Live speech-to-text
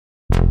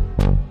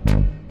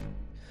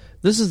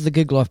This is the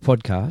Gig Life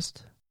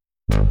Podcast.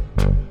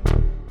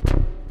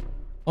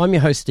 I'm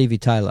your host, Stevie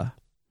Taylor.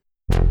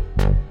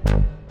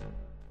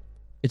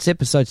 It's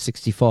episode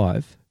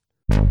 65.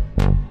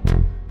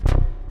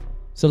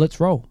 So let's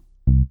roll.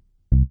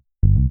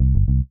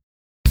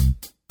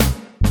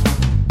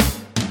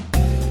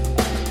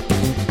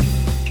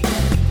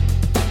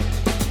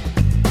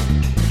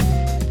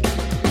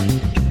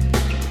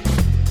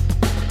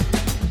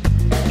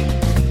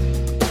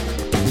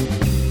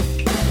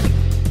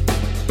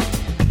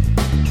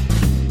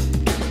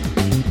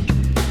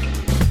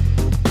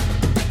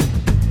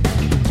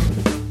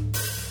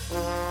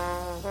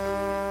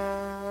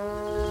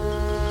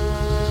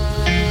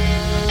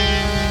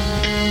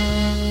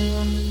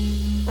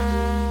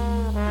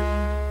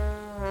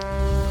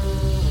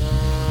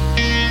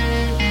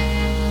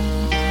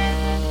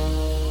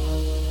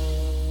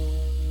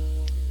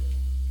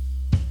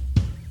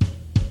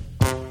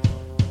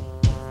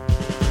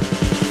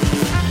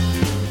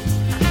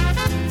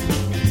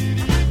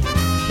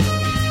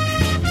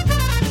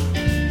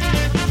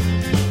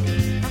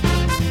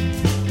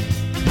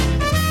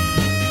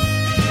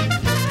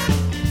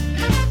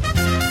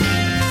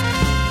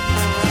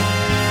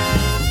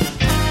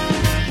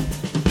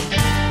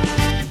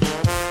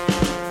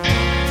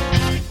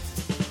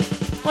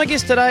 My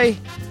guest today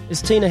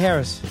is Tina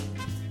Harris.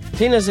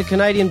 Tina is a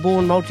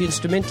Canadian-born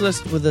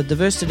multi-instrumentalist with a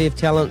diversity of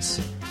talents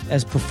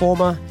as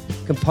performer,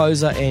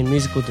 composer and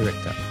musical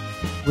director.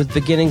 With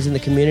beginnings in the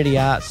community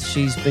arts,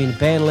 she's been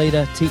band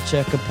leader,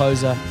 teacher,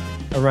 composer,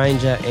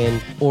 arranger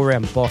and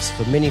all-round boss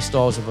for many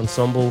styles of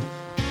ensemble,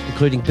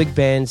 including big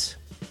bands,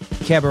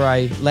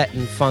 cabaret,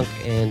 Latin, funk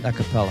and a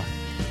cappella.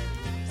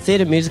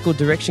 Theatre musical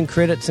direction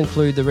credits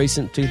include the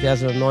recent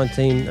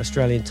 2019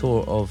 Australian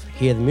tour of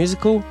Hear the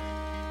Musical,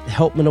 the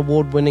Helpman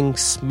Award-winning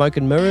Smoke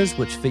and Mirrors,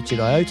 which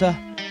featured Iota,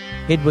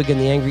 Hedwig and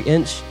the Angry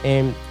Inch,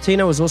 and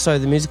Tina was also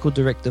the musical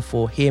director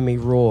for Hear Me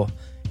Roar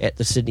at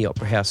the Sydney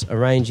Opera House,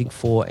 arranging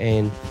for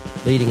and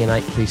leading an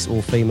 8-piece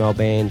all-female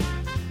band,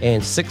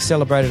 and 6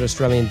 celebrated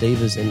Australian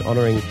divas in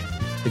honouring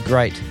the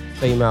great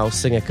female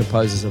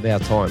singer-composers of our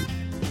time.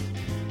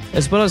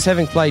 As well as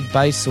having played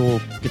bass or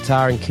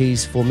guitar and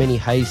keys for many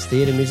Hayes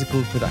Theatre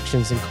musical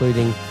productions,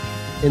 including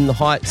In the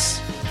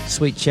Heights,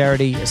 Sweet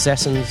Charity,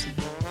 Assassins,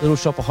 Little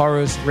Shop of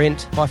Horrors,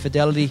 Rent, High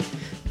Fidelity.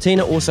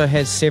 Tina also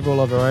has several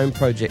of her own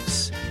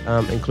projects,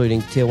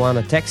 including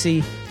Tijuana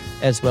Taxi,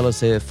 as well as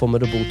her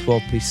formidable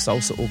 12-piece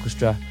salsa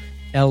orchestra,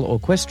 El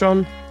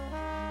Orquestron,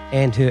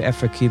 and her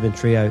Afro-Cuban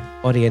trio,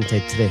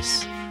 Oriente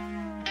Tres.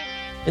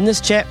 In this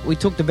chat, we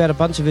talked about a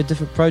bunch of her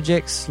different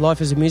projects,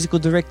 life as a musical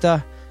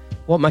director,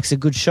 what makes a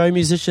good show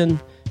musician,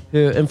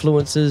 her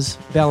influences,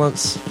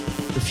 balance,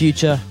 the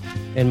future,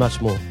 and much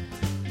more.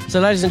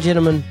 So, ladies and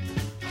gentlemen,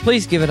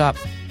 please give it up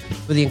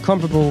for the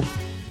incomparable,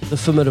 the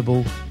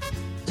formidable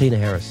Tina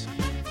Harris.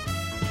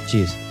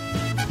 Cheers.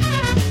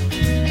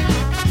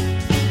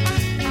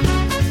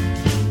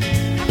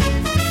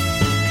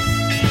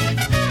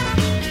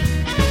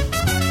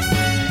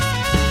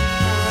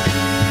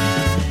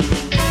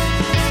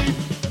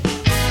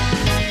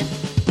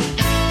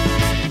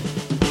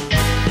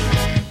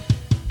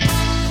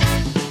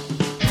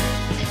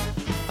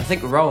 I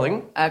think we're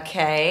rolling.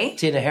 Okay.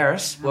 Tina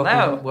Harris,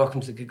 Hello.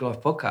 welcome to the Gig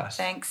Life Podcast.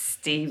 Thanks,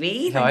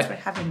 Stevie. Hi. Thanks for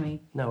having me.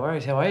 No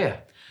worries, how are you?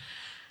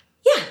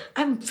 Yeah,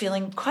 I'm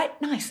feeling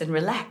quite nice and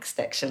relaxed,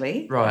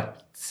 actually. Right.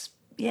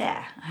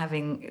 Yeah,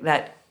 having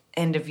that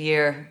end of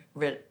year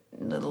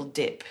little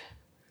dip.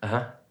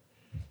 Uh-huh.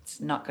 It's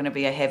not going to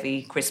be a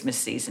heavy Christmas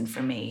season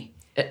for me.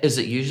 Is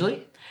it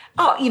usually?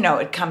 Oh,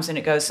 it comes and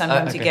it goes.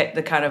 Sometimes okay. you get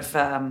the kind of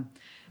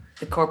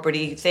the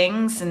corporate-y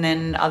things, and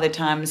then other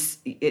times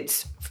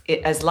it,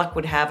 as luck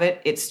would have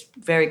it, it's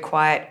very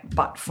quiet,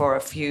 but for a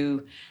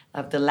few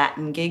of the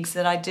Latin gigs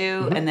that I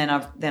do, and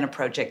then a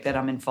project that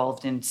I'm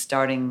involved in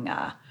starting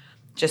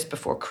just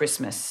before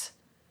Christmas,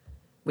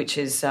 which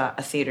is a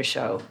theatre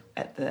show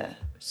at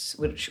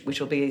which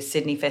will be a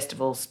Sydney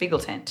Festival Spiegel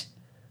tent.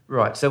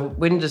 Right. So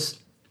when does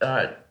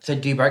so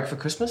do you break for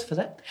Christmas for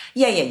that?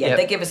 Yeah. Yep.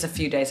 They give us a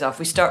few days off.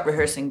 We start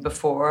rehearsing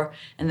before,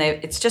 and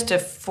it's just a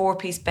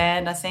 4-piece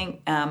band, I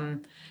think.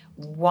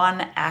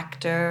 One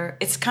actor.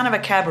 It's kind of a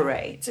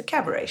cabaret. It's a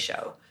cabaret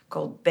show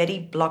called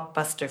Betty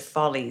Blockbuster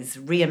Follies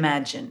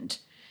Reimagined,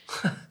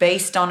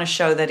 based on a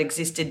show that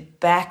existed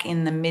back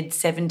in the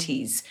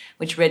mid-70s,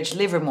 which Reg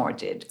Livermore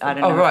did. I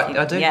don't know. Oh, right.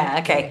 I do. Yeah,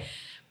 okay.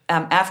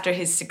 After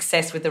his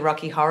success with the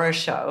Rocky Horror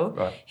Show,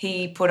 right,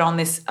 he put on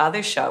this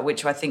other show,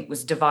 which I think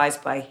was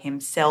devised by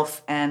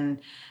himself, and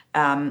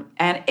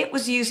it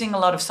was using a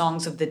lot of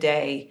songs of the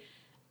day,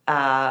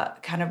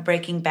 kind of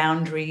breaking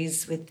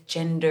boundaries with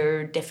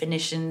gender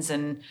definitions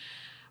and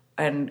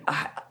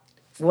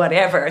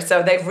whatever.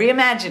 So they've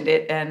reimagined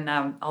it, and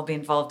I'll be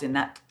involved in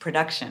that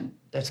production.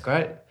 That's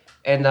great.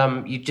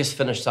 And you just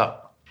finished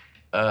up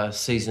a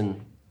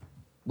season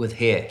with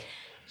Hair.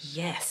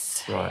 Yes.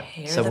 Right.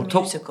 Hair So the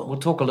we'll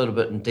talk a little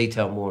bit in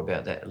detail more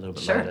about that a little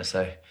bit later.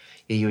 So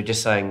yeah, you were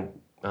just saying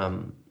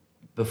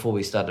before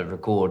we started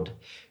record,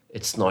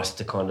 it's nice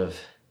to kind of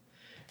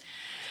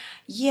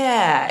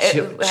Yeah.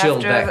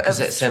 Chill back, because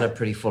that sounded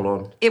pretty full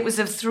on. It was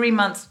a 3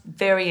 month,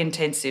 very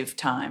intensive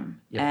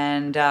time. Yep.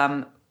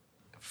 And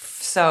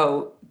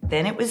so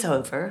then it was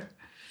over.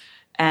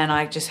 And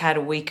I just had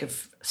a week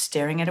of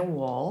staring at a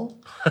wall.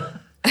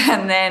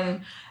 And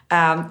then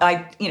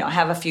I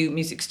have a few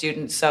music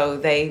students, so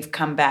they've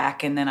come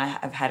back, and then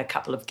I've had a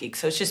couple of gigs.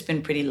 So it's just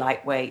been pretty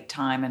lightweight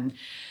time, and,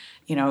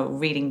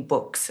 reading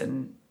books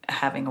and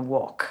having a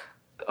walk.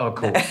 Oh,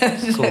 cool.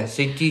 Cool.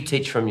 So do you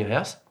teach from your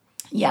house?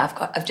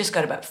 Yeah, I've just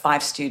got about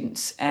 5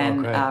 students,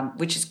 and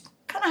which is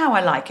kind of how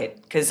I like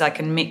it, because I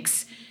can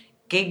mix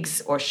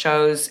gigs or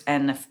shows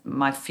and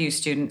my few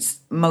students,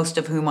 most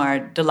of whom are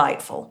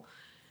delightful.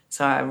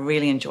 So I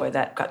really enjoy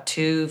that. I've got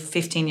 2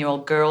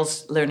 15-year-old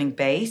girls learning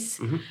bass,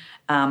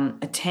 a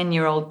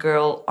 10-year-old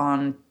girl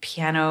on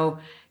piano,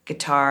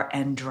 guitar,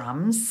 and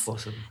drums.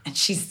 Awesome. And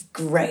she's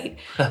great.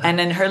 And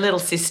then her little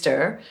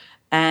sister,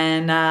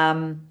 and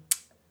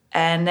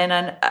then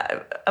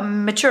a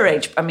mature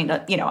age,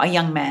 a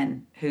young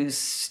man who's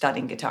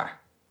studying guitar.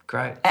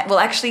 Great. Well,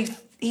 actually,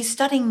 he's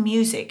studying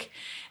music,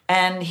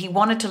 and he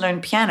wanted to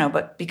learn piano,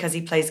 but because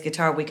he plays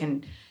guitar, we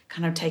can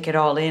kind of take it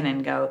all in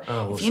and go,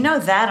 awesome. If you know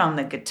that on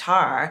the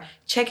guitar,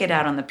 check it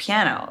out on the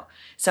piano.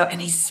 So,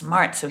 and he's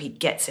smart, so he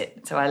gets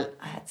it. So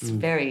it's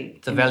very...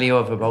 The value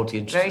of a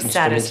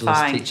multi-instrumentalist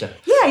teacher.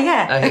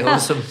 Yeah. Hey,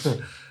 awesome.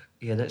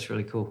 Yeah, that's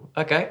really cool.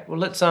 Okay, well,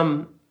 let's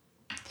want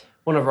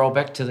to roll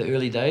back to the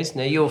early days.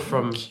 Now, you're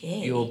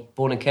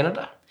born in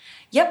Canada?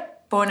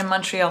 Yep, born in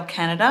Montreal,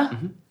 Canada,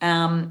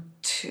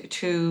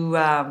 to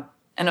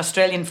an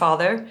Australian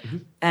father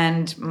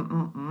and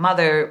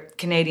mother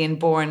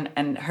Canadian-born,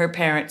 and her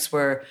parents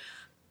were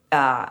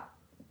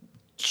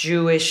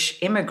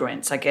Jewish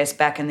immigrants, I guess,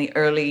 back in the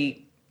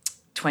early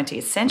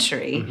 20th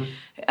century.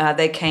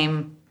 They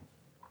came,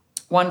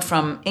 one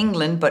from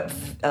England, but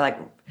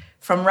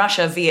from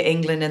Russia via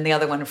England, and the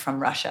other one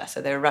from Russia. So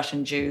they're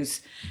Russian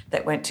Jews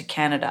that went to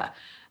Canada.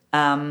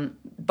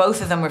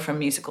 Both of them were from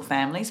musical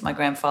families. My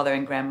grandfather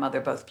and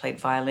grandmother both played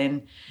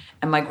violin,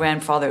 and my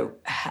grandfather,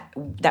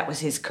 that was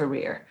his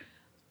career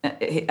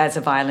as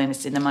a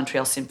violinist in the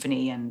Montreal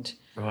Symphony and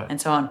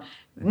so on.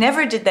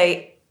 Never did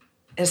they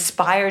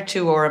aspire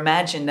to or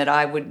imagine that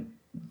I would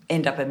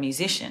end up a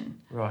musician.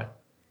 Right.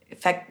 In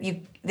fact,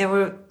 you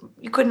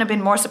couldn't have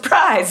been more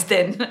surprised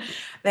than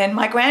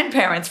my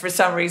grandparents for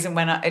some reason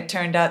when it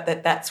turned out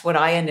that that's what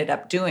I ended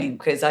up doing,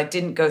 because I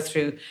didn't go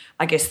through,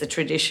 I guess, the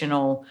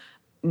traditional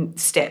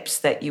steps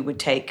that you would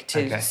take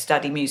to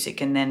study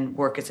music and then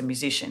work as a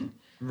musician.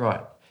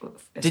 Right.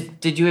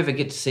 Did you ever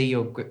get to see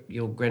your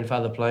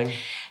grandfather playing?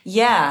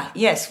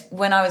 Yes.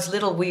 When I was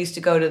little, we used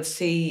to go to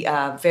see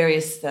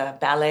various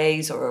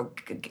ballets or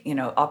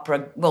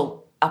opera.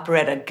 Well,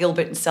 operetta,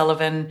 Gilbert and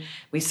Sullivan.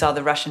 We saw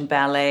the Russian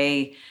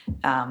ballet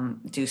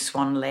do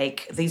Swan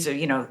Lake. These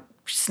are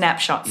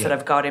snapshots that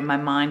I've got in my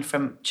mind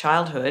from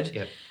childhood.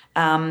 Yep.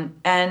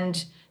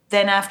 And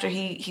then after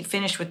he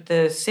finished with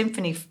the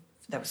symphony,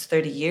 that was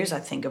 30 years, I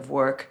think, of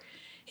work.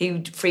 He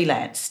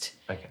freelanced.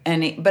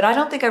 Okay. But I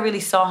don't think I really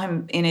saw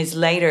him in his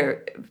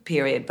later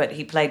period, but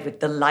he played with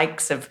the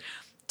likes of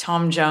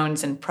Tom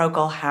Jones and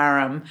Procol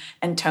Harum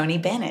and Tony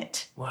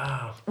Bennett.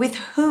 Wow. With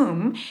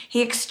whom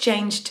he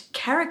exchanged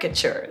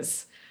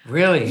caricatures.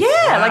 Really? Yeah,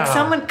 wow. like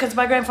someone, because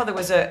my grandfather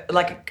was a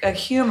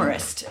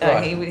humorist.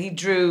 Right. He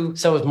drew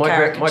So was my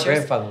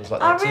grandfather was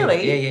like that too. Oh,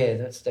 really?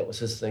 Yeah, that was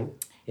his thing.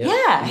 Yep.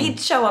 Yeah, he'd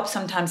show up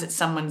sometimes at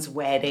someone's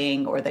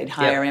wedding, or they'd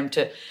hire him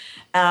to...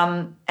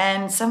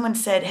 and someone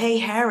said, "Hey,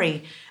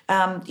 Harry,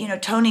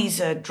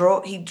 Tony's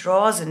he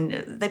draws," and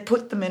they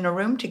put them in a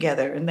room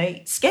together and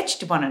they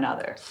sketched one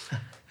another.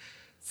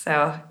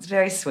 So it's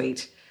very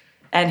sweet.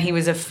 And he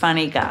was a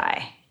funny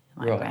guy,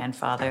 my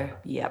grandfather.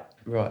 Yep.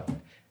 Right.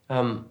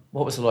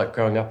 What was it like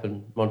growing up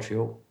in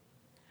Montreal?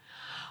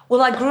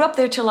 Well, I grew up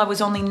there till I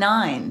was only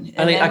 9.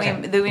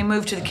 And then we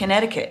moved to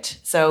Connecticut.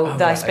 So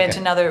I spent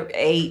another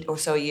 8 or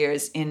so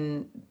years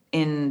in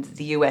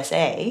the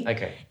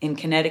USA, in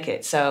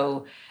Connecticut.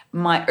 So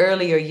my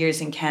earlier years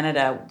in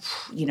Canada,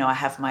 I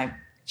have my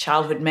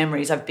childhood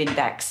memories. I've been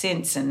back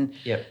since and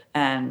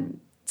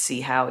see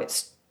how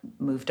it's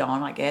moved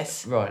on, I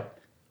guess. Right.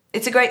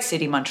 It's a great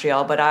city,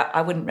 Montreal, but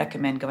I wouldn't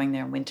recommend going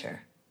there in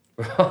winter.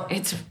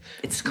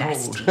 It's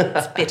nasty.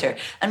 It's bitter.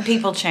 And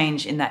people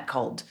change in that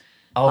cold.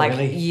 Oh,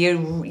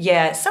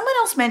 really? Someone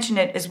else mentioned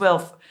it as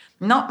well.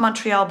 Not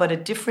Montreal, but a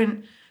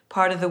different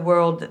part of the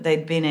world that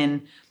they'd been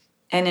in.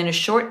 And in a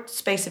short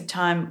space of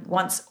time,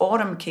 once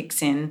autumn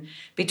kicks in,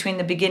 between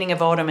the beginning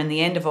of autumn and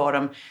the end of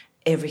autumn,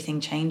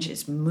 everything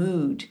changes,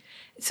 mood.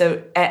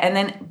 So,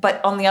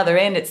 but on the other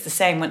end, it's the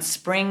same. When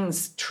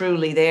spring's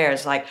truly there,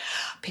 it's like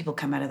people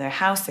come out of their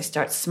house, they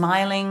start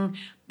smiling,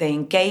 they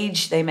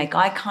engage, they make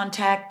eye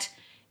contact.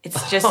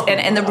 It's just,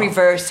 and the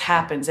reverse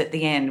happens at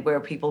the end, where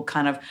people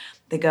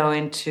they go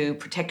into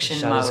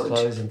protection mode.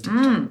 Close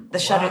the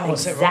shutter,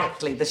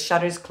 exactly. Right? The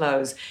shutters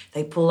close.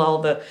 They pull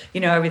all the,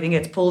 everything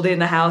gets pulled in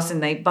the house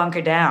and they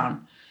bunker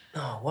down.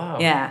 Oh, wow.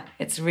 Yeah,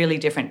 it's really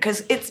different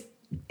because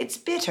it's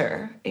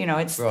bitter.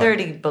 It's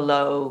 30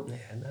 below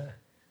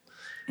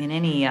in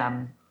any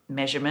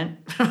measurement.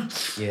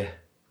 Yeah.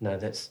 No,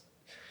 it's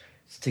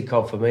too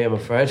cold for me, I'm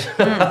afraid.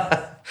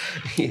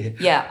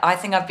 Yeah, I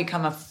think I've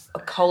become a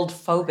cold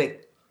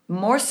phobic,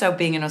 more so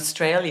being in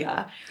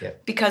Australia,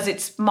 because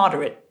it's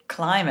moderate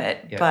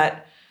climate,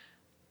 but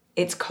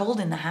it's cold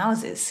in the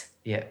houses.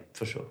 Yeah,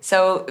 for sure.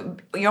 So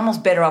you're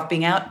almost better off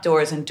being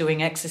outdoors and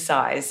doing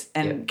exercise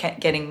and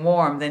getting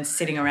warm than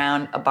sitting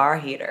around a bar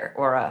heater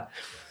or a,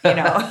 you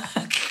know.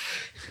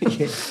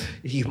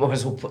 You might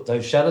as well put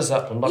those shutters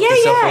up and lock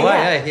yourself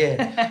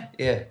away.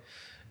 Yeah.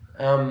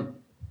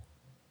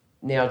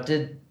 Now,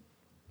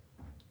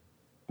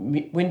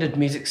 when did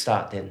music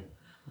start then?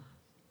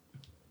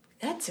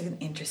 That's an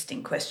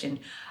interesting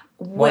question.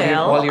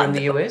 While you're in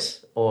the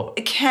US or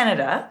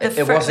Canada?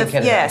 It was in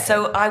Canada. Yeah, okay.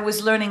 so I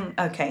was learning.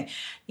 Okay,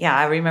 yeah,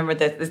 I remember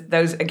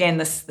those again.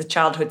 The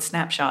childhood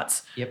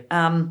snapshots. Yep.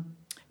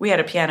 We had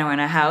a piano in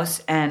our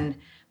house, and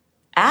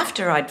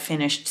after I'd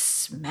finished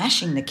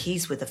smashing the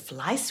keys with a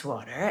fly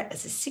swatter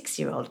as a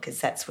 6-year-old, because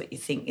that's what you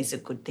think is a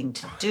good thing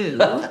to do.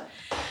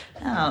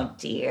 Oh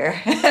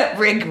dear,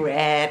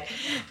 regret.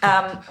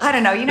 I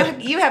don't know. You know,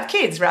 you have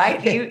kids,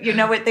 right? You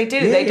know what they do.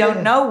 They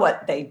don't know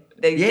what they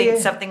think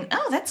something.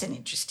 Oh, that's an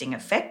interesting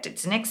effect.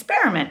 It's an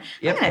experiment.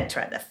 I'm going to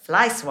try the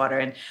fly swatter,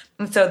 and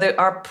so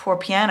our poor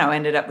piano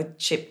ended up with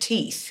chipped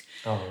teeth.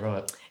 Oh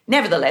right.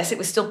 Nevertheless, it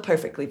was still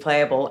perfectly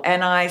playable,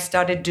 and I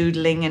started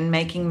doodling and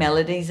making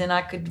melodies, and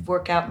I could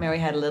work out Mary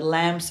Had a Little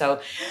Lamb.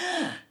 So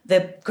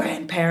the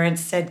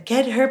grandparents said,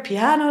 get her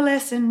piano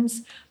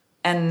lessons.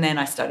 And then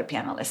I started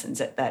piano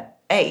lessons at that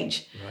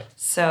age. Right.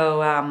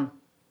 So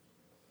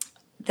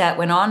that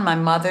went on. My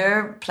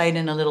mother played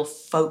in a little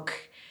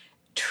folk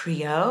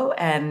trio,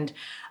 and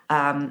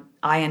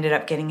I ended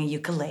up getting a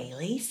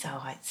ukulele. So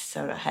I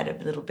sort of had a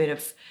little bit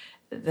of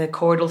the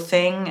chordal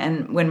thing.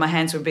 And when my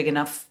hands were big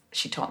enough,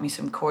 she taught me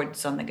some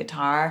chords on the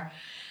guitar.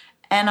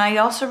 And I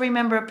also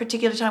remember a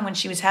particular time when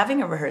she was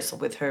having a rehearsal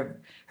with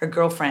her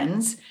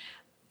girlfriends.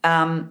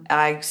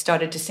 I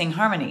started to sing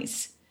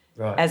harmonies.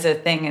 Right. As a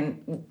thing,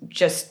 and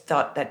just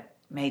thought that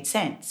made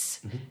sense.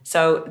 Mm-hmm.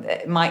 So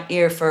my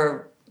ear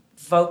for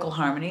vocal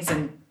harmonies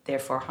and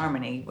therefore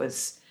harmony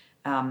was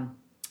kind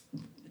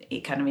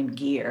of in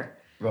gear.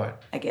 Right.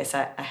 I guess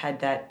I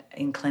had that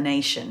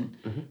inclination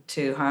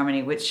to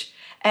harmony,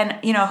 and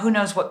you know, who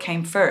knows what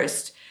came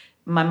first,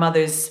 my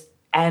mother's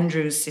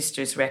Andrews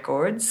Sisters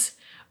records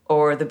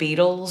or the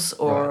Beatles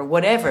or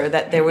whatever,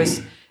 that there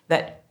was,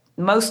 that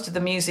most of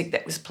the music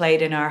that was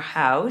played in our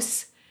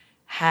house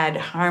had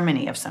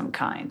harmony of some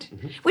kind,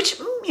 which,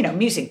 you know,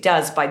 music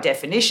does by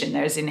definition.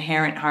 There's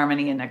inherent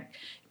harmony in a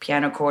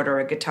piano chord or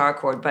a guitar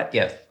chord, but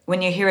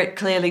when you hear it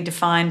clearly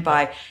defined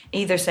by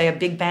either, say, a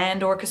big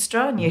band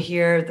orchestra and you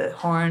hear the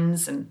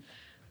horns, and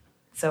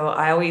so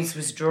I always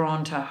was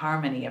drawn to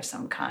harmony of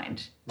some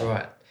kind.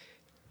 Right.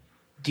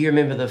 Do you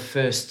remember the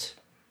first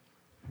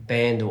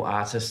band or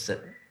artist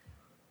that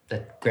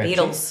grabbed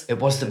Beatles. you?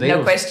 It was the Beatles.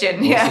 No question.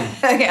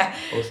 Awesome. Yeah.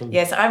 Awesome.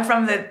 Yes, I'm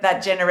from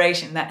that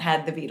generation that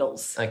had the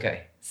Beatles.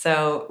 Okay.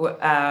 So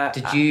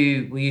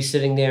were you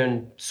sitting there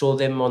and saw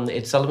them on the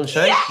Ed Sullivan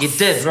Show? Yes! You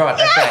did, right?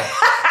 Okay.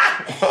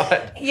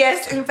 Right.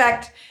 Yes, in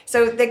fact,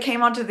 so they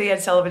came onto the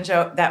Ed Sullivan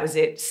Show. That was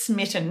it,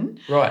 smitten.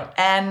 Right.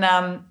 And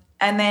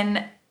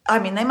then, I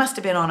mean, they must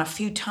have been on a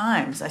few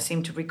times, I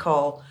seem to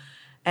recall.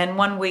 And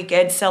one week,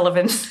 Ed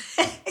Sullivan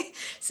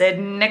said,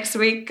 next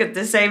week at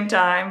the same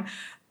time,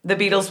 the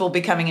Beatles will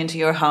be coming into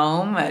your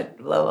home at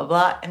blah, blah,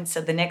 blah. And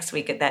so the next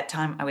week at that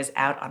time, I was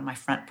out on my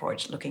front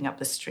porch looking up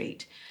the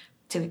street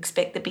to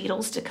expect the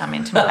Beatles to come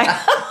into my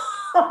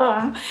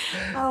home.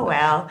 Oh,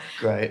 well.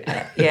 Great.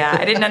 Yeah,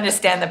 I didn't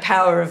understand the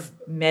power of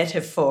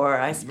metaphor,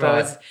 I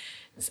suppose.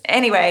 Right.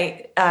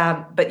 Anyway,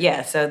 but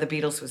yeah, so the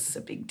Beatles was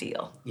a big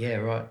deal. Yeah,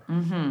 right.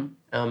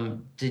 Mm-hmm.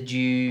 Did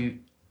you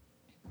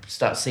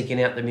start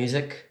seeking out the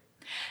music?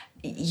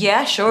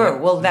 Yeah, sure. Yeah.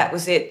 Well, that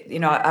was it. You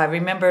know, I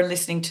remember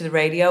listening to the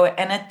radio,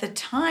 and at the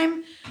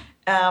time,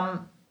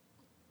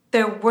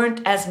 there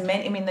weren't as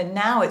many. I mean,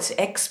 now it's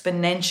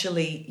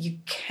exponentially, you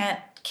can't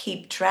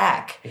keep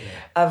track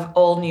of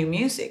all new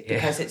music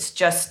because it's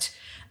just,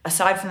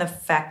 aside from the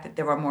fact that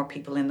there are more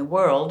people in the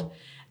world,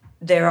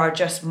 there are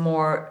just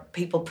more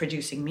people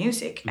producing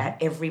music at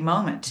every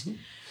moment.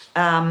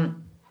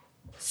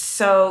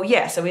 So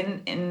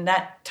in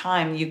that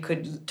time, you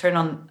could turn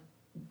on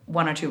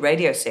one or two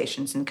radio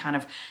stations and kind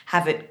of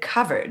have it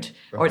covered,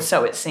 or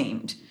so it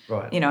seemed.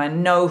 Right. You know,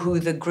 and know who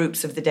the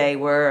groups of the day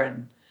were,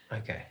 and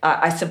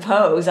I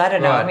suppose, I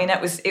don't know. I mean,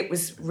 it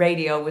was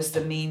radio was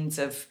the means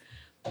of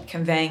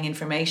conveying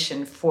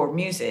information for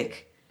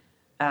music,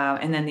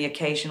 and then the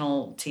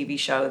occasional TV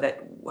show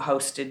that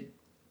hosted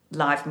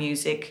live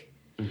music.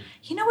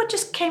 You know what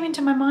just came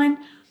into my mind?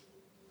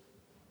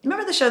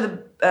 Remember the show,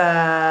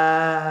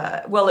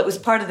 it was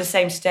part of the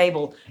same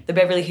stable, the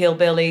Beverly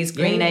Hillbillies,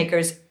 Green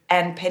Acres,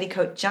 and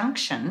Petticoat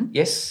Junction.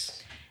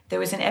 Yes. There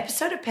was an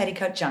episode of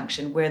Petticoat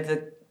Junction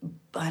where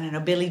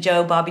Billy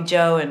Joe, Bobby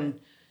Joe,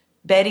 and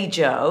Betty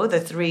Joe, the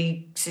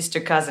three sister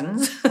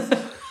cousins,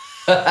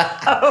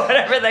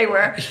 whatever they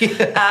were,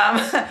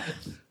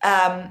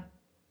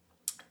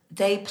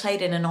 they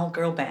played in an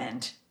all-girl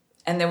band.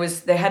 and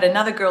they had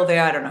another girl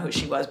there. I don't know who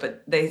she was,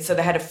 but they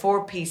had a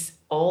 4-piece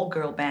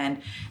all-girl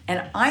band,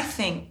 and I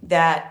think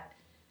that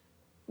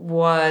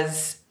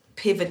was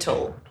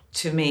pivotal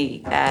to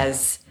me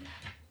as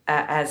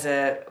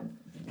a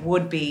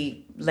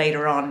would-be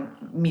later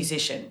on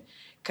musician,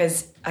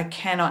 because I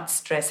cannot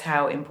stress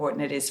how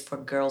important it is for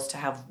girls to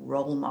have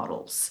role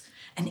models.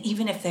 And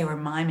even if they were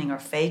miming or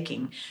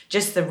faking,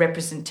 just the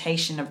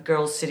representation of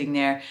girls sitting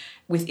there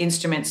with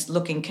instruments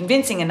looking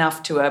convincing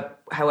enough to a,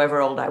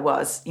 however old I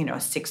was, a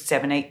 6,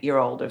 7,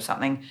 8-year-old or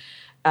something,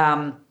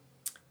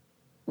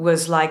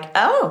 was like,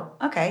 oh,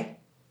 okay,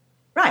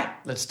 right.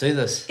 Let's do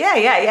this.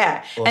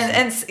 Yeah. Awesome.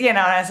 And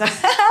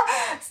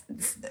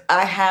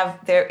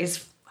there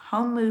is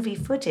home movie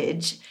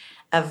footage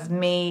of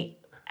me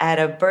at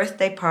a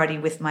birthday party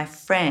with my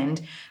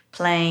friend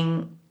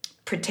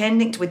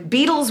pretending with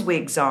Beatles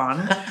wigs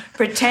on,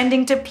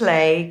 pretending to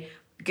play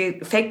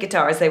fake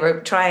guitars. They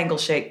were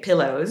triangle-shaped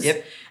pillows.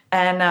 Yep.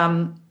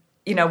 And,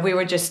 we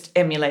were just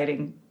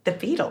emulating the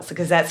Beatles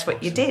because that's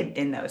what you did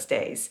in those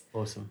days.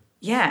 Awesome.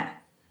 Yeah.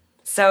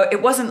 So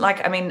it wasn't like,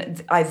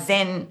 I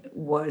then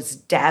was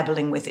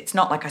dabbling with it. It's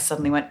not like I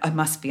suddenly went, I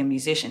must be a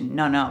musician.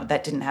 No,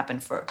 that didn't happen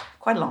for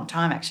quite a long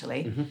time,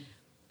 actually.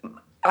 Mm-hmm.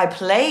 I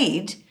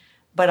played,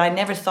 but I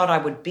never thought I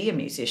would be a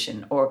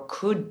musician or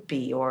could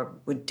be or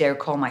would dare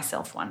call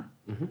myself one.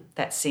 Mm-hmm.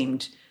 That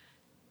seemed,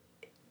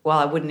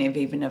 I wouldn't have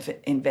even have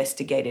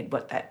investigated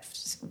what that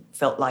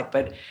felt like,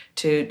 but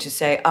to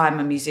say I'm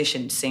a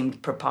musician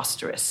seemed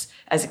preposterous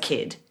as a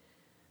kid,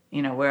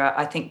 where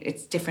I think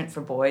it's different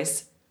for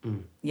boys.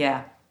 Mm.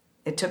 Yeah.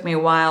 It took me a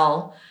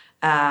while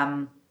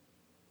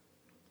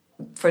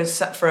for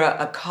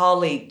a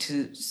colleague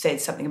to say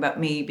something about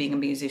me being a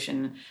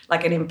musician,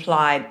 like an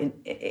implied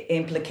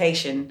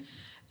implication.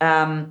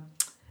 And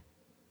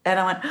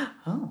I went,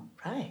 oh,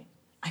 right.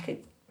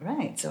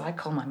 So I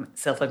call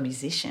myself a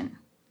musician,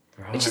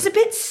 right. Which is a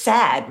bit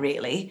sad,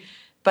 really.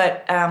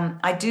 But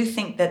I do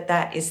think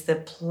that is the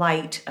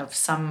plight of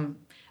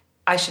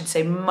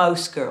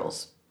most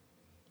girls.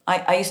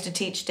 I used to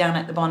teach down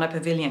at the Bondi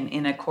Pavilion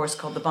in a course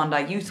called the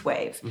Bondi Youth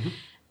Wave. Mm-hmm.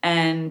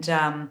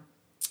 And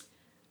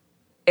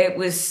it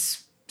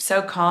was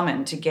so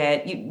common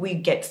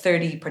we'd get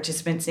 30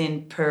 participants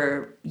in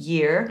per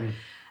year. Mm.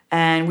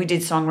 And we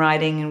did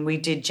songwriting and we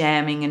did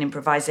jamming and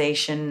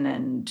improvisation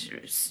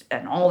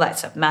and all that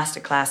stuff, master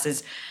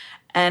classes.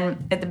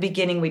 And at the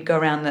beginning, we'd go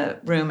around the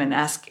room and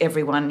ask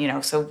everyone,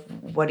 so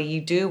what do you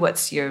do? What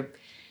do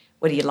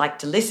you like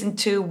to listen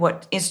to?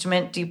 What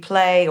instrument do you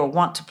play or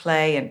want to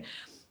play?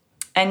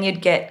 And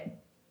you'd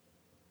get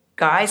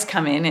guys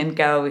come in and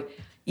go,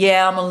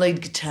 yeah, I'm a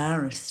lead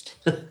guitarist.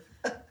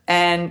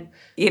 And,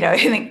 I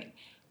think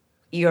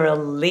you're a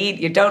lead.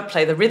 You don't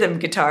play the rhythm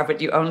guitar, but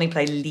you only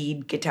play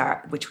lead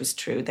guitar, which was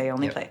true. They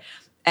only play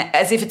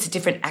as if it's a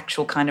different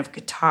actual kind of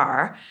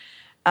guitar.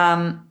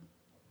 And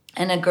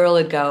a girl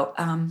would go,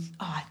 I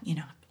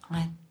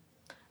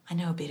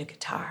know a bit of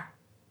guitar.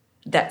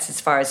 That's as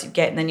far as you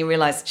get. And then you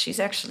realize she's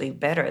actually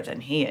better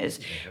than he is.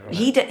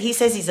 Yeah, right. He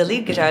says he's a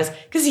lead guitarist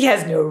because he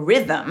has no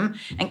rhythm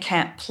and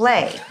can't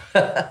play.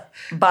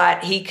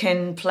 But he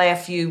can play a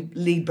few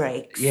lead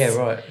breaks. Yeah,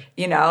 right.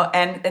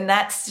 And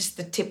that's just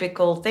the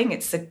typical thing.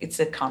 It's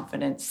a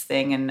confidence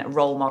thing and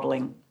role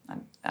modeling,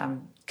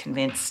 I'm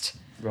convinced.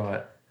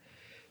 Right.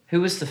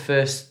 Who was the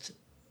first,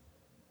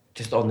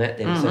 just on that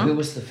then, mm-hmm. So who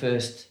was the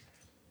first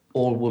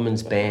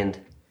all-women's band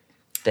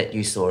that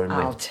you saw and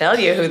I'll tell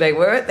you who they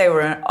were. They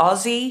were an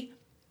Aussie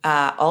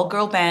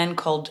all-girl band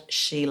called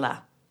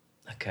Sheila.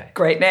 Okay.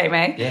 Great name,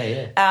 eh?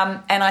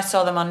 Yeah. And I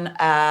saw them on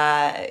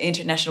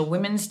International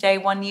Women's Day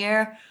one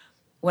year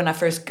when I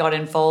first got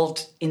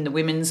involved in the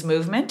women's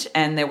movement,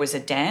 and there was a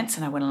dance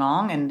and I went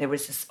along and there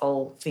was this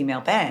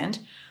all-female band.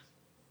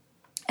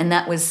 And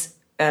that was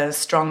a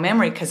strong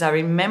memory because I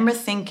remember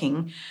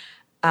thinking,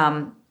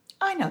 I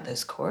know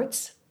those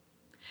chords.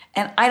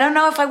 And I don't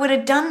know if I would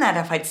have done that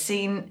if I'd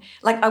seen,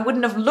 I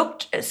wouldn't have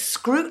looked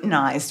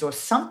scrutinized or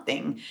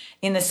something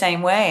in the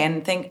same way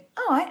and think,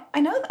 I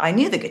know, I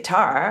knew the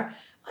guitar.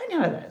 I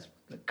know those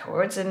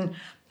chords. And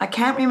I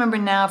can't remember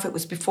now if it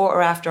was before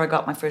or after I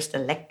got my first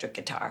electric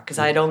guitar because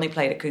I had only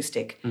played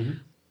acoustic. Mm-hmm.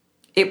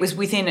 It was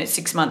within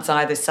 6 months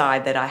either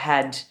side that I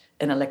had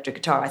an electric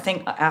guitar. I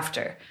think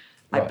after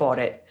I bought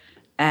it.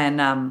 And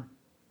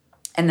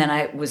then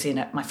I was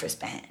in my first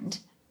band,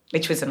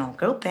 which was an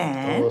all-girl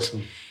band.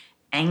 Awesome.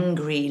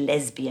 Angry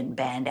lesbian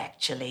band,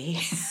 actually.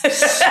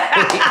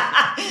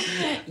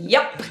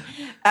 Yep.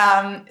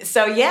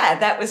 So yeah,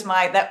 that was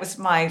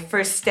my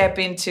first step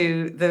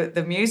into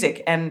the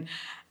music, and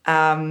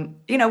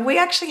we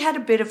actually had a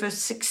bit of a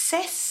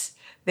success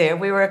there.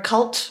 We were a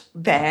cult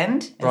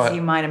band, as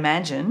you might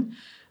imagine.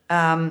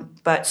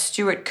 But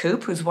Stuart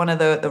Coupe, who's one of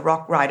the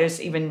rock writers,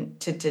 even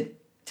to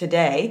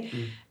today,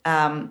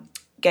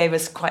 gave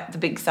us quite the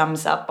big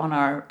thumbs up on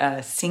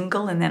our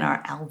single and then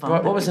our album.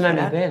 Right. What was the name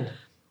of the band?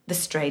 The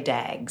Stray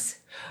Dags.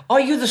 Oh,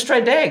 you're the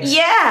Stray Dags?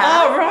 Yeah.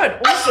 Oh, right.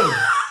 Awesome.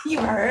 You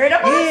heard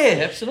of us?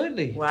 Yeah,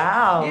 absolutely.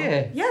 Wow.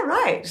 Yeah. Yeah,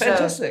 right.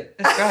 Fantastic.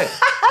 That's great.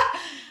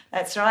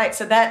 That's right.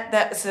 So that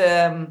was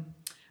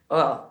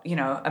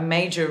a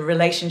major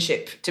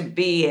relationship to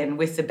be in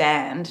with the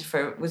band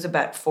it was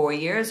about 4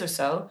 years or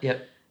so.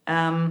 Yep.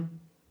 And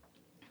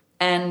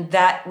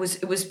it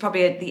was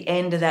probably at the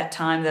end of that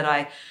time that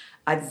I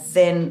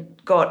then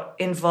got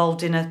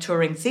involved in a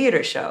touring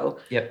theatre show.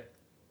 Yep.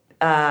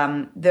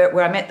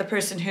 Where I met the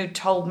person who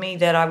told me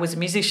that I was a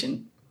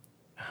musician.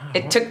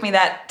 It took me to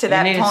that point.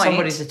 You needed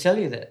somebody to tell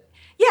you that.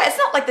 Yeah, it's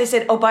not like they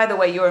said, "Oh, by the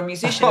way, you're a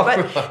musician." Oh,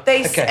 but right.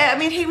 they, Okay. I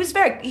mean, he was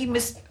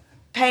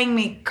paying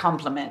me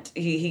compliment.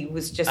 He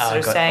was just sort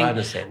of saying, I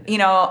understand.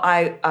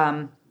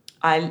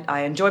 I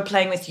enjoy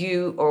playing with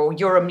you, or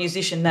you're a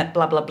musician that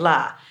blah blah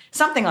blah,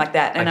 something like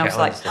that. And I was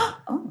like,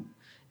 oh,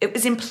 it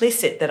was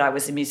implicit that I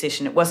was a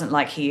musician. It wasn't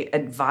like he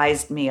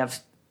advised me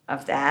of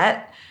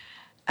that.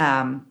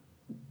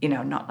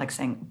 Not like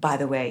saying, by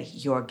the way,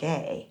 you're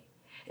gay.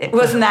 It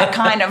wasn't that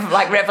kind of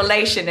like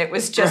revelation. It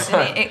was just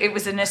it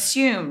was an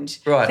assumed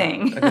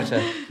thing.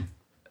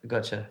 I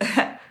gotcha.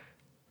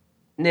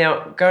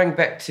 Now, going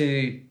back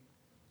to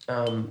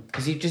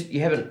because you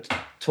haven't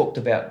talked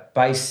about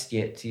bass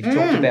yet. You've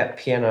talked about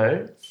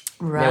piano.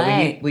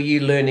 Right. Now, were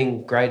you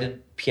learning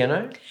graded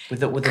piano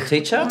with a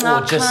teacher? No,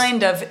 or just...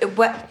 kind of.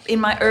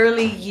 In my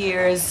early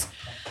years,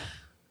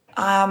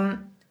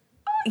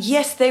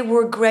 yes, they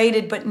were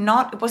graded, but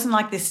not. It wasn't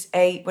like this.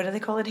 What do they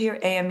call it here?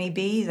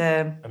 AMEB,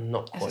 the I'm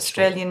not quite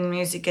Australian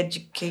Music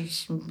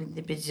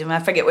Education. I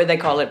forget what they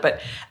call it, but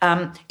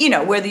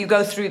where you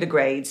go through the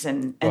grades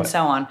and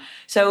so on.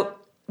 So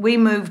we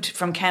moved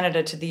from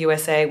Canada to the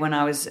USA when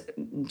I was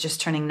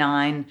just turning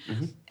 9,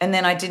 and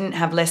then I didn't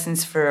have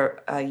lessons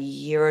for a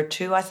year or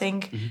two, I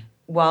think,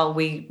 while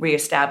we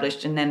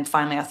reestablished, and then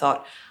finally I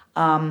thought,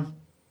 I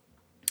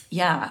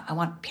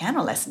want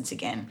piano lessons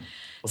again.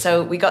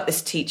 So we got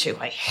this teacher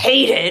who I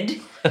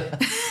hated.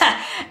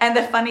 And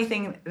the funny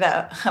thing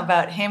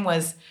about him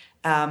was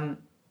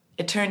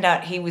it turned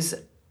out he was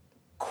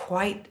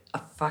quite a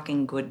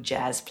fucking good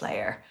jazz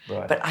player.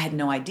 Right. But I had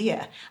no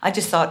idea. I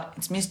just thought,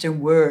 it's Mr.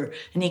 Wurr.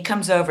 And he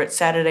comes over at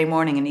Saturday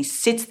morning and he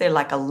sits there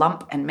like a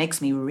lump and makes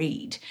me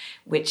read,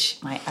 which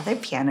my other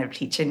piano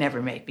teacher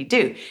never made me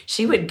do.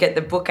 She would get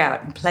the book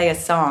out and play a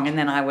song, and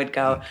then I would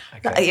go,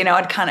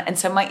 I'd kind of... And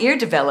so my ear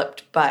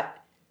developed, but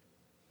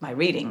my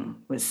reading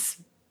was...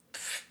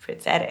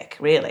 pathetic,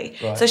 really.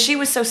 Right. So she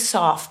was so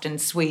soft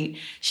and sweet.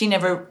 She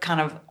never kind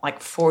of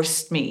like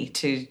forced me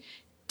to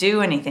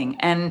do anything.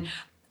 And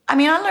I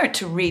mean, I learned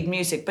to read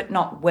music, but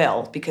not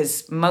well,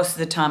 because most of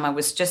the time I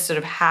was just sort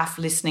of half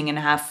listening and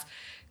half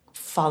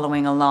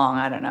following along.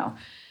 I don't know.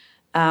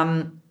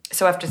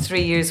 So after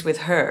 3 years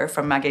with her,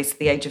 from I guess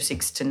the age of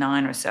 6 to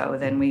 9 or so,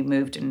 then we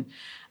moved, and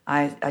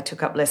I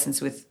took up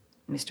lessons with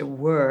Mr.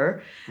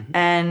 Wurr.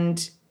 And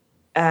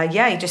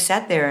he just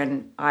sat there,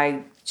 and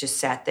I just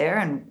sat there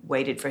and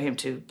waited for him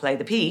to play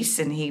the piece,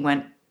 and he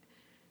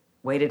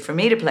waited for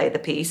me to play the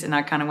piece, and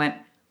I kind of went,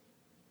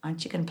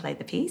 aren't you going to play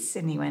the piece?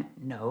 And he went,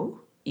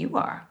 no, you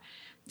are.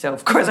 So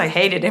of course I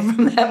hated him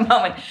from that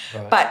moment.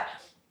 Right. But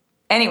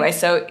anyway,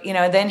 so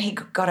then he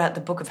got out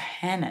the Book of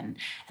Hannon,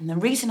 and the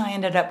reason I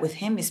ended up with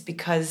him is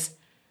because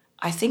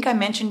I think I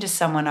mentioned to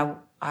someone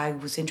I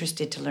was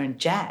interested to learn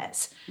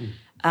jazz.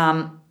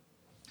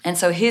 And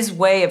so his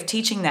way of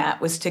teaching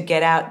that was to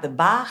get out the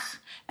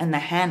Bach and the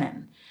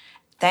Hannon.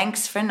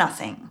 Thanks for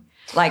nothing.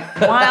 Like,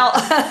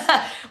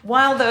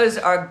 while those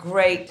are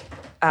great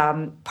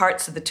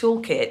parts of the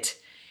toolkit,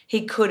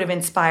 he could have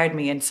inspired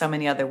me in so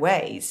many other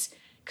ways.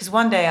 Because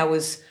one day I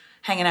was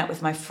hanging out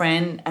with my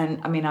friend,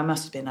 and I mean, I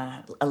must have been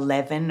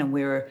 11, and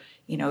we were,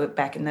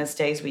 back in those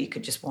days where you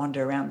could just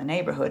wander around the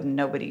neighborhood and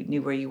nobody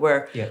knew where you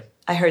were. Yeah.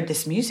 I heard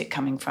this music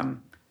coming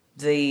from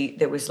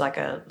there was like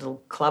a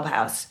little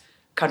clubhouse,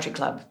 country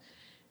club.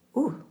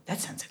 Ooh, that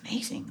sounds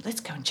amazing. Let's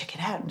go and check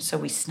it out. And so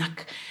we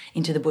snuck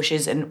into the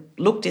bushes and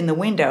looked in the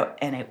window,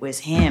 and it was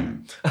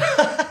him.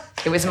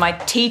 It was my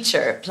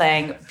teacher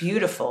playing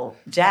beautiful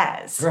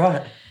jazz.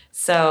 Right.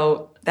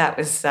 So that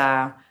was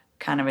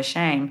kind of a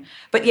shame.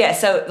 But yeah,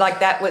 so like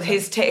that was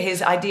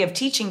his idea of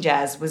teaching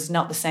jazz was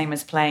not the same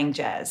as playing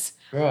jazz.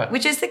 Right.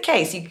 Which is the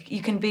case.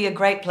 You can be a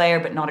great player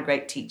but not a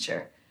great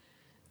teacher.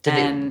 Do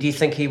you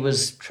think he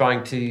was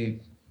trying to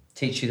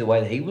teach you the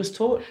way that he was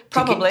taught?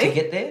 Probably. To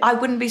get there? I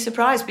wouldn't be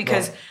surprised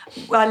because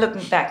I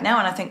look back now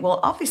and I think, well,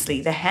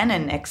 obviously the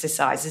Hannon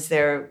exercises,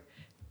 they're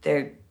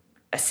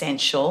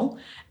essential,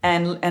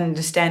 and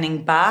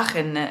understanding Bach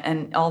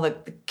and all the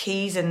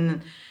keys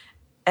and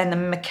the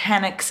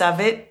mechanics of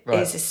it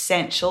is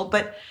essential,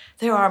 but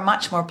there are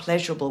much more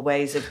pleasurable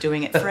ways of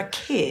doing it for a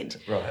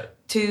kid. Right.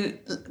 To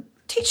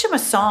teach them a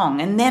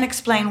song and then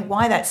explain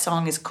why that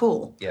song is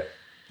cool. Yeah.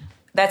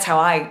 That's how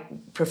I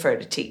prefer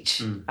to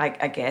teach,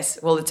 I guess.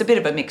 Well, it's a bit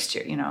of a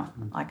mixture,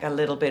 like a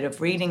little bit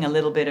of reading, a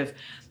little bit of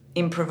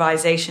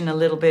improvisation, a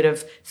little bit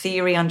of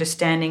theory,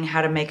 understanding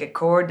how to make a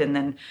chord, and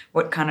then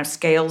what kind of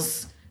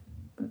scales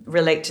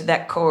relate to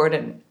that chord,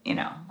 and,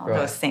 all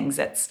those things.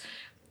 That's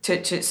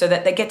so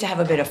that they get to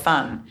have a bit of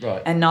fun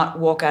and not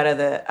walk out of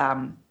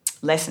the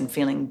lesson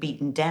feeling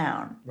beaten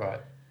down. Right.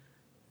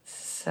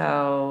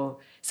 So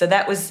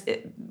that was,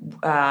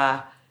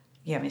 Mr.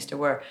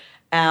 Wurr.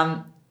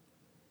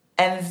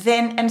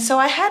 And so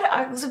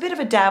I was a bit of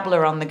a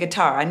dabbler on the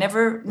guitar. I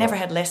never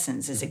had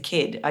lessons as a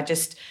kid. I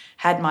just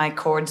had my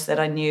chords that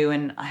I knew,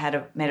 and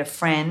I met a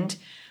friend.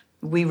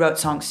 We wrote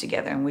songs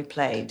together and we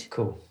played.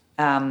 Cool.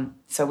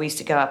 So we used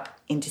to go up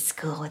into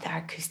school with our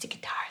acoustic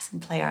guitars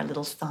and play our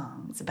little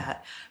songs about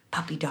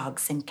puppy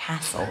dogs and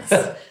castles.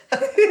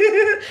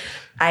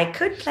 I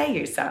could play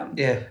you some.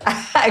 Yeah.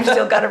 I've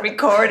still got a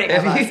recording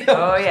of us.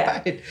 Oh,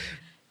 yeah. Right.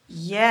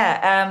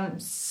 Yeah.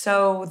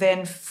 So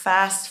then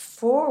fast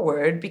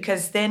forward,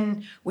 because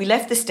then we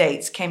left the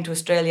States, came to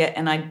Australia,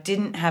 and I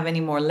didn't have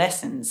any more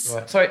lessons.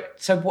 Right. Sorry.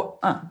 So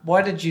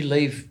why did you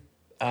leave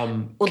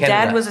Well, Canada?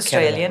 Dad was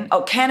Australian. Canada.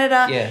 Oh,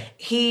 Canada. Yeah.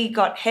 He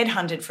got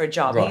headhunted for a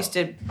job. Right. He used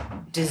to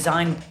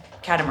design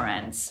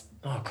catamarans,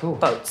 Oh, cool.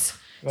 boats.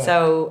 Right.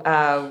 So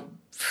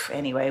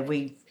anyway,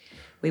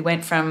 we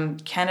went from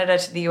Canada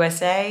to the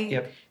USA.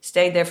 Yep.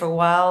 Stayed there for a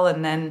while,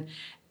 and then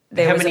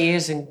How many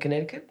years in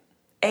Connecticut?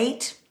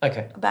 8.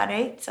 Okay. About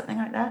 8, something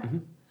like that.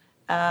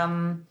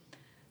 Mm-hmm.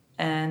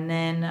 And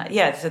then,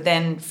 so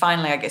then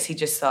finally, I guess he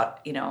just thought,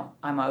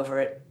 I'm over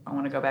it. I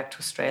want to go back to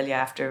Australia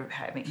after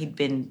he'd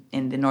been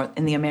in North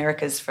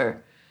America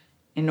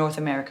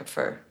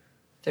for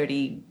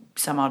 30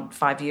 some odd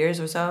 5 years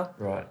or so.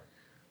 Right.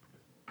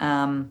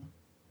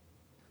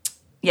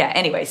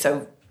 Anyway,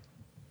 so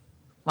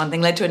one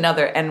thing led to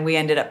another, and we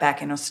ended up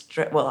back in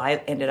Australia. Well,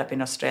 I ended up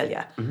in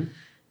Australia,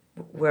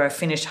 where I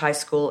finished high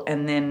school,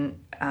 and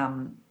then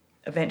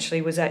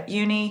eventually was at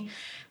uni,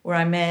 where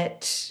I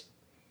met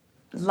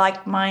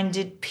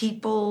like-minded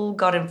people,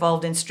 got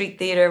involved in street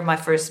theater, my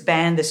first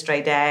band, the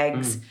Stray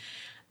Dags.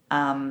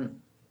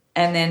 And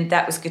then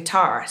that was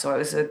guitar. So I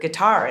was a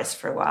guitarist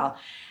for a while.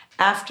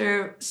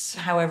 After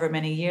however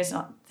many years,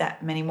 not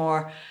that many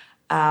more,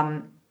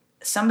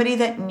 somebody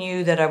that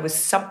knew that I was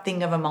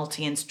something of a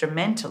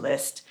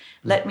multi-instrumentalist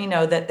let me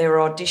know that they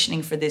were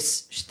auditioning for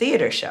this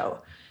theater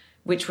show,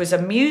 which was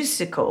a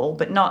musical,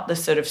 but not the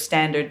sort of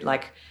standard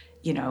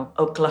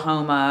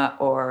Oklahoma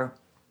or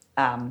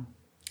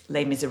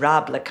Les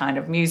Miserables kind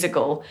of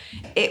musical.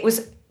 It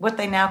was what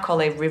they now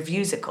call a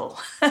revuesical,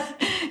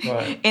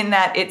 Right. in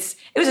that it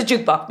was a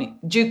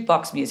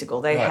jukebox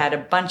musical. They Right. had a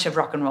bunch of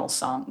rock and roll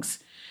songs,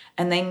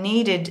 and they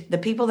needed the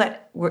people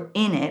that were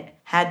in it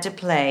had to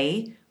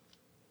play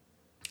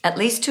at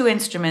least 2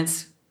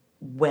 instruments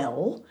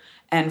well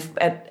and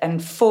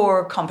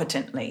 4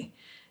 competently.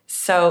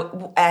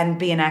 So, and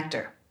be an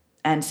actor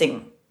and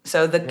sing.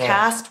 So the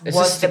cast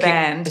was the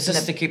band. Is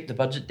this to keep the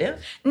budget down?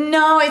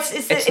 No, it's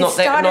not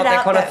started that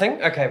out kind of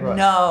thing? Okay, right.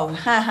 No.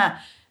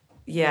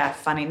 Yeah,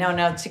 funny.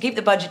 No. To keep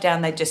the budget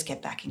down, they just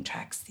get backing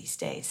tracks these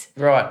days.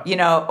 Right.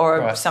 Or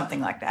Right. something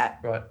like that.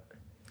 Right.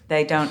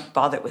 They don't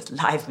bother with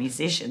live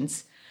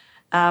musicians.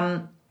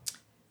 We'll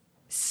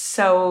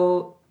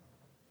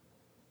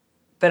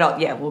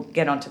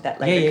get onto that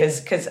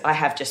later because I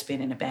have just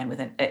been in a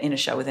band in a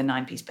show with a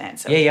 9-piece band.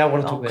 So I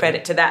want to talk all about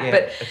credit to that. Yeah,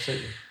 but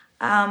absolutely.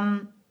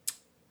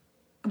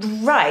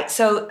 Right.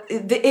 So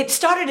it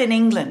started in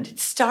England.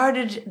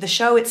 The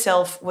show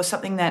itself was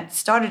something that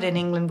started in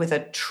England with a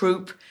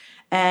troupe,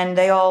 and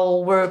they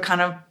all were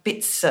kind of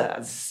bits.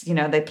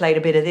 They played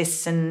a bit of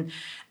this, and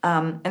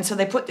so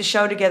they put the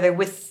show together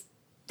with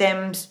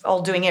them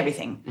all doing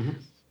everything: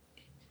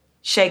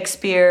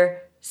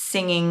 Shakespeare,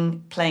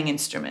 singing, playing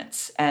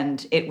instruments,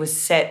 and it was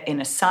set in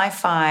a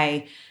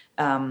sci-fi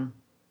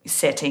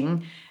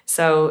setting.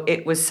 So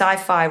it was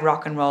sci-fi,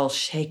 rock and roll,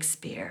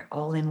 Shakespeare,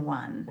 all in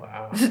one.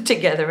 Wow.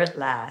 Together at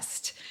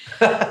last.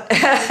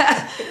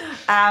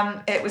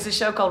 It was a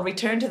show called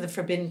Return to the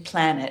Forbidden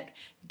Planet,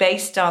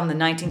 based on the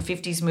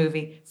 1950s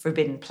movie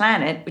Forbidden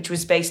Planet, which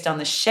was based on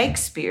the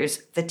Shakespeare's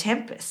The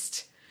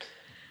Tempest.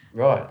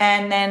 Right.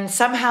 And then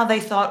somehow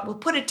they thought, we'll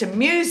put it to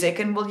music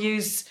and we'll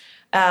use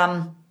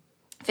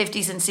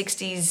 50s and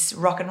 60s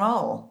rock and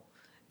roll,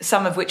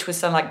 some of which was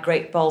something like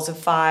Great Balls of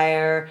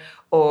Fire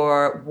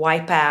or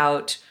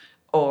Wipeout,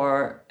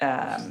 or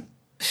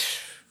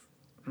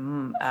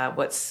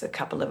what's a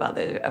couple of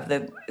other of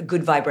the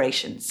Good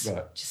Vibrations,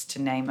 right. just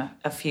to name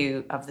a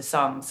few of the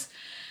songs.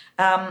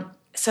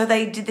 So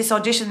they did this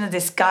audition of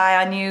this guy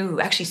I knew who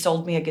actually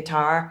sold me a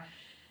guitar.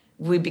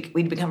 We'd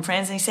become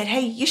friends, and he said,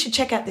 "Hey, you should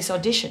check out this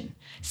audition.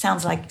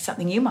 Sounds like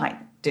something you might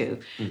do."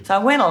 So I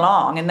went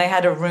along, and they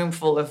had a room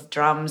full of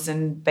drums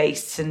and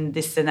bass and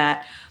this and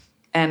that,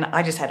 and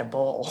I just had a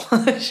ball.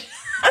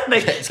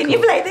 Can you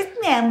play this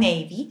now,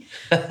 Navy?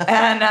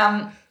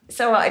 And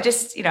so I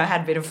just,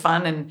 had a bit of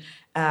fun,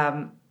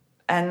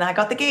 and I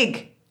got the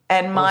gig.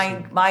 And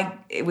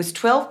it was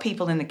 12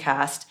 people in the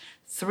cast,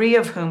 3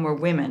 of whom were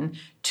women,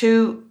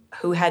 2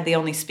 who had the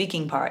only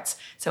speaking parts.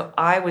 So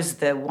I was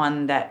the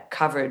one that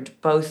covered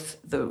both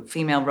the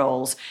female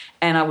roles,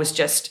 and I was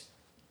just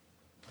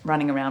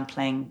running around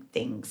playing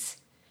things.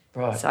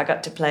 Right. So I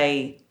got to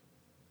play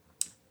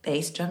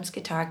bass, drums,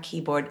 guitar,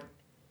 keyboard,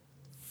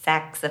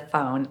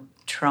 saxophone,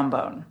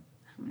 trombone.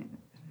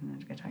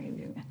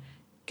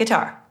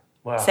 Guitar.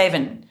 Wow.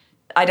 7.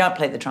 I don't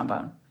play the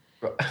trombone.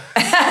 Right.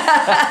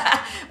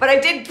 But I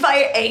did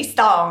play a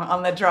song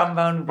on the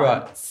trombone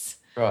once.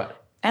 Right.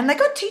 And they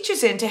got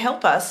teachers in to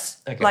help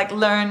us, like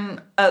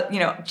learn,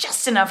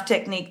 just enough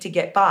technique to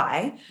get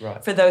by.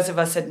 Right. For those of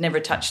us that had never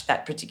touched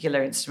that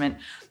particular instrument.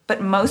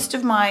 But most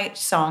of my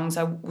songs,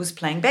 I was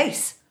playing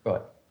bass.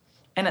 Right.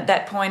 And at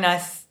that point,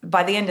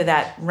 by the end of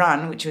that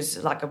run, which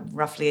was like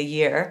roughly a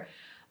year,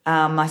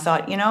 I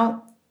thought,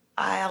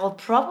 I'll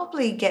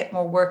probably get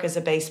more work as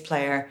a bass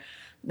player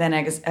than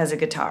as a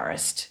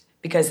guitarist,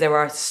 because there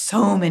are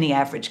so many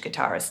average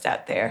guitarists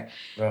out there.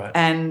 Right.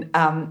 And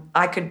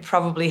I could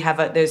probably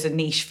there's a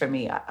niche for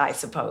me, I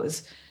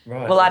suppose.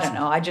 Right. Well, I don't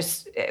know.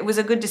 It was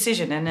a good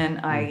decision. And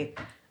then I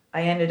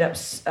ended up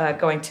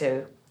going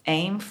to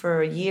AIM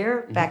for a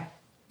year back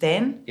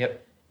then.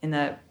 Yep. In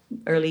the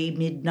early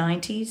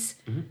mid-90s.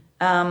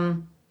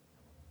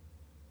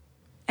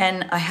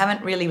 And I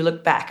haven't really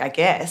looked back, I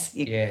guess.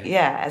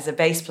 As a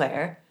bass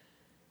player.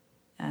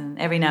 And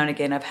every now and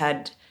again I've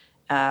had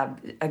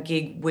a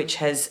gig which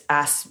has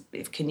asked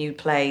can you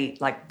play,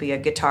 like be a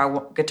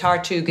keyboard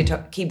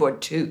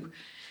 2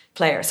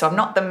 player. So I'm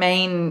not the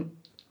main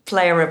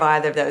player of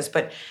either of those,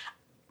 but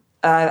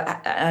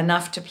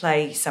enough to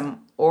play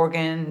some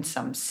organ,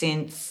 some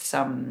synth,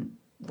 some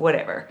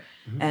whatever,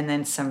 and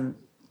then some,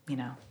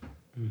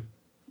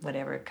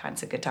 whatever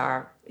kinds of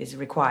guitar is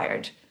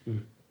required.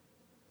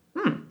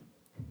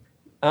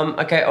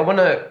 Okay, I want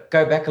to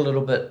go back a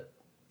little bit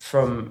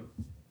from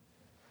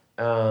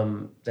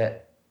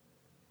that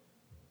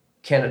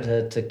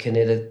Canada to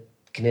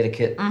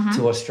Connecticut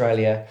to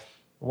Australia.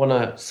 I want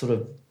to sort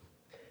of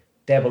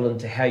dabble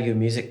into how your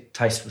music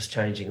taste was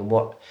changing and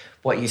what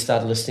you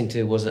started listening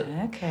to. Was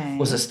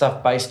it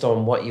stuff based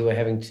on what you were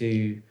having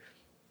to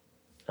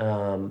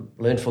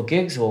learn for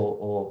gigs,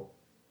 or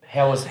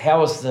how was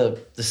the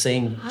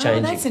scene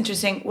changing? Oh, that's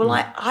interesting. Well,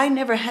 I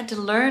never had to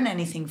learn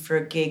anything for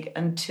a gig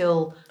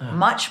until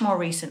much more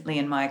recently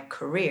in my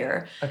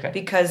career,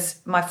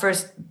 because my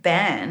first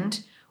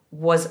band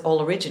was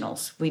all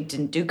originals. We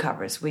didn't do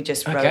covers. We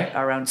just wrote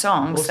our own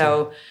songs.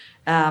 Awesome.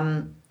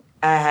 So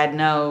I had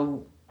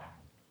no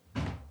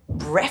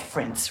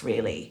reference,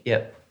 really.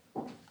 Yep.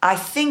 I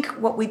think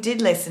what we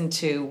did listen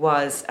to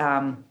was,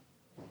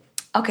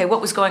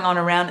 what was going on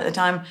around at the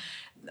time.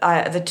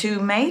 The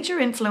two major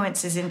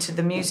influences into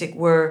the music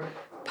were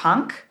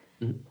punk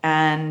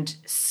and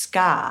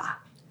ska.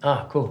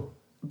 Ah, cool.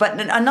 But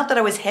not that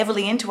I was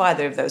heavily into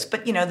either of those,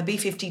 but, the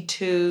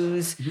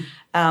B-52s.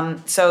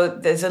 So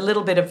there's a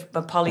little bit of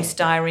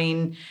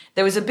polystyrene.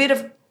 There was a bit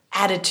of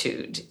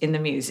attitude in the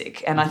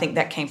music, and I think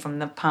that came from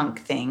the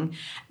punk thing.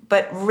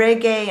 But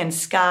reggae and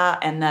ska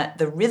and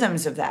the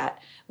rhythms of that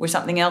were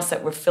something else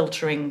that were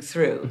filtering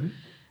through.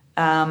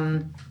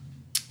 And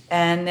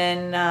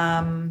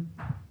then...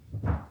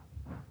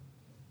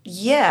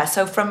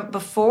 so from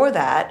before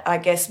that, I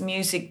guess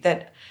music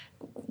that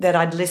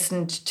I'd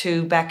listened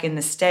to back in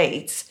the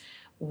States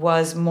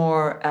was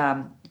more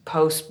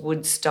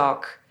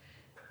post-Woodstock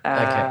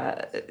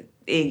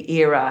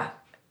era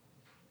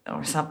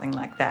or something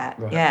like that.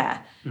 Right.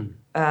 Yeah.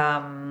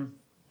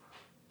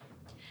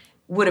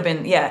 Would have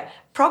been,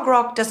 prog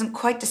rock doesn't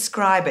quite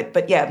describe it,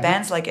 but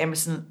bands like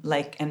Emerson,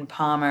 Lake and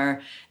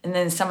Palmer, and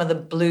then some of the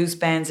blues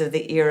bands of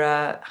the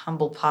era,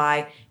 Humble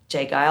Pie,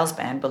 Jay Giles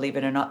band, believe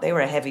it or not, they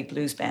were a heavy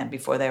blues band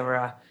before they were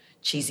a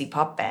cheesy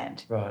pop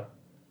band. Right.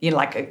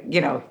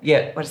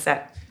 What is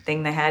that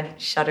thing they had?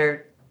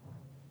 Shutter.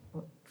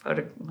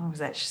 What was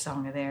that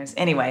song of theirs?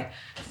 Anyway,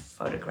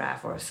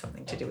 Photograph or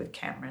something to do with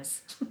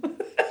cameras.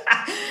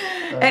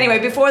 Anyway,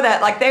 before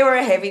that, they were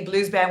a heavy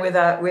blues band with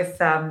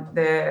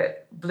the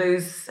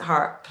blues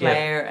harp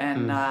player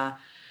and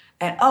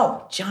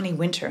Johnny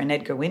Winter and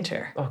Edgar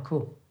Winter. Oh,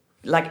 cool.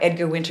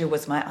 Edgar Winter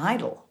was my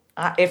idol.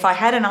 If I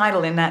had an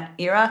idol in that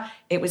era,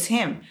 it was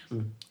him.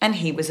 And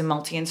he was a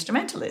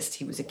multi-instrumentalist.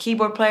 He was a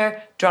keyboard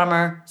player,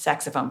 drummer,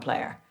 saxophone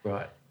player.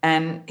 Right.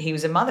 And he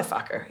was a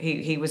motherfucker.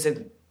 He was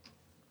a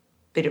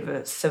bit of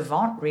a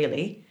savant,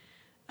 really.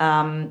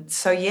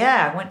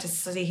 I went to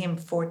see him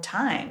 4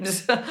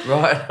 times.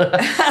 Right.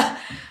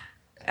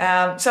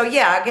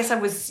 I guess I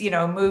was,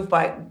 moved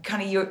by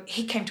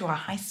he came to our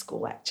high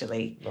school,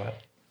 actually. Right.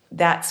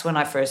 That's when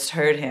I first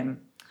heard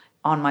him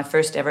on my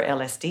first ever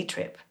LSD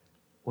trip.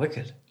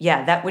 Wicked.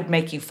 Yeah, that would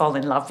make you fall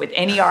in love with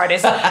any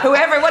artist.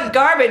 What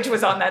garbage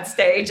was on that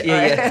stage.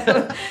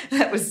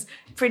 That was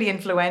pretty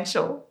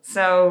influential.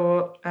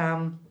 So,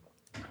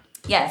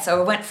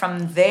 so I went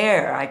from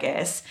there, I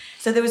guess.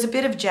 So there was a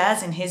bit of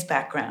jazz in his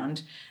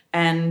background.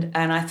 And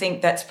I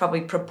think that's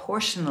probably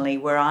proportionally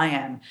where I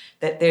am,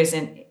 that there's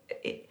an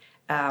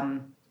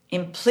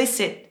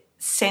implicit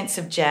sense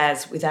of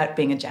jazz without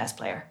being a jazz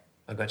player.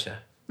 I gotcha.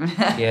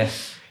 Yeah.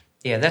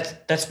 Yeah,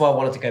 that's why I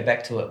wanted to go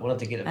back to it. Wanted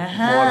to get more of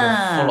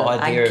a full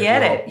idea. I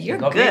get it. You're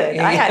good.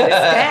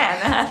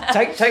 I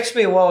understand. Takes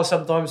me a while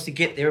sometimes to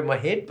get there in my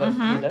head, but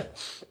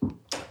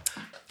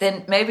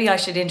Then maybe I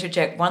should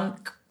interject one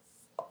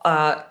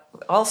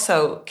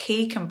also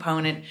key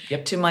component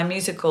to my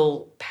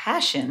musical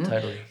passion,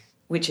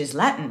 which is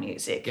Latin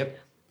music. Yep.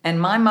 And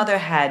my mother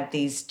had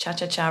these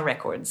cha-cha-cha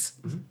records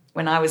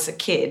when I was a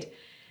kid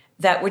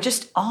that were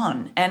just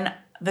on. And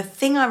the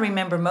thing I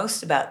remember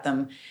most about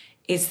them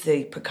is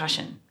the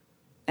percussion.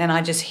 And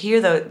I just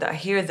hear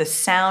the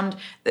sound,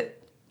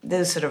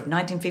 those sort of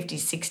 1950s,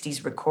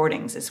 60s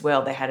recordings as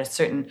well. They had a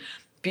certain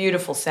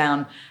beautiful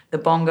sound. The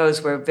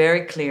bongos were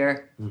very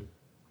clear,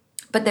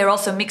 but they're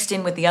also mixed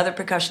in with the other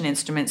percussion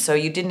instruments, so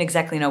you didn't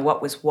exactly know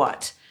what was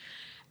what.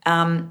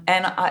 And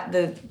I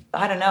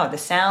don't know, the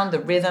sound, the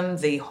rhythm,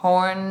 the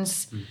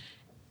horns,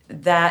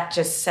 that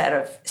just sort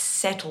of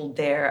settled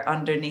there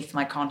underneath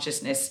my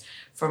consciousness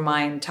for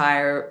my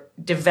entire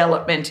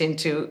development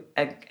into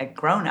a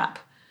grown-up.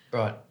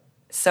 Right.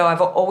 So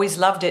I've always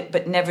loved it,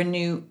 but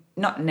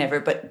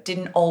but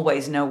didn't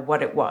always know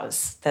what it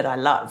was that I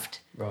loved.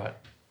 Right.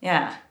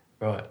 Yeah.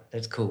 Right.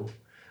 That's cool.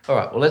 All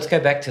right. Well, let's go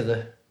back to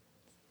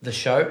the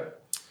show.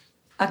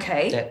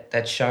 Okay.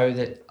 That show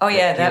that. Oh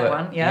yeah, that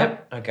one. Yeah.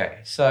 Yep. Okay.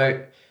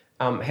 So,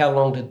 how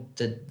long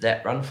did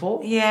that run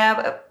for?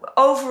 Yeah,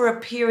 over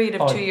a period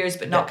of 2 years,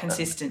 but not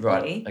consistently.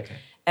 Right. Okay.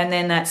 And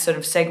then that sort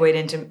of segued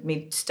into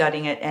me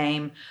studying at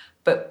AIM.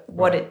 But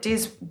what it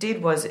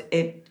did was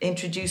it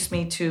introduced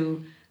me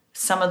to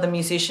some of the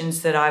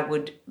musicians that I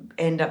would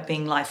end up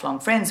being lifelong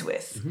friends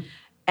with,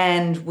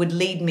 and would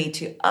lead me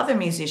to other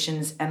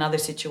musicians and other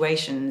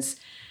situations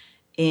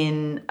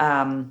in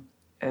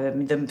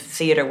the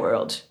theatre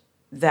world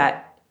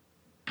that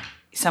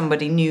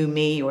somebody knew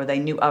me or they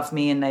knew of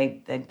me, and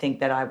they'd think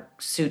that I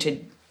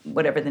suited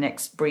whatever the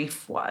next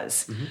brief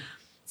was.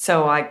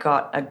 So I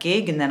got a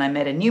gig, and then I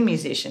met a new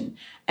musician.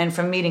 And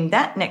from meeting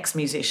that next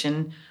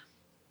musician,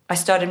 I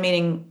started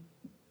meeting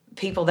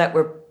people that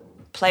were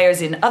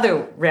players in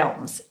other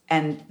realms,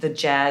 and the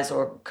jazz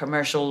or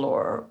commercial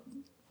or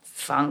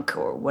funk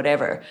or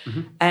whatever.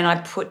 And I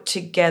put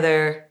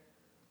together,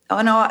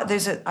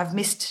 I've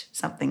missed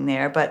something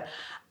there, but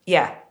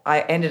yeah,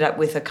 I ended up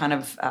with a kind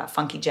of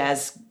funky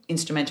jazz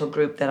instrumental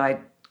group that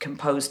I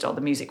composed all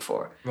the music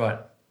for. Right.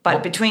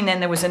 But between then,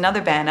 there was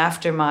another band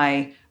after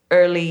my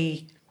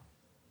early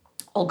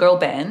all-girl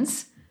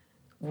bands,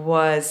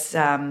 was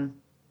a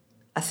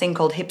thing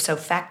called Hipso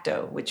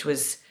Facto, which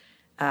was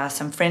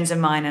some friends of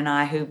mine and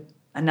I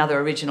another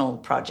original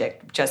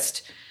project,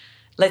 just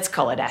let's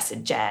call it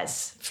acid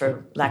jazz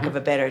for lack of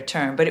a better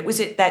term. But it was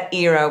at that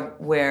era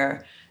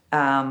where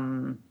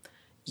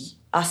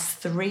Us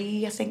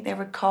Three, I think they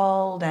were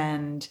called,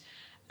 and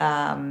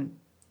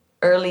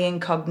Early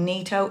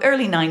Incognito,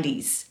 early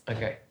 90s.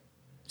 Okay.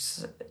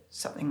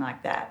 Something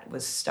like that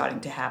was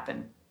starting to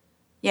happen.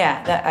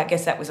 Yeah, I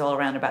guess that was all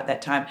around about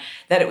that time.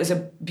 That it was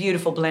a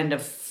beautiful blend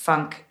of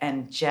funk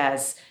and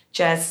jazz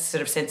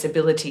sort of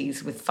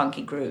sensibilities with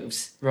funky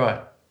grooves.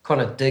 Right. Kind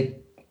of dig,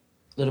 a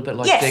little bit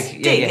like yes,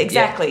 dig. dig,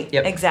 exactly.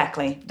 Yep.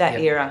 Exactly, that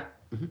era.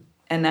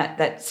 And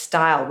that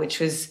style, which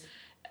was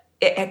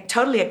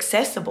totally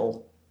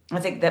accessible. I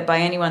think that by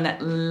anyone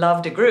that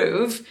loved a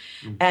groove,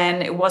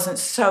 and it wasn't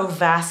so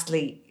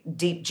vastly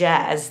deep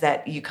jazz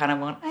that you kind of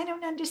went, I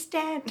don't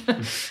understand.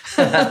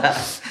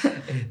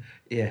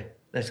 Yeah,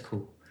 that's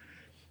cool.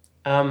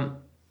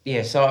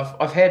 So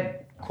I've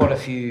had quite a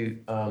few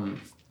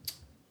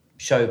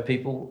show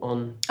people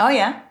on. Oh,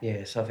 yeah?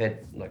 Yeah, so I've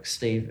had like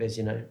Steve, as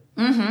you know,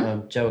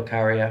 Joe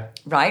Acaria.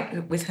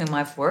 Right, with whom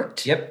I've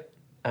worked. Yep,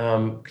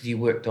 because you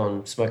worked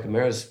on Smoke and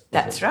Mirrors.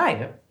 That's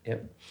right.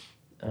 Yep.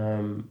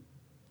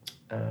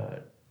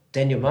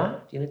 Daniel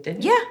Marr, do you know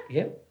Daniel?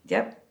 Yeah.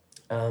 Yep.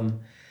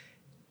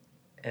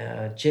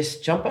 Jess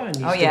Jumper, and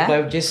you still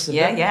play with Jess.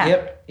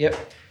 Yeah.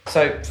 Yep.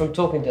 So from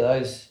talking to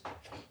those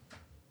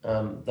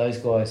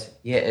guys,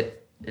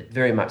 it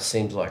very much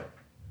seems like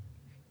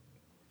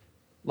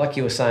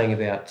you were saying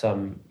about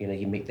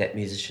you meet that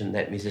musician,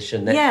 that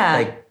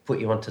they put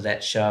you onto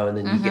that show, and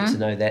then you get to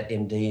know that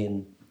MD,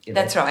 and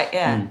that's right.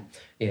 Yeah.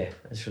 Yeah,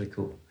 that's really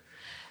cool.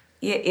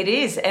 Yeah, it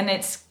is, and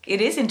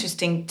it is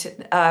interesting.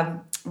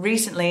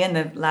 Recently, and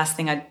the last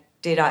thing I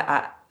did,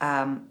 I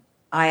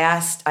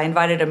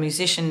invited a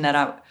musician that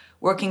I'm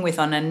working with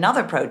on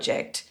another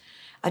project.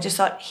 I just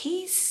thought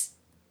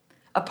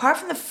apart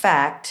from the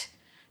fact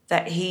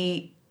that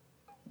he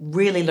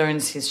really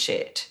learns his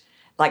shit,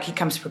 like he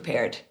comes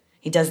prepared,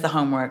 he does the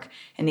homework,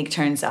 and he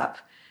turns up,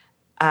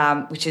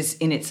 which is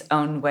in its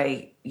own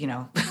way,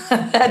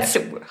 that's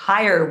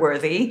higher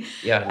worthy.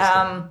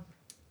 Yeah.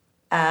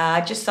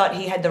 I just thought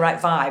he had the right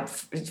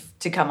vibe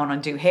to come on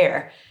and do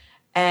hair.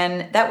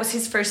 And that was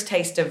his first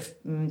taste of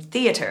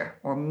theatre,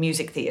 or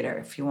music theatre,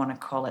 if you want to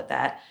call it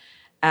that.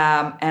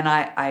 And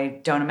I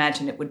don't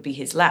imagine it would be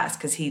his last,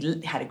 because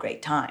he had a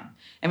great time.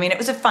 I mean, it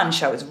was a fun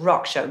show. It was a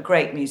rock show,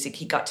 great music.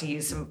 He got to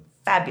use some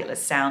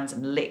fabulous sounds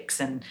and licks.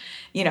 And,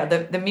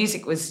 the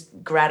music was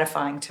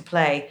gratifying to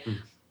play.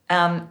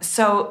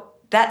 So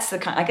that's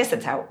I guess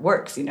that's how it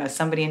works.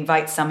 Somebody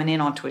invites someone in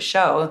onto a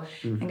show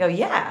and go,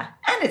 yeah.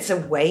 And it's a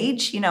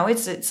wage,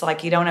 it's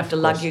like you don't have to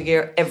lug your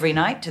gear every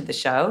night to the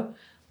show.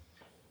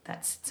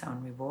 That's its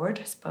own reward,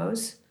 I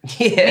suppose.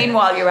 Yeah.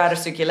 Meanwhile, you're out of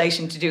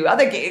circulation to do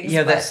other gigs.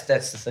 Yeah, that's the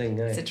thing.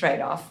 Eh? It's a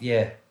trade-off.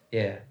 Yeah.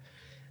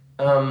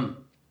 I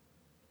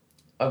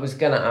was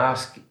going to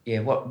ask,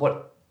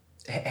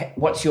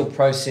 what's your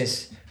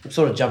process? I'm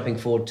sort of jumping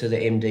forward to the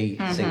MD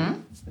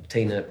thing,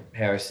 Tina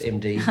Harris,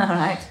 MD. All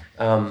right.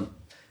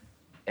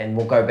 and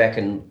we'll go back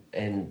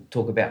and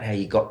talk about how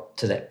you got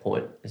to that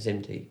point as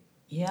MD.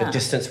 Yeah. But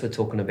just since we're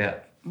talking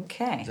about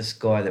this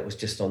guy that was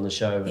just on the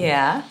show.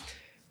 Yeah.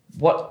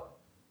 What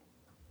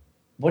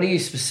are you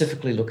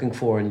specifically looking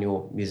for in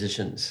your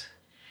musicians?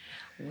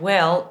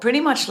 Well, pretty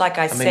much like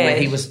I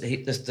said.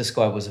 This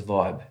guy was a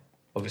vibe,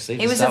 obviously.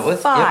 He was a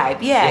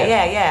vibe.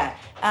 Yep.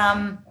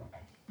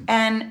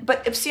 Yeah.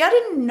 But see, I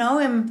didn't know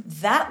him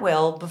that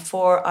well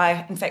before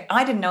I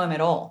didn't know him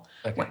at all.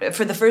 Okay.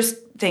 For the first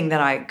thing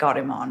that I got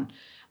him on,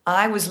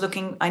 I do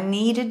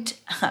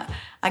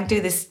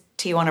this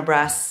Tijuana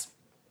Brass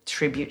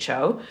tribute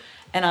show,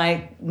 and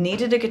I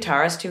needed a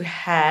guitarist who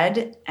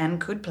had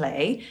and could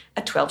play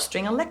a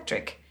 12-string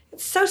electric.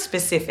 It's so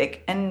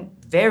specific and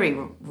very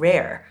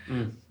rare.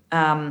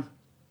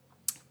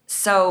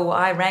 So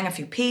I rang a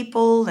few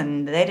people,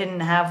 and they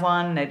didn't have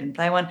one. They didn't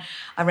play one.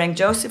 I rang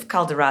Joseph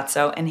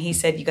Calderazzo, and he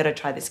said, you got to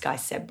try this guy,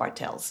 Seb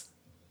Bartels.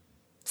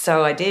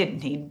 So I did,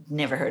 and he'd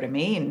never heard of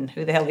me, and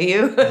who the hell are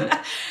you?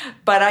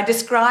 But I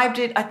described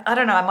it. I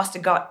don't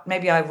know,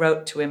 maybe I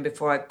wrote to him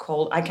before I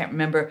called. I can't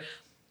remember.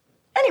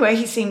 Anyway,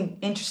 he seemed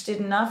interested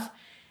enough,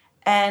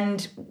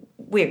 and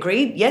we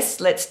agreed, yes,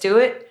 let's do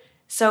it.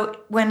 So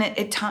when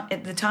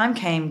the time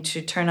came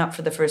to turn up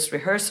for the first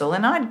rehearsal,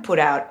 and I'd put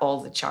out all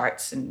the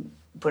charts and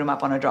put them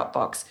up on a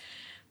Dropbox,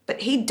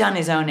 but he'd done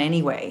his own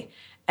anyway,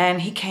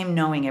 and he came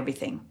knowing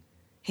everything.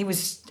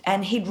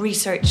 He'd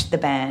researched the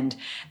band,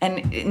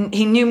 and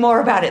he knew more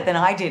about it than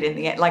I did in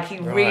the end. Like, he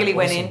really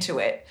went into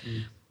it.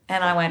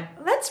 And I went,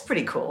 that's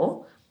pretty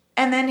cool.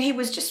 And then he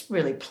was just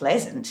really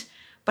pleasant.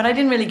 But I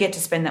didn't really get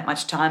to spend that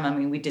much time. I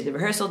mean, we did the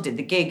rehearsal, did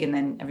the gig, and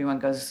then everyone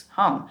goes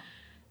home.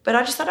 But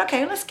I just thought,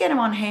 okay, let's get him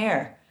on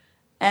here.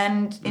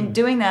 And in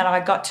doing that, I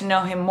got to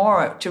know him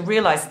more, to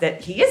realize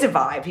that he is a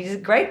vibe. He's a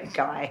great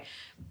guy.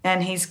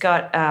 And he's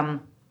got,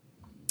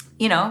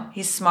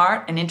 he's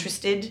smart and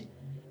interested.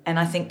 And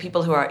I think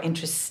people who are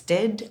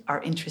interested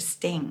are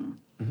interesting.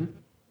 Mm-hmm.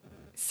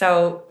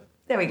 So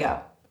there we go.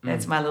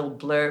 That's my little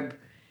blurb.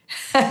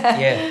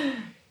 Yeah.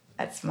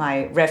 That's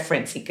my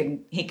reference. He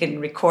can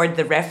record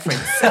the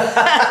reference.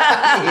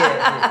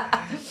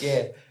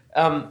 Yeah.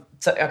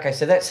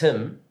 So that's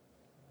him.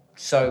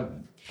 So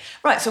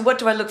right. So what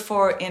do I look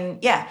for in?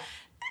 Yeah.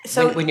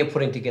 So when you're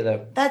putting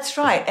together. That's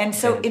right. And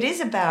so it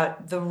is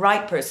about the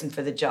right person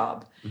for the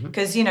job,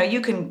 because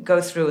you can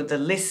go through the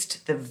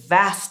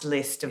vast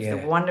list of the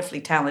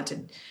wonderfully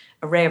talented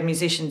array of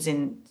musicians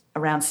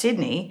around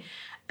Sydney,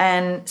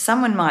 and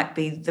someone might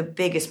be the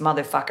biggest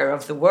motherfucker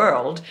of the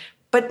world,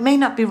 but may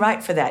not be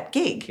right for that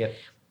gig. Yep.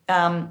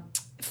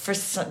 For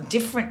some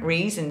different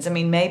reasons. I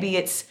mean, maybe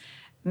it's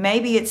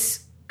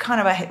kind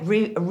of a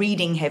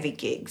reading heavy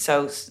gig.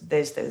 So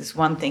there's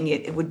one thing.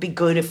 It would be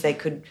good if they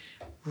could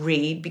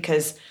read,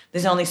 because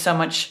there's only so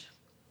much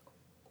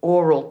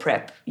oral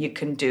prep you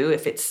can do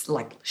if it's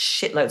like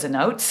shitloads of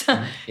notes.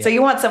 So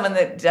you want someone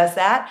that does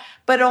that,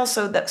 but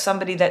also that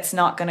somebody that's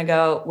not going to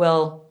go,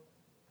 well,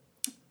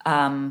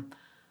 I'm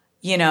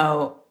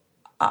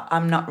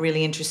not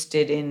really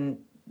interested in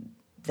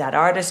that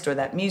artist or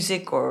that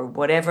music or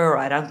whatever, or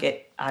I don't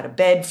get out of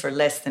bed for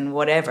less than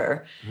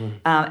whatever.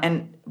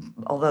 And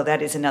although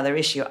that is another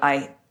issue,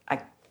 I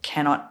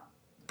cannot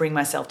bring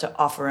myself to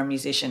offer a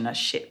musician a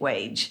shit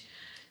wage.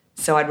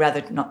 So I'd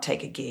rather not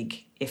take a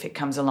gig if it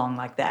comes along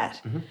like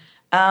that.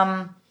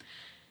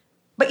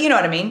 But you know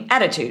what I mean?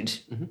 Attitude.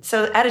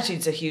 So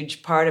attitude's a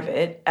huge part of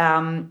it.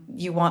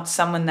 You want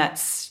someone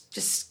that's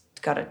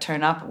just got to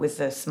turn up with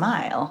a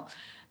smile.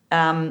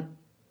 And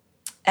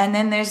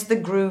then there's the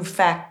groove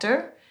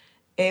factor.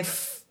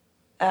 If,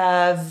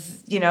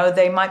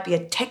 they might be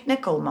a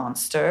technical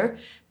monster,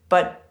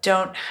 but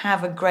don't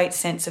have a great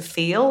sense of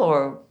feel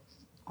or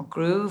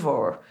groove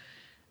or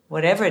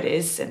whatever it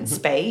is, and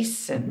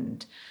space,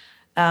 and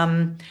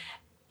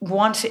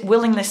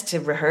willingness to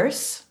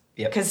rehearse.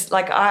 Because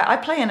I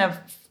play in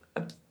a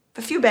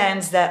few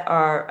bands that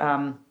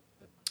are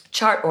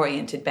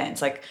chart-oriented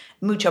bands, like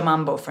Mucho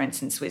Mambo, for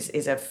instance,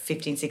 is a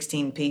 15,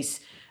 16-piece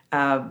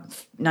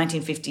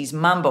 1950s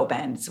mambo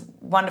band. It's a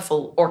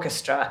wonderful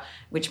orchestra,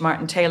 which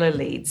Martin Taylor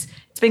leads.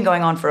 It's been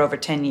going on for over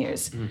 10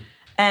 years.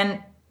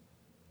 And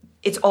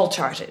it's all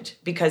charted,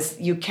 because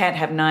you can't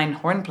have 9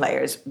 horn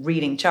players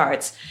reading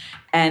charts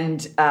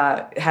and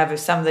have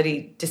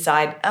somebody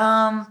decide,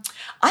 I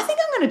think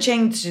I'm going to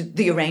change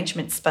the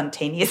arrangement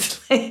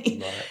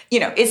spontaneously.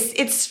 Right.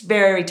 It's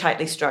very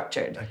tightly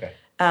structured. Okay.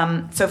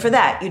 So for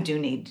that, you do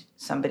need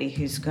somebody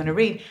who's going to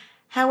read.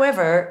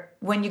 However,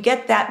 when you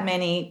get that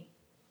many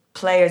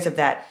players of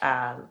that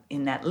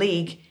in that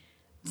league,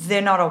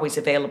 they're not always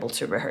available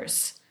to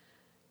rehearse.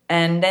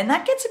 And then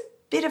that gets a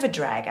bit of a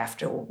drag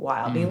after a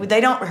while. I mean,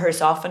 they don't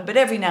rehearse often, but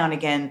every now and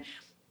again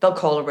they'll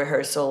call a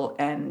rehearsal,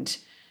 and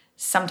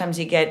sometimes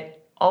you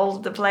get all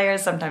the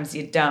players, sometimes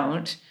you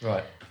don't.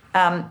 Right.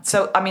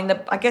 So, I mean,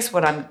 I guess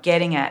what I'm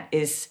getting at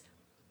is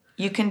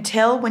you can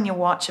tell when you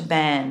watch a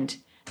band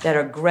that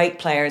are great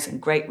players and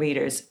great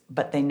readers,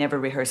 but they never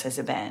rehearse as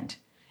a band.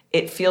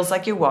 It feels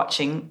like you're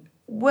watching,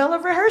 a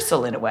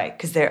rehearsal in a way,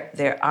 because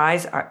their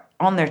eyes are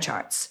on their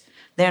charts.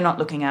 they're not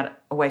looking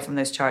away from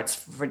those charts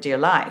for dear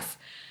life.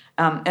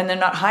 And they're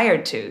not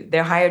hired to.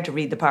 They're hired to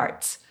read the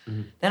parts.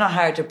 Mm-hmm. They're not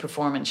hired to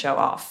perform and show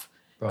off,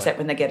 except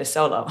when they get a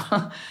solo.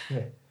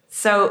 Yeah.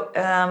 So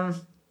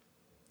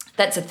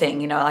that's a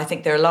thing, you know. I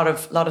think there are a lot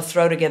of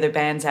throw together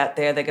bands out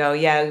there that go,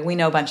 yeah, we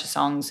know a bunch of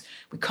songs,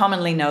 we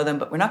commonly know them,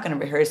 but we're not going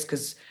to rehearse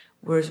because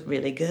we're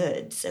really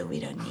good, so we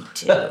don't need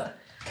to.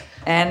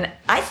 And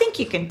I think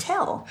you can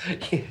tell.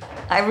 Yeah.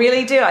 I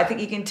really do. I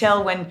think you can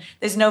tell when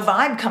there's no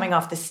vibe coming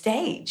off the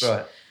stage.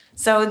 Right.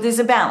 So there's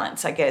a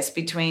balance, I guess,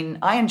 between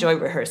I enjoy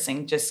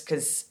rehearsing just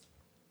because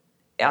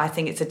I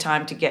think it's a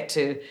time to get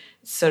to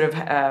sort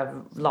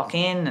of lock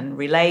in and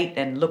relate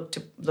and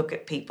look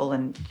at people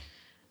and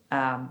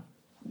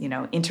you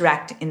know,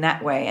 interact in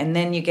that way, and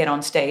then you get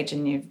on stage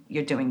and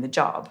you're doing the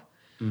job.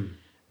 Mm.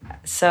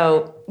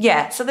 So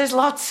yeah, so there's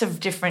lots of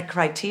different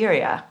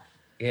criteria.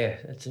 Yeah,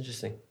 that's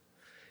interesting.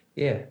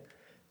 Yeah.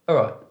 All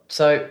right.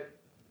 So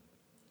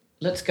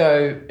let's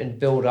go and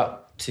build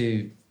up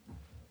to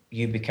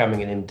you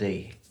becoming an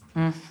MD.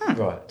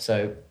 Mm-hmm. Right.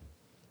 So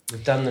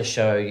we've done the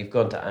show. You've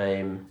gone to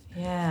AIM.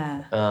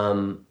 Yeah.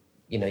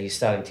 You know, you're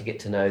starting to get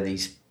to know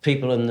these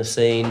people in the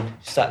scene.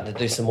 Starting to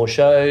do some more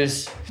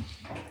shows.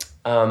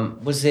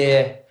 Was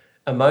there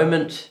a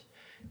moment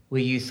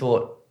where you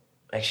thought,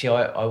 actually,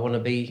 I want to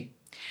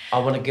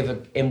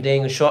give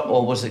MDing a shot,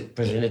 or was it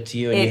presented to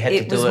you and you had to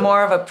do it? It was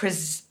more of a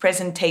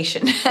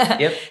presentation.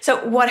 Yep.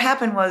 So what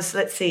happened was,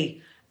 let's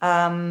see,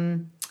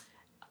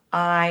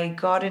 I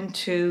got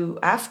into,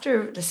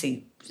 after,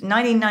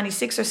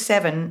 1996 or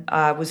 7,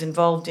 I was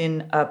involved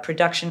in a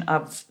production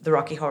of the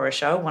Rocky Horror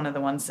Show, one of the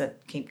ones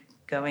that keep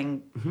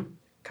going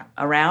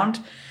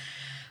around.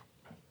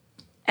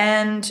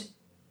 And,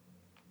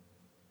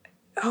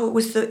 so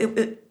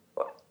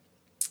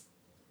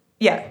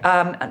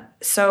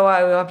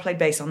I played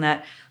bass on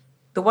that.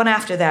 The one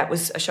after that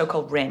was a show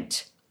called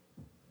Rent.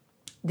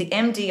 The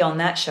MD on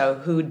that show,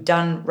 who'd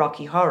done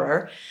Rocky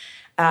Horror,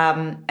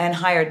 and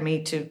hired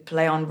me to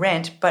play on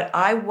Rent, but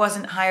I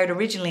wasn't hired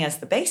originally as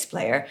the bass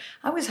player.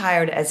 I was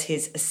hired as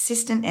his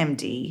assistant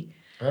MD,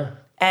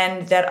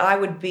 and that I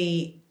would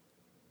be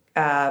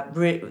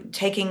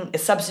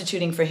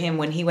substituting for him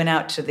when he went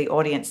out to the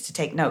audience to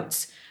take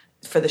notes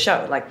for the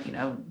show, like, you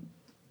know,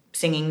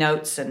 singing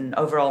notes and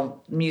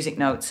overall music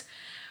notes.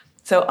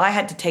 So I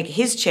had to take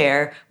his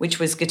chair, which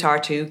was guitar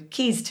 2,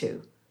 keys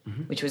 2,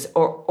 which was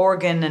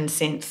organ and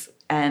synth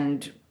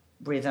and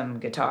rhythm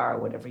guitar,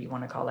 whatever you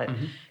want to call it,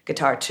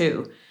 guitar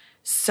 2.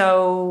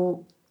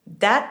 So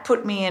that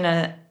put me in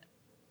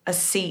a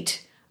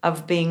seat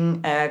of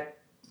being a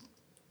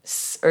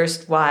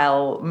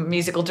erstwhile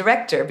musical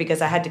director, because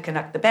I had to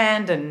conduct the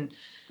band and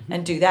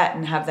do that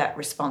and have that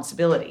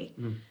responsibility.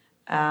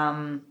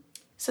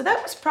 So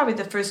that was probably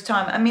the first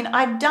time. I mean,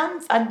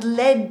 I'd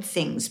led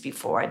things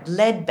before. I'd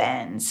led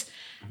bands.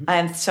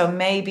 And so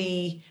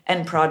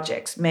and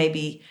projects,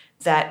 maybe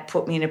that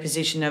put me in a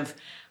position of,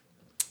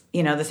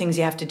 you know, the things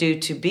you have to do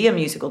to be a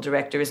musical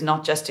director is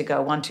not just to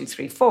go 1, 2,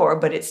 3, 4,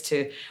 but it's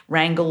to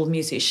wrangle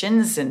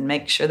musicians and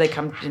make sure they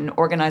come and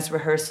organize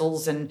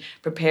rehearsals and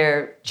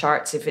prepare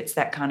charts if it's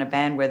that kind of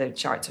band where the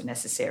charts are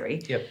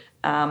necessary. Yep.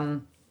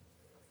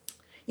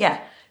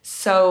 Yeah.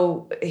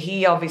 So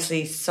he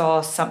obviously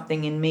saw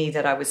something in me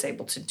that I was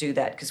able to do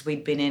that, because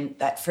we'd been in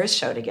that first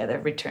show together,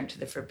 Return to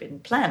the Forbidden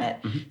Planet.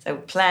 So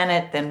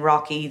Planet, then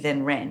Rocky,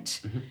 then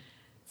Rent.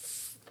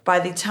 By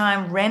the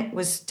time Rent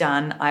was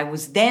done, I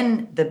was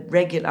then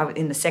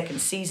in the second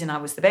season, I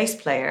was the bass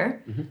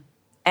player.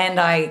 And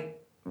I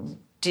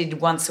did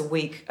once a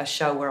week a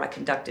show where I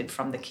conducted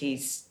from the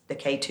keys, the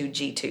K2,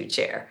 G2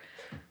 chair.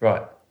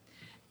 Right.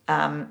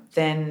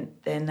 Then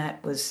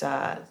that was...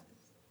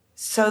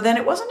 So then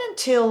it wasn't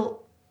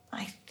until,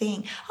 I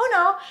think... Oh,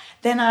 no.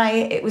 Then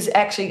it was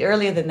actually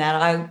earlier than that.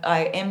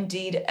 I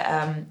MD'd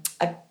a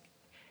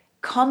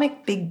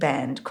comic big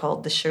band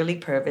called the Shirley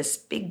Purvis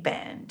Big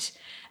Band.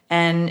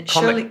 And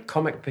comic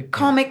big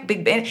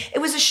band. It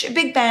was a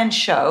big band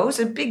show. It was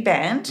a big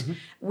band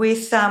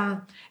with...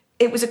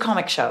 it was a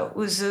comic show. It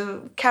was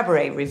a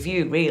cabaret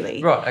review,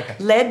 really. Right, okay.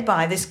 Led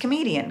by this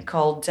comedian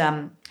called...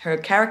 her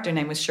character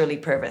name was Shirley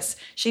Purvis.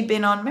 She'd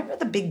been on... Remember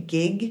The Big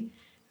Gig?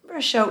 A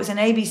show. It was an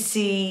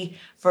ABC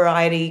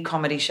variety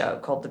comedy show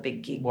called The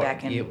Big Gig.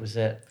 What year was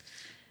that?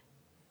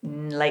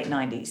 Late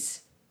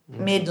 90s.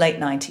 Mid-late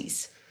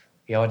 90s.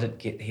 Yeah, I didn't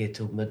get here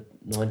till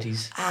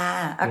mid-90s.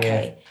 Ah,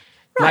 okay. Yeah.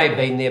 Right. May have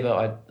been there,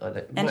 but I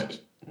don't...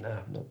 No,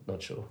 I'm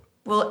not sure.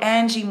 Well,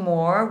 Angie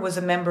Moore was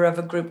a member of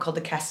a group called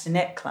the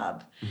Castanet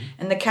Club.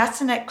 And the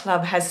Castanet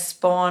Club has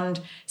spawned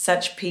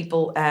such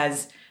people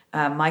as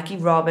Mikey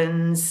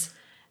Robbins...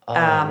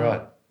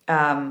 right.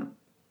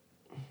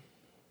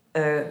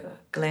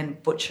 Glenn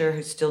Butcher,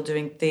 who's still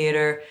doing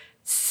theatre.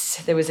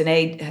 There was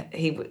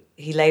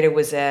he later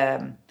was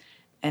an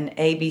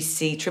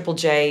ABC Triple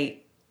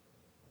J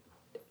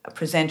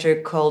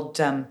presenter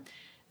called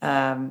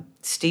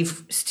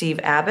Steve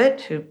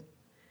Abbott, who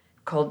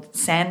called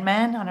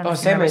Sandman. I don't know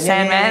if you remember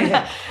Sandman.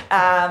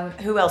 Yeah.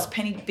 Who else?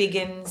 Penny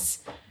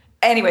Biggins.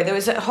 Anyway, there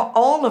was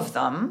all of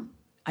them.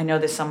 I know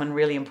there's someone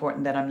really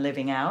important that I'm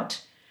living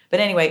out. But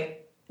anyway,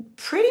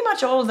 pretty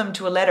much all of them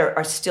to a letter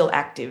are still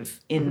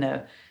active in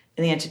the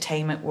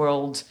entertainment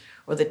world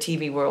or the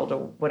TV world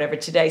or whatever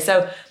today.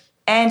 So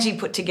Angie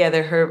put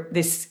together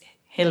this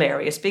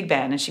hilarious big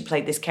band, and she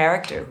played this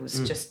character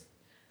who's just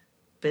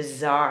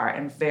bizarre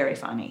and very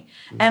funny.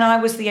 And I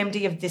was the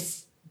MD of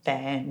this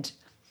band.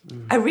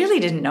 I really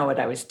didn't know what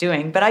I was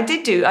doing, but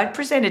I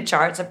presented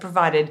charts. I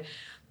provided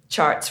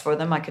charts for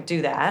them. I could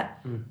do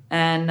that.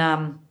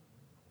 And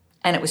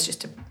it was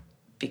just a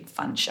big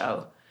fun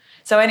show.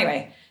 So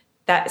anyway,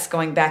 that's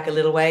going back a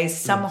little ways.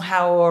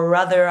 Somehow or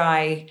other,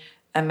 I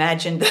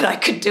imagined that I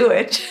could do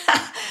it.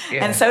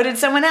 And so did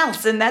someone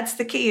else. And that's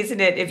the key, isn't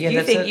it? If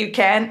you think you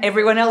can,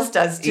 everyone else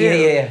does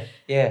too.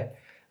 Yeah.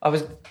 I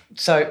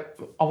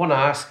want to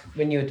ask,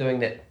 when you were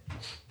doing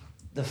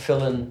the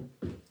fill-in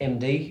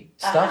MD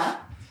stuff,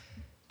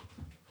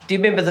 do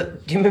you remember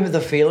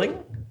the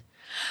feeling?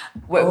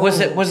 Was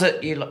it were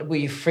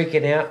you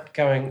freaking out,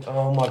 going,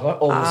 oh my God,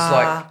 or was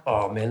like,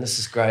 oh man, this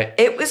is great?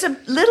 It was a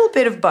little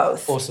bit of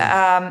both.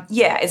 Awesome.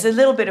 It's a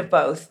little bit of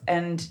both,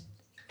 and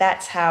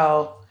that's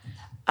how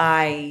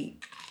I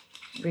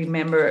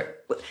remember.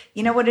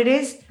 You know what it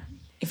is?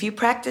 If you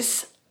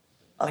practice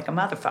like a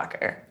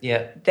motherfucker,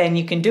 then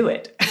you can do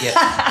it.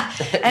 Yeah.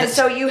 And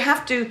so you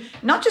have to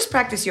not just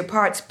practice your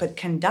parts, but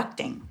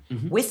conducting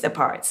with the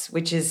parts,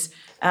 which is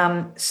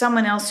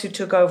someone else who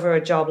took over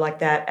a job like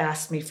that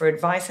asked me for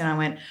advice, and I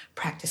went,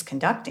 practice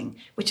conducting,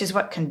 which is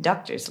what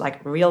conductors,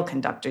 like real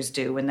conductors,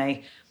 do when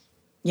they,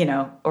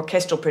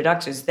 orchestral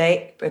conductors,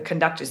 they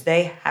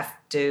have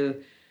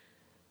to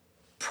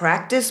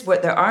practice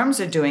what their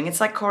arms are doing.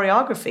 It's like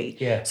choreography.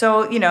 Yeah.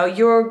 So,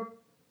 you're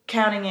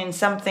counting in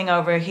something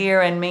over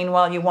here, and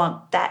meanwhile you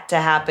want that to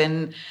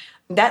happen.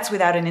 That's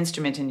without an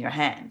instrument in your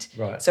hand.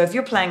 Right. So if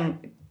you're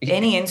playing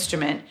any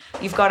instrument,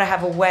 you've got to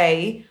have a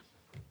way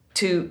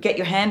to get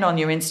your hand on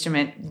your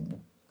instrument,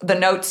 the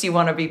notes you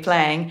want to be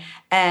playing,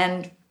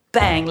 and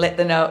bang, let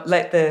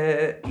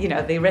the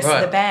rest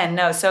of the band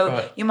know.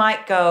 So you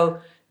might go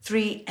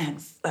 3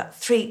 and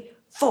 3,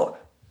 4,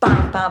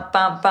 bam, bam,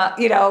 bam,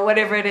 bam,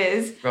 whatever it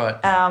is.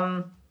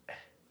 Right.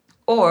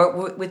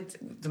 Or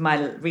with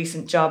my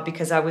recent job,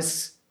 because I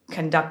was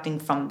conducting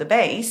from the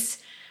bass,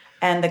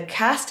 and the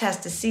cast has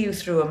to see you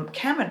through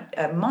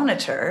a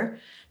monitor.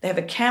 They have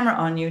a camera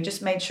on you.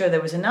 Just made sure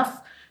there was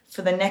enough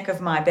for the neck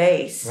of my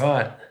bass.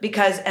 Right.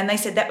 And they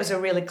said that was a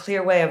really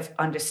clear way of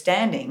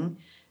understanding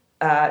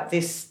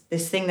this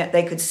thing that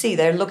they could see.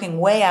 They're looking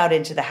way out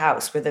into the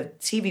house where the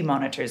TV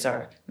monitors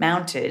are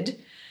mounted,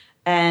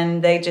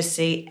 and they just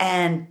see,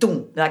 and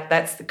boom, like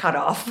that's the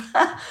cutoff.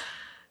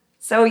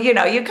 So, you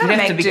kind of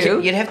make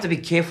do. You'd have to be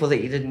careful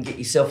that you didn't get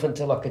yourself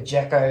into like a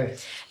jacko.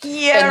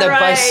 Yeah, and the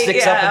bass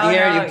sticks up in the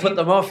air and you put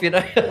them off,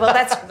 Well,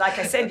 that's, like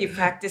I said, you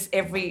practice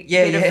every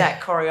bit of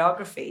that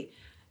choreography.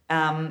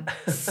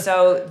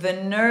 So the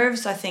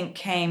nerves, I think,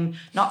 came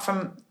not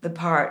from the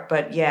part,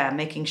 but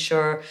making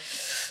sure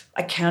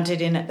I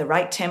counted in at the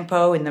right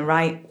tempo, in the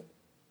right,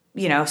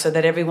 so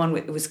that everyone,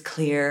 it was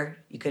clear.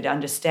 You could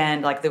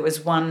understand. Like there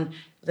was one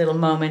little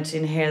moment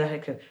in here that I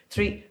could,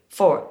 3,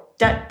 4,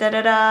 da da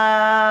da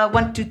da,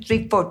 1, 2,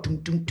 3, 4, dum,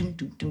 dum, dum,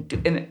 dum, dum,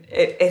 dum. And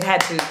it had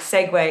to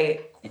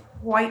segue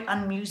quite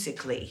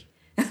unmusically.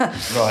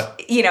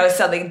 Right.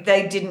 So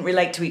they didn't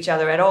relate to each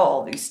other at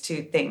all, these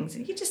two things.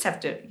 You just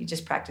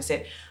practice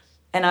it.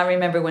 And I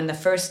remember when the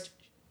first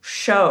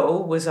show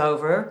was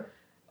over,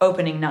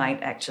 opening night,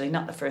 actually,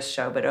 not the first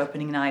show, but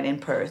opening night in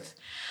Perth.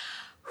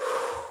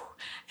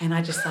 And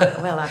I just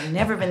thought, well, I've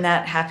never been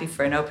that happy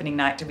for an opening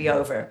night to be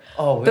over.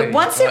 Oh, but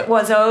once it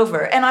was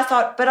over, and I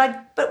thought,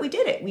 but we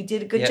did it. We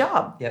did a good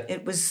job. Yep.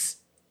 It was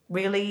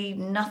really,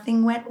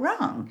 nothing went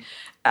wrong.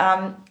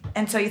 And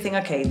so you think,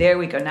 okay, there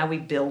we go. Now we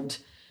build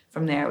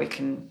from there. We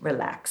can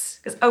relax.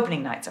 Because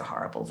opening nights are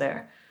horrible.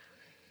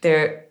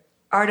 They're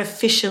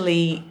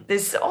artificially,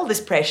 there's all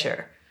this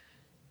pressure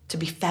to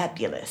be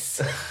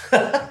fabulous.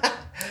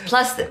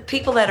 Plus, the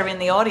people that are in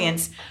the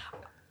audience,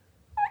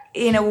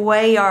 in a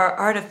way, are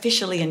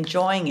artificially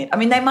enjoying it. I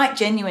mean, they might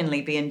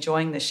genuinely be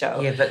enjoying the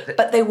show,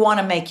 but they want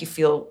to make you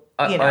feel,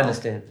 I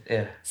understand,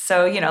 yeah.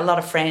 So, a lot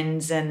of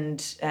friends and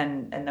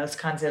those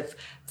kinds of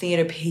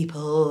theatre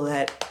people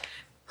that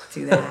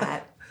do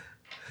that.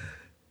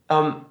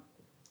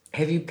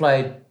 Have you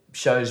played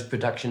shows,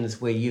 productions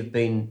where you've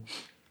been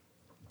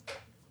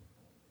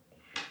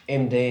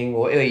MDing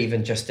or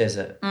even just as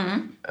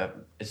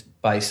as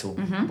bass or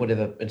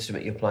whatever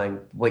instrument you're playing,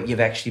 where you've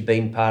actually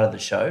been part of the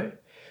show?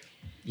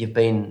 You've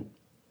been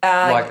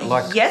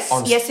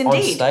yes, indeed.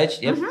 On stage,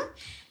 yep.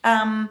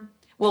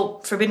 Well,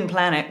 Forbidden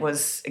Planet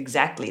was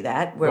exactly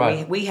that,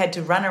 where we had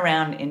to run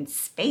around in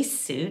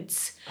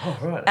spacesuits. Oh,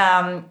 right.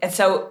 And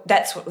so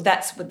that's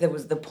what there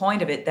was the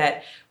point of it,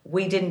 that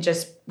we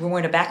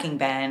weren't a backing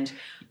band,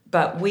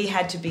 but we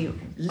had to be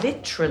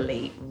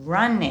literally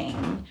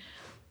running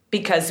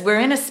because we're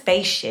in a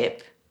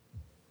spaceship.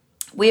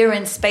 We're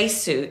in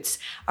spacesuits.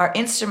 Our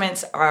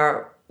instruments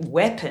are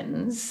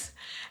weapons.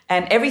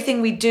 And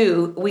everything we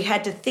do, we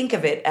had to think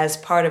of it as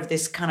part of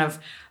this kind of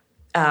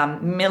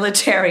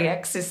military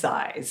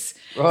exercise.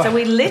 Right. So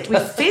we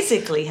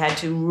physically had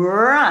to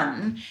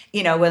run,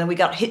 when we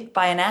got hit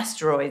by an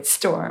asteroid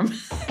storm.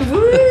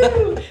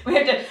 Woo! We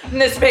had to,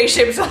 and the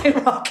spaceship's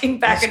like rocking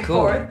back and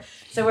forth.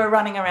 So we're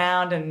running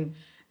around and,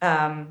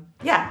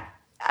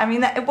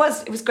 it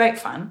was great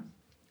fun.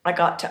 I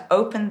got to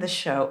open the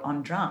show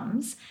on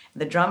drums.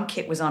 The drum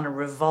kit was on a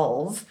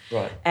Revolve,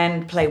 right,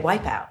 and play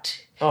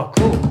Wipeout. Oh,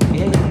 cool.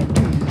 Yeah.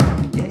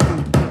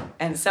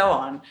 And so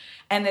on.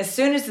 And as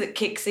soon as it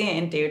kicks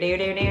in, the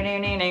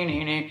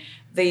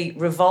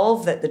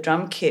Revolve that the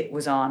drum kit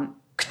was on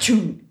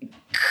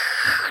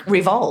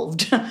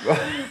revolved.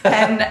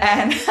 and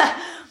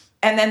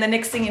then the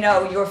next thing you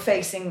know, you're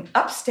facing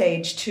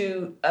upstage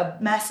to a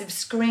massive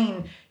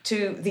screen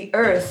to the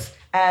earth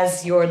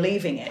as you're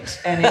leaving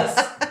it. And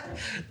it's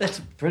that's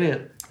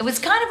brilliant. It was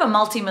kind of a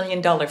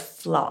multi-million-dollar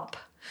flop.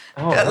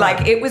 Oh, wow.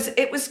 Like it was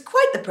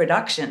quite the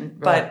production,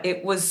 but right,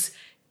 it was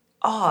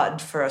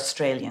odd for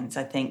Australians,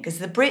 I think, because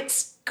the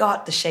Brits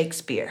got the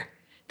Shakespeare.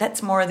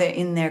 That's more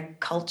in their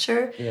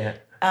culture. Yeah.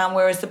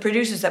 Whereas the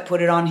producers that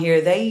put it on here,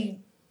 they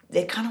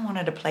kind of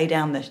wanted to play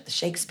down the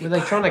Shakespeare. Were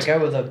they trying to go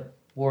with a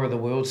War of the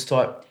Worlds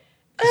type?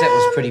 Because that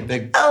was pretty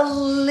big. A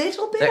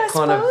little bit, I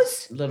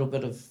suppose. A little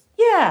bit of...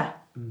 Yeah,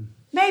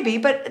 maybe,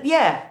 but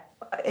yeah,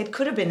 it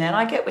could have been that.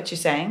 I get what you're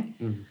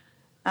saying.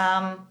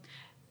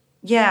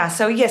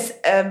 So yes,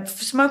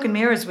 Smoke and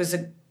Mirrors was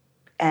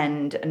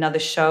and another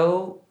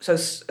show,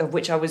 of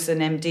which I was an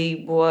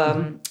MD,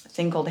 a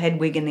thing called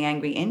Hedwig and the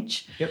Angry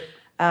Inch. Yep.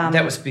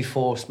 That was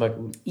before Smoke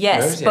and Mirrors?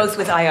 Yes, both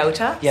with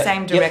Iota,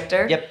 same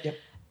director. Yep.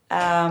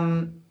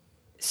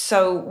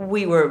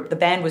 So the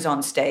band was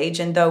on stage,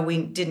 and though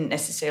we didn't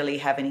necessarily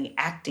have any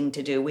acting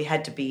to do, we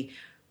had to be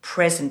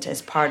present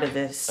as part of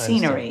the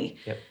scenery.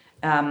 Yep.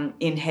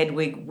 In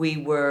Hedwig, we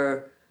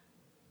were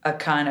a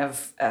kind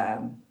of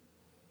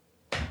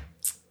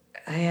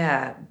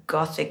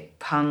gothic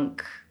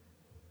punk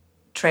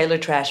trailer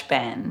trash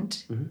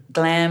band,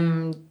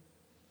 glam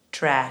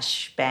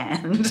trash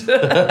band.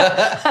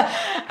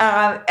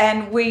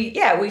 And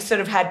we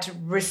sort of had to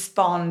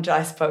respond,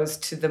 I suppose,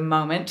 to the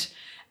moment.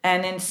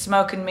 And in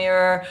Smoke and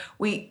Mirror,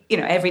 we,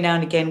 every now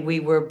and again we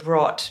were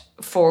brought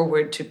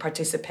forward to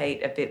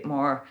participate a bit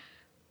more,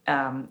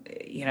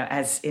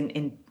 as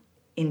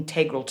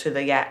integral to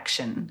the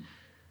action.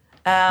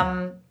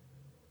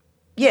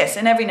 Yes,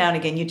 and every now and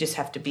again you just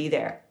have to be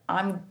there.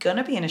 I'm going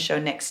to be in a show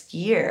next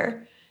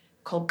year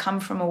called Come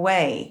From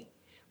Away,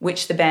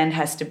 which the band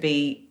has to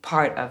be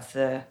part of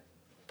the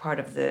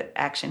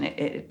action.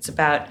 It's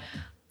about,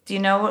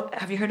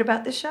 have you heard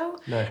about this show?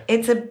 No.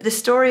 It's the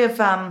story of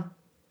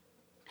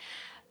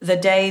the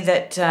day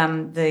that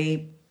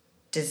the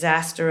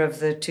disaster of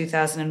the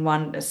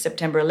 2001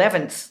 September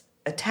 11th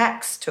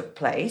attacks took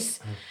place.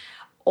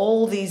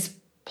 All these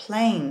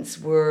planes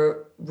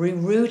were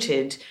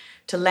rerouted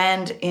to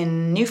land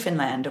in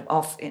Newfoundland,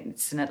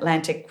 it's an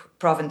Atlantic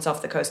province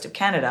off the coast of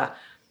Canada,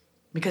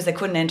 because they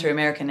couldn't enter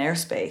American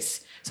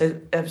airspace. So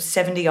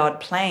 70-odd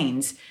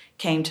planes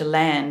came to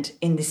land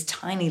in this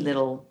tiny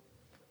little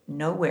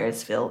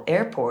Nowheresville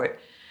airport,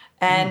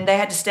 and they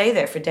had to stay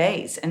there for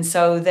days. And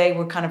so they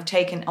were kind of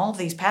taken, all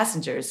these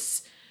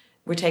passengers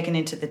were taken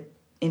into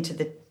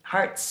the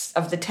hearts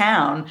of the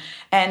town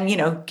and,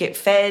 get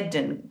fed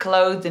and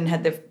clothed and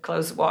had their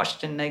clothes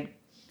washed. And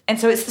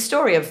so it's the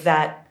story of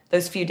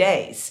those few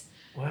days.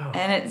 Wow.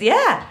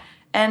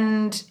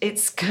 And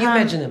it's Can you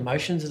imagine the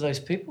emotions of those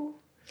people?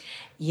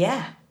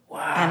 Yeah.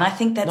 Wow. And I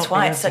think that's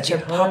why it's such a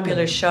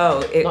popular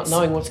show. It's not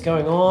knowing what's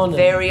going on.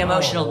 Very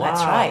emotional. Wow.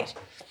 That's right.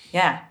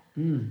 Yeah.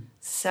 Mm.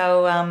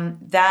 So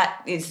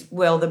that is,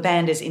 the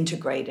band is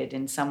integrated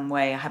in some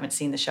way. I haven't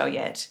seen the show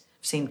yet.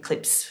 I've seen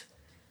clips,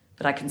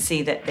 but I can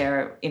see that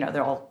they're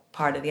all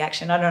part of the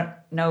action. I don't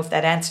know if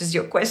that answers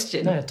your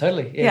question. No,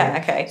 totally. Yeah,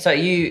 okay. So are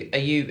you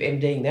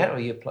MDing that, or are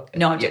you?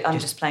 No, I'm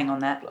just playing on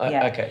that.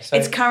 Yeah. Okay. So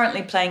it's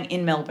currently playing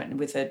in Melbourne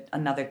with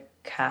another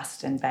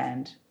cast and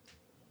band.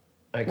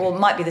 Okay. Well, it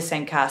might be the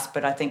same cast,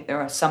 but I think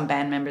there are some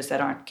band members that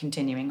aren't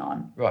continuing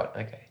on. Right.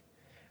 Okay.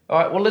 All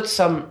right. Well, let's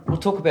we'll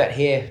talk about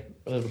Hair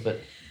a little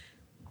bit.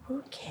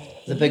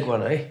 Okay. The big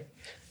one, eh?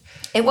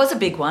 It was a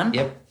big one.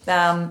 Yep.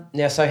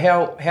 Now, so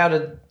how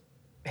did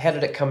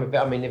it come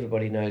about? I mean,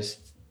 everybody knows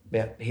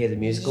about Hair the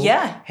musical.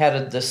 Yeah. How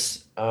did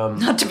this?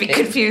 Not to be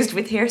confused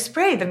with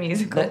Hairspray the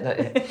musical.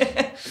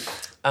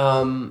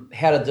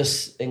 How did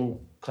this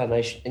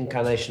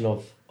incarnation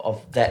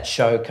of that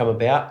show come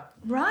about?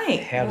 Right.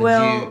 How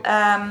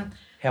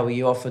were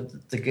you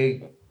offered the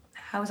gig?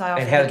 How was I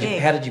offered the gig?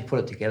 How did you put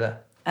it together?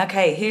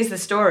 Okay, here's the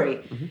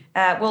story.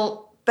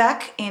 Mm-hmm.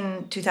 Back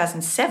in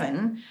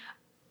 2007,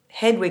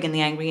 Hedwig and the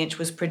Angry Inch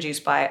was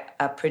produced by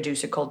a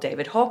producer called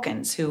David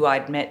Hawkins, who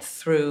I'd met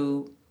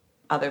through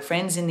other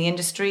friends in the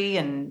industry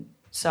and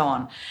so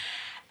on.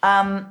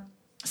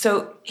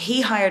 So he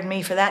hired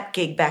me for that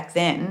gig back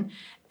then,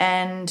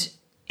 and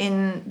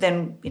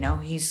then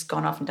he's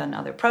gone off and done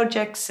other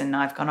projects, and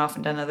I've gone off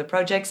and done other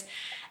projects,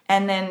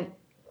 and then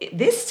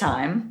this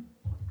time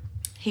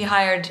he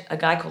hired a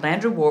guy called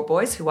Andrew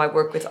Warboys, who I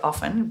work with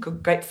often, a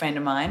great friend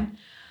of mine.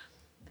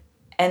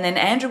 And then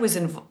Andrew was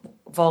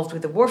involved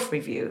with the Wharf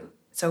Review.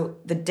 So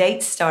the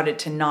dates started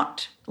to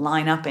not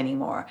line up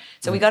anymore.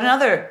 So we got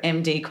another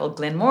MD called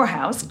Glenn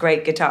Morehouse,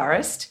 great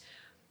guitarist.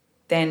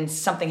 Then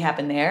something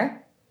happened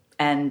there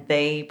and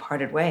they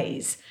parted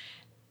ways.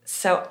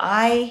 So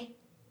I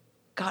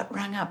got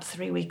rung up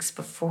 3 weeks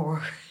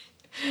before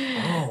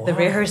the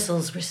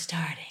rehearsals were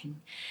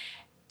starting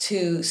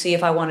to see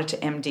if I wanted to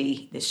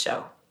MD this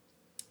show.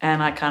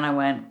 And I kind of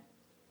went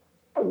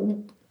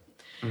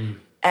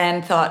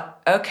and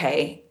thought,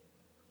 okay,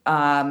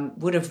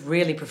 would have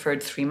really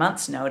preferred 3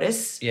 months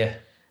notice. Yeah.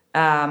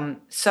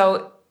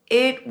 So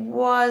I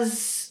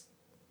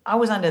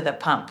was under the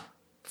pump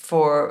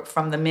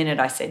from the minute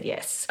I said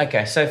yes.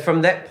 Okay, so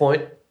from that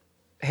point,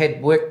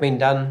 had work been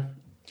done?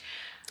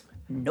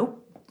 Nope.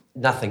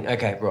 Nothing.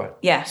 Okay, right.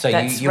 Yeah, so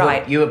that's you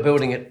right. You were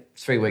building it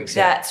 3 weeks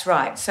out. That's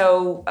right.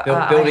 So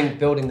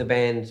building the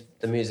band,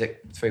 the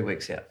music 3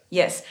 weeks out.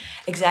 Yes,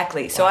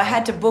 exactly. So I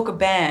had to book a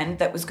band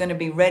that was going to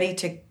be ready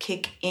to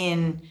kick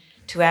in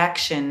to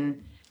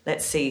action.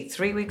 Let's see,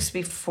 3 weeks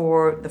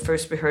before the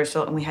first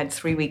rehearsal, and we had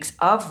 3 weeks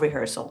of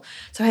rehearsal.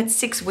 So I had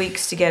 6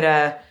 weeks to get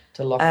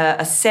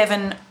a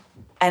 7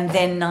 and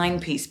then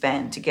 9-piece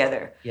band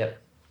together. Yep.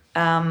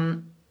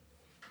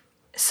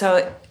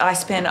 So I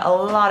spent a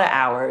lot of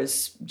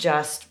hours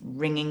just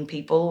ringing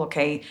people.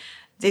 Okay,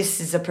 this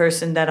is a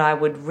person that I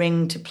would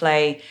ring to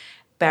play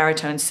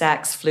baritone,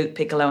 sax, flute,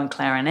 piccolo, and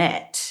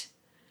clarinet.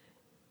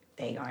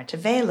 They aren't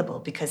available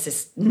because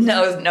there's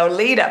no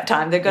lead up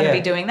time. They're going to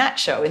be doing that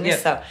show in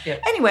this. So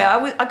anyway,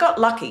 I got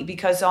lucky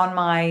because on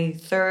my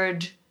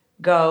third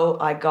go,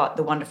 I got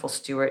the wonderful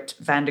Stuart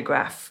Van de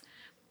Graaf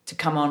to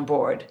come on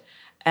board.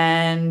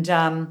 And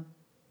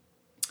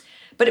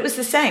but it was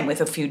the same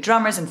with a few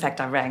drummers. In fact,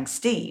 I rang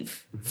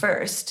Steve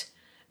first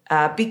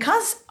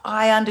because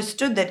I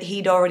understood that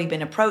he'd already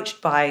been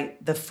approached by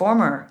the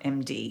former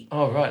MD.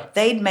 Oh, right.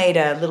 They'd made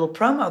a little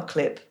promo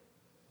clip,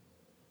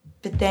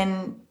 but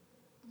then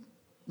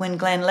when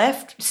Glenn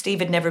left, Steve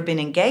had never been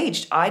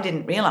engaged. I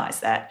didn't realize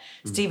that.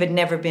 Steve had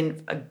never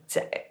been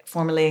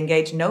formally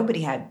engaged.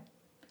 Nobody had,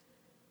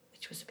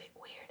 which was a bit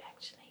weird,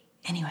 actually.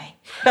 Anyway,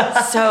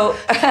 so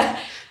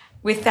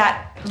with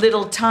that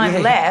little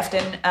time left,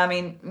 and I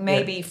mean,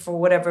 maybe for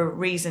whatever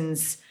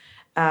reasons,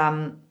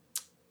 and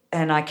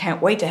I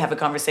can't wait to have a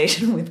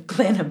conversation with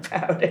Glenn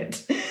about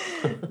it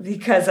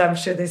because I'm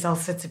sure there's all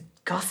sorts of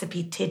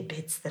gossipy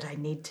tidbits that I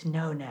need to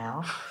know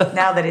now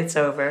that it's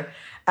over.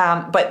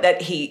 But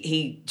that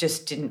he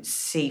just didn't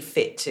see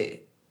fit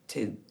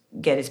to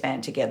get his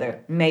band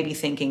together. Maybe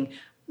thinking,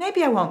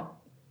 maybe I won't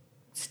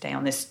stay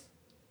on this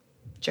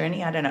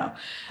journey. I don't know.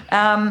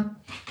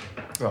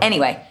 Right.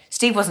 Anyway,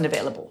 Steve wasn't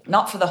available,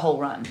 not for the whole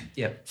run.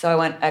 Yep. So I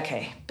went,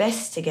 okay,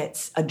 best to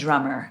get a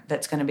drummer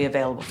that's going to be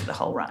available for the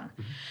whole run.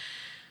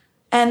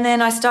 And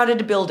then I started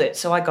to build it.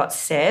 So I got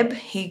Seb.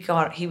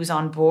 He was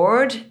on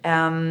board.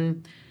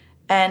 But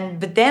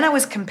then I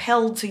was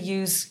compelled to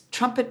use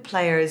trumpet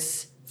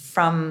players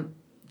from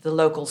the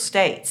local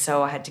state.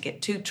 So I had to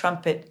get 2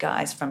 trumpet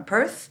guys from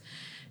Perth,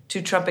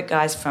 2 trumpet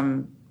guys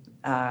from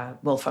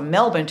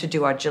Melbourne to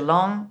do our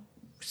Geelong.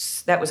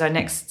 That was our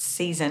next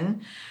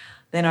season.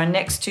 Then our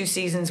next 2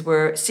 seasons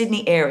were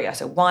Sydney area,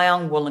 so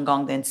Wyong,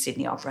 Wollongong, then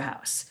Sydney Opera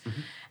House.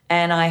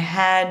 And I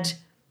had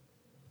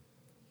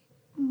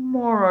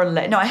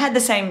I had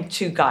the same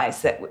 2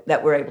 guys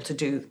that were able to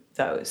do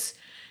those.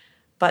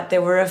 But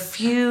there were a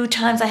few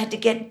times I had to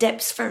get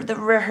Deps for the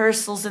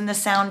rehearsals and the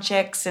sound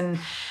checks. And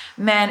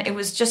man, it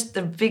was just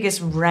the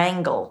biggest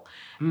wrangle.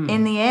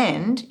 In the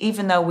end,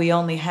 even though we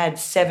only had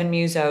 7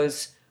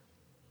 musos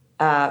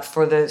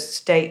for the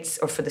states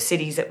or for the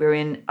cities that we were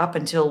in up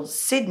until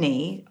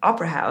Sydney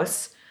Opera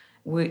House,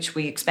 which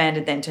we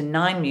expanded then to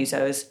 9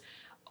 musos,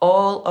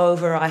 all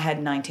over I had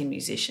 19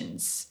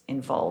 musicians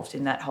involved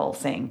in that whole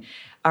thing.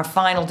 Our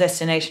final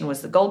destination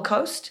was the Gold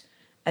Coast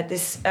at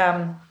this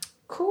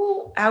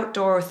cool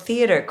outdoor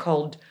theatre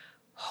called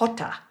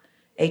HOTA,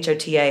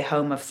 HOTA,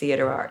 Home of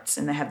Theatre Arts.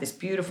 And they have this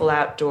beautiful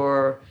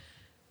outdoor,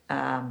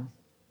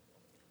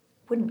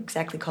 wouldn't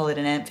exactly call it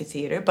an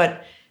amphitheatre,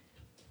 but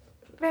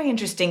very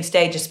interesting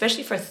stage,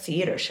 especially for a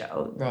theatre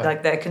show. Right.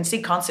 Like I can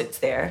see concerts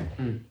there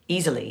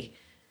easily.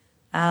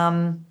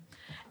 So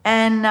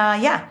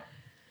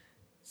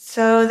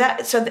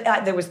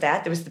there was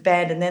that. There was the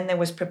band, and then there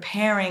was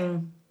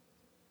preparing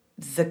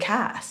the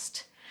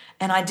cast.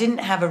 And I didn't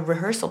have a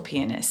rehearsal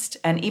pianist.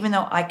 And even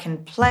though I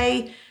can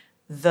play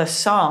the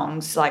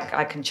songs, like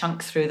I can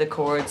chunk through the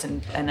chords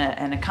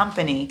and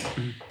accompany,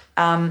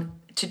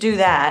 to do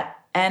that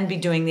and be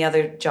doing the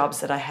other jobs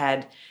that I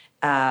had,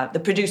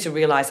 the producer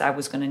realized I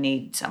was going to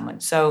need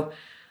someone. So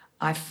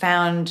I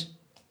found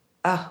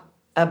a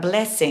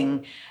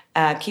blessing,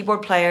 a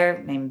keyboard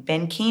player named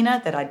Ben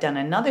Keena that I'd done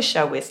another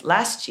show with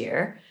last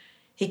year.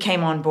 He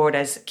came on board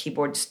as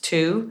keyboards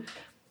 2.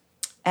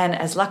 And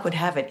as luck would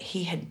have it,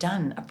 he had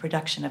done a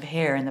production of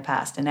Hair in the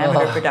past, an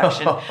amateur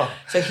production.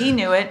 So he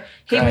knew it.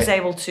 He was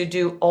able to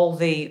do all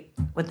the,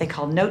 what they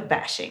call note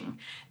bashing,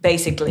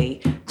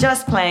 basically.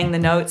 Just playing the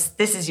notes.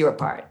 This is your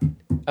part.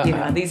 You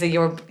know, this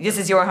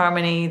is your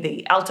harmony.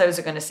 The altos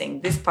are going to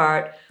sing this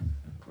part.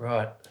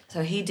 Right.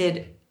 So he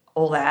did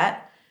all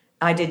that.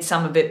 I did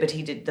some of it, but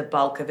he did the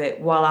bulk of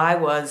it while I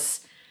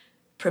was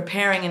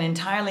preparing an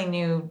entirely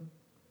new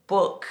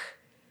book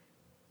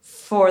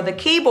for the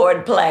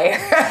keyboard player.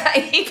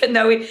 Even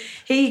though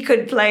he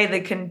could play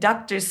the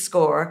conductor's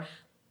score,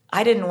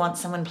 I didn't want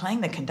someone playing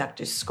the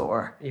conductor's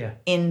score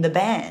in the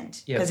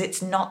band because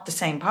it's not the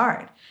same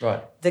part.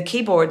 Right. The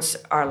keyboards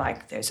are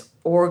like there's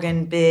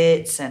organ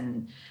bits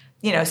and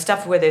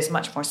stuff where there's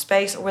much more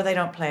space or where they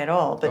don't play at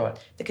all.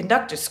 But the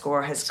conductor's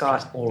score has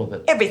got all of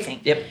it, everything.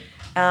 Yep.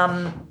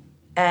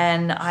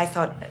 And I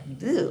thought,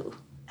 ooh,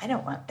 I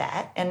don't want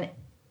that. And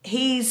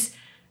he's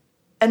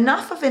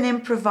enough of an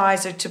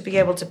improviser to be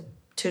able to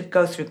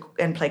go through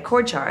and play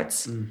chord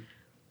charts,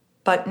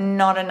 but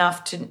not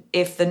enough to,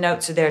 if the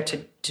notes are there,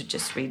 to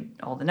just read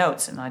all the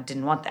notes, and I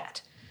didn't want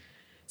that.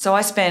 So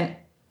I spent,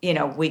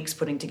 weeks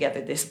putting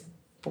together this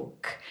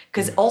book,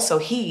 because also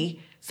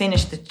he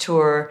finished the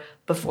tour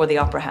before the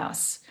Opera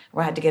House,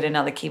 where I had to get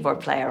another keyboard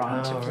player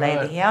on to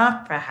play the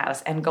Opera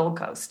House and Gold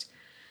Coast.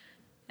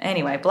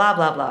 Anyway, blah,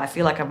 blah, blah. I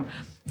feel like I'm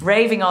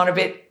raving on a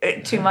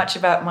bit too much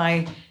about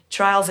my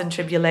trials and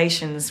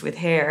tribulations with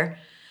Hair.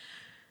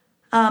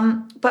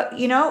 But,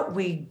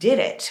 we did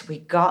it. We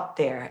got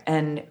there.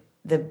 And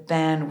the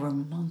band were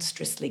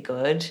monstrously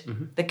good.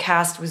 Mm-hmm. The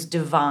cast was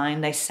divine.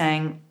 They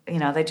sang,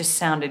 they just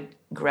sounded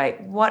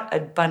great. What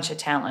a bunch of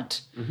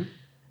talent.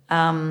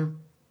 Mm-hmm.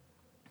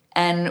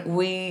 And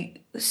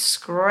we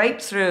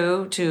scraped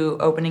through to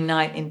opening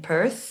night in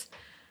Perth.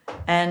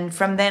 And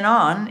from then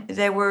on,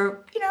 there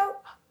were,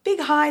 big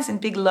highs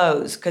and big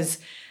lows, because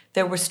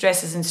there were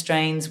stresses and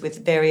strains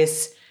with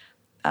various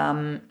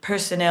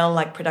personnel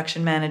like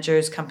production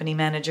managers, company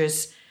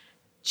managers,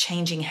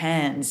 changing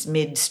hands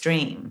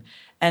midstream.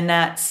 And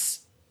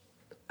that's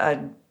a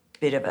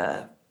bit of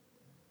a,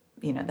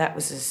 that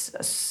was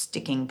a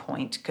sticking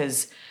point,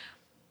 because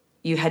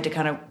you had to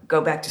kind of go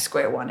back to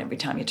square one every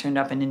time you turned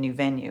up in a new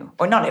venue.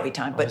 Or not every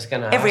time, but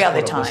every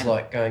other time. It was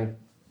like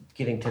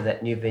getting to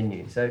that new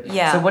venue. So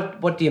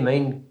what do you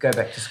mean go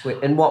back to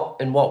square? In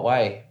what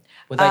way?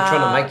 Were they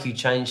trying to make you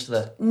change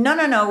the? No.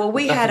 Well,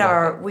 we had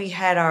our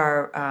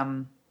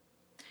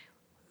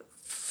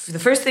the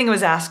first thing I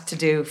was asked to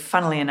do,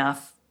 funnily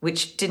enough,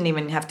 which didn't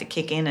even have to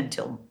kick in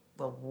until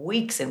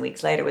weeks and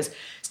weeks later, was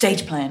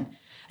stage plan.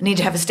 I need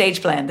to have a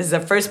stage plan. This is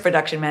our first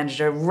production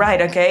manager.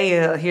 Right,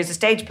 okay, here's a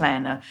stage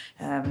plan.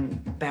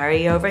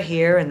 Barry over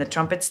here, and the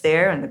trumpets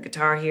there, and the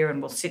guitar here,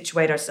 and we'll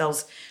situate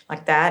ourselves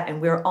like that. And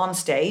we're on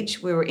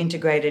stage. We were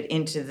integrated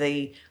into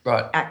the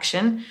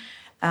action.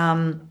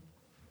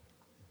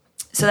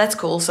 So that's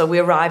cool. So we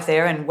arrive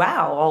there, and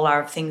wow, all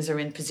our things are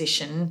in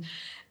position.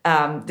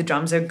 The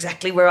drums are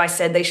exactly where I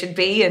said they should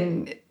be,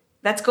 and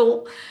that's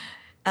cool.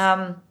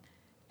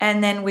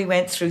 And then we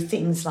went through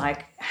things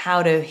like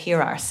how to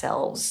hear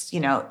ourselves,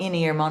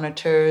 in-ear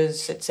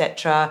monitors,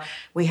 etc.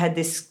 We had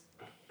this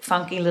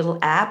funky little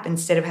app.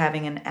 Instead of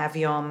having an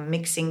Aviom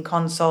mixing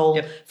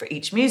console for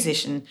each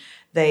musician,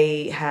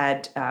 they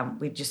had,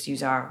 we'd just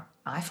use our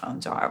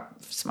iPhones or our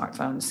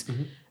smartphones.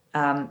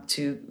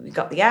 Mm-hmm. We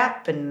got the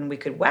app, and we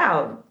could,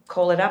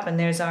 call it up, and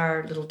there's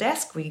our little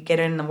desk. We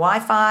get in the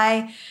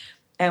Wi-Fi,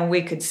 and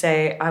we could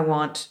say, I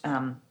want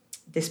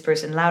this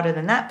person louder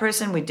than that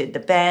person. We did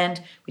the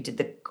band. We did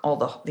the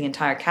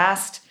entire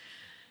cast.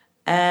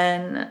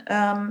 And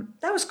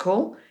that was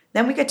cool.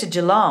 Then we get to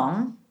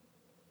Geelong.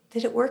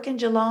 Did it work in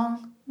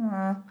Geelong?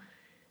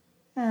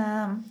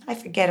 I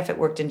forget if it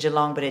worked in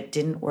Geelong, but it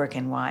didn't work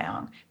in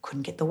Wyong.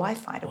 Couldn't get the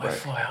Wi-Fi to work.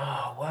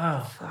 Oh, wow.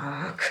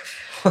 Fuck.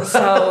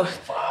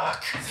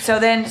 So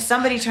then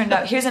somebody turned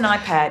up, here's an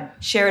iPad,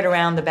 share it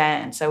around the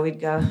band. So we'd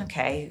go,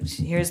 okay,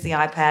 here's the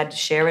iPad,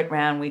 share it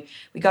around. We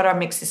got our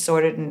mixes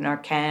sorted in our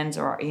cans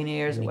or our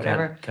in-ears or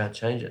whatever. Can't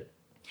change it.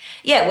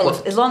 Yeah,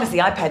 well, as long as the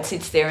iPad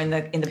sits there in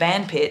the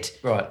band pit,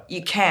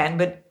 you can,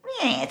 but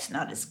it's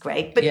not as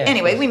great. But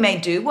anyway, we may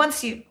do.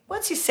 Once you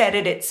set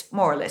it, it's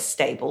more or less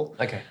stable.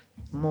 Okay.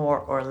 More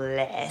or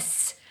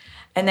less.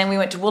 And then we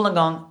went to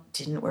Wollongong,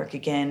 didn't work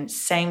again,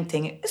 same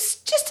thing. It was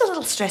just a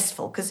little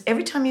stressful, because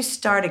every time you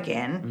start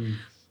again,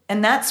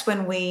 and that's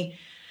when we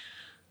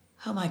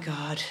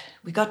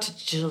got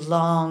to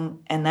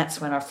Geelong, and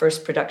that's when our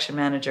first production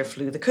manager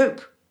flew the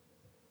coop.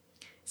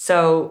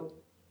 So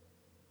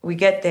we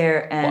get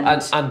there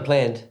and...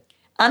 unplanned.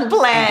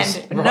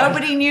 Unplanned. Right.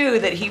 Nobody knew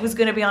that he was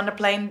going to be on the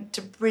plane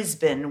to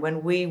Brisbane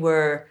when we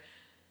were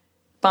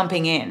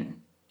bumping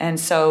in. And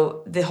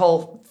so the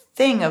whole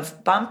thing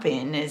of bump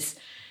in is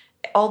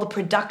all the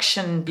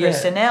production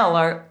personnel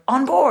are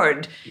on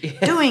board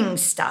doing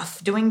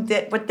stuff, doing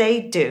what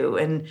they do.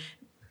 And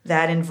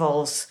that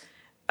involves,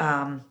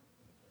 putting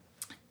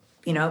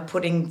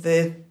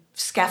the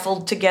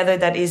scaffold together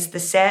that is the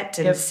set,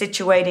 and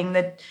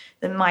situating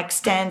the mic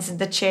stands and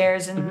the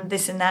chairs and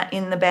this and that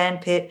in the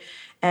band pit.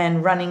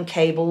 and running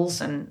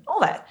cables and all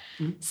that.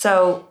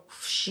 So,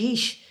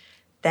 sheesh,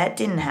 that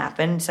didn't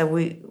happen. So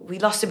we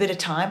lost a bit of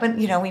time, but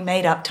we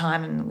made up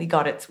time and we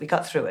got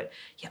through it.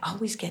 You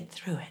always get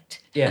through it.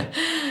 Yeah.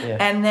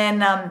 And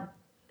then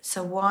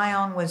so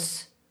Wyong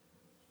was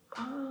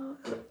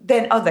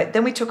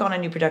then we took on a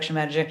new production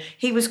manager.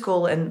 He was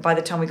cool, and by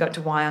the time we got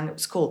to Wyong, it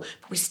was cool.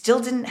 But we still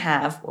didn't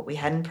have what we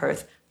had in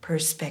Perth,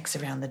 perspex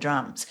around the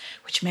drums,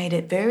 which made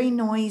it very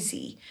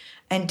noisy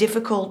and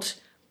difficult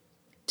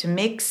to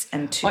mix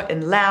and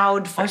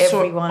loud for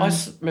everyone. I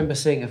remember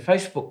seeing a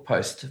Facebook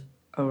post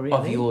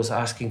of yours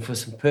asking for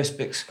some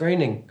perspex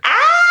screening.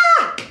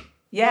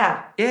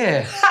 Yeah.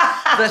 Yeah.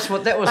 That's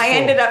what that was I for.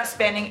 ended up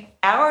spending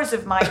hours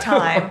of my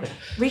time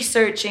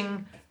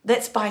researching,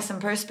 let's buy some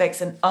perspex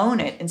and own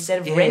it instead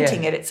of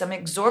renting it at some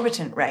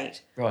exorbitant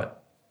rate. Right.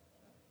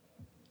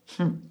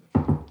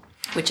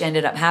 Which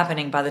ended up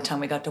happening by the time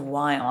we got to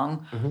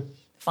Wyong.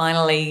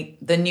 Finally,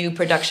 the new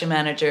production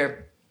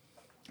manager,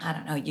 I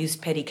don't know,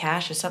 used petty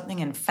cash or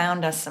something and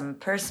found us some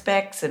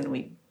perspex, and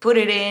we put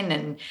it in,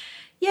 and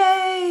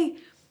yay!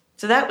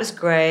 So that was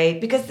great,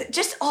 because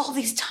just all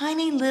these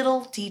tiny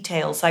little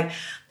details, like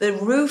the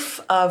roof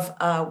of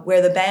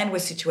where the band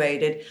was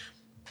situated.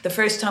 The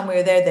first time we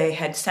were there, they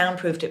had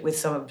soundproofed it with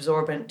some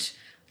absorbent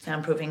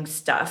soundproofing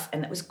stuff,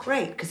 and it was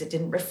great because it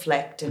didn't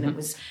reflect,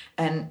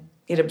 and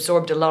it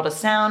absorbed a lot of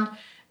sound.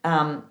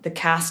 The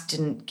cast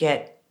didn't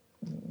get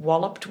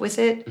walloped with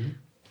it.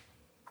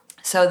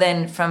 So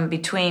then from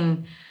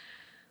between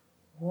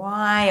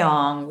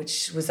Wyong,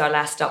 which was our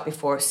last stop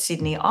before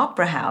Sydney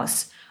Opera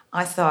House,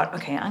 I thought,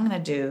 okay, I'm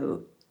going to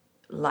do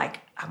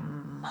like a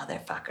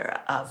motherfucker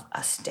of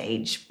a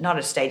stage, not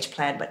a stage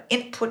plan, but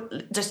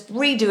input, just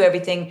redo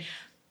everything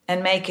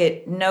and make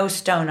it no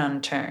stone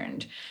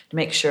unturned, to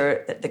make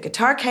sure that the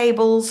guitar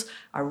cables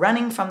are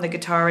running from the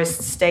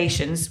guitarist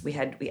stations. We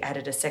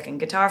added a second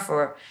guitar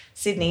for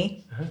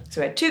Sydney,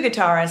 so we had two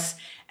guitarists,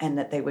 and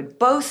that they would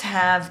both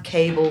have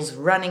cables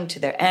running to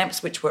their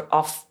amps, which were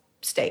off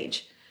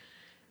stage,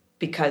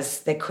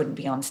 because they couldn't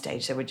be on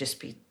stage. They would just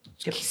be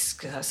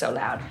so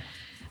loud.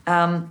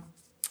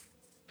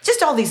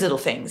 Just all these little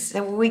things.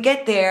 So we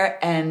get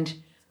there, and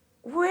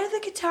where are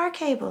the guitar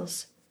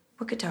cables?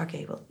 What guitar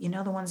cable? You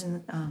know, the ones in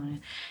the...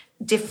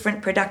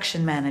 different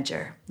production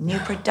manager. New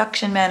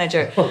production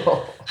manager.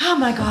 Oh,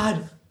 my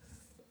God.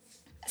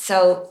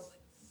 So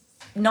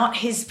not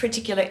his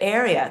particular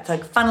area. It's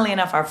like, funnily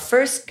enough, our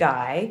first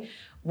guy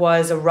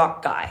was a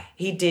rock guy.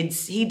 He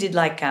did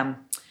like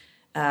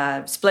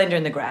Splendor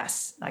in the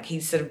Grass. Like,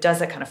 he sort of does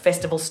that kind of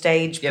festival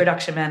stage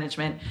production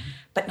management,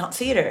 but not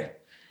theater.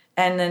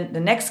 And then the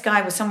next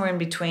guy was somewhere in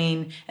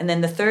between. And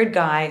then the third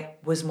guy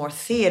was more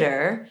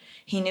theater.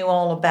 He knew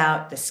all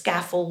about the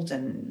scaffold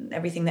and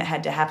everything that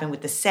had to happen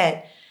with the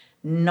set,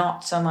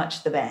 not so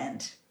much the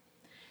band.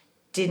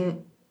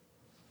 Didn't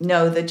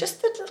know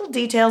just the little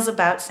details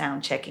about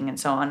sound checking and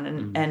so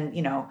on. And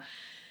you know,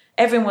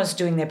 everyone was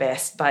doing their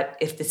best, but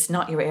if it's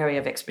not your area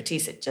of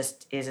expertise, it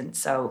just isn't.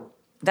 So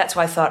that's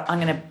why I thought, I'm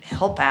going to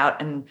help out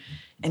and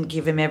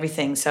give him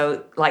everything.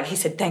 So like he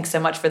said, thanks so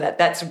much for that.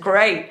 That's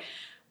great.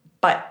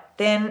 But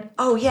then,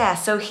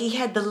 so he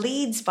had the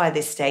leads by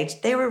this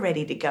stage. They were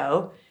ready to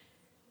go.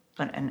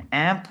 But an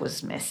amp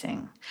was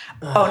missing.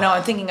 Oh, no,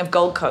 I'm thinking of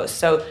Gold Coast.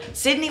 So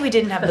Sydney, we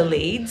didn't have the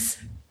leads.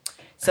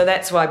 So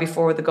that's why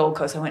before the Gold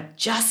Coast, I went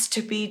just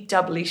to be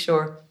doubly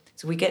sure.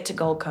 So we get to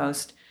Gold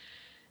Coast,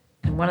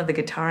 and one of the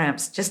guitar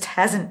amps just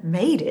hasn't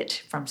made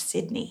it from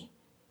Sydney.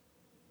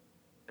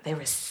 They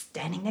were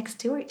standing next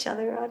to each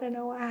other. I don't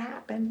know what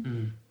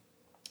happened.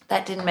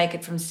 That didn't make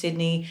it from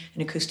Sydney.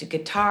 An acoustic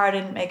guitar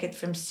didn't make it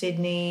from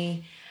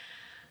Sydney.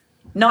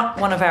 Not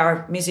one of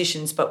our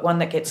musicians, but one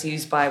that gets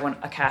used by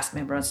a cast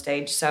member on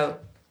stage. So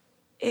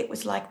it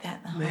was like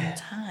that the whole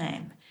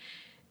time.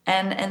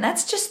 And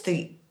that's just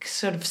the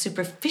sort of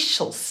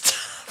superficial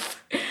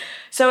stuff.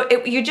 So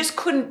you just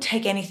couldn't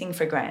take anything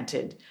for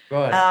granted.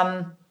 Right.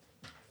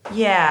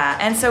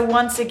 And so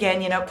once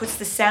again, it puts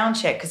the sound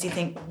check, because you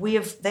think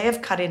they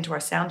have cut into our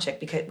sound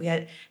check because we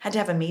had to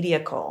have a media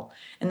call.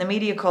 And the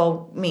media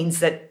call means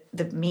that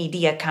the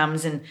media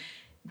comes and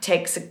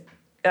takes a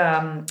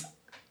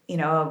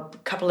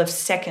couple of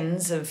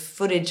seconds of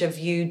footage of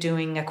you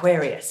doing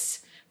Aquarius,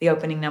 the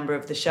opening number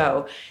of the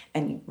show,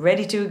 and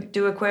ready to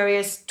do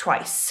Aquarius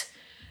twice.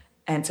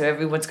 And so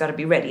everyone's got to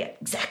be ready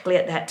exactly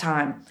at that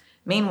time.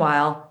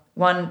 Meanwhile,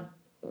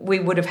 we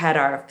would have had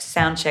our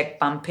sound check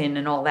bump in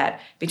and all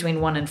that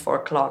between 1 and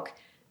 4 o'clock,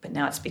 but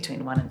now it's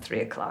between 1 and 3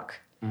 o'clock.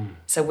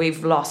 So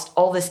we've lost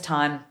all this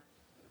time.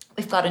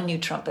 We've got a new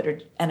trumpeter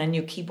and a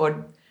new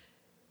keyboard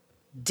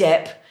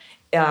dep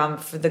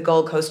for the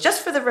Gold Coast,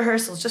 just for the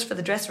rehearsals, just for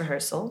the dress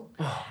rehearsal.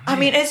 Oh, I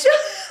mean, it's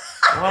just...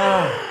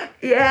 Wow.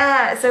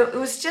 Yeah, so it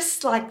was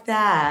just like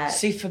that.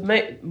 See, for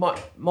me,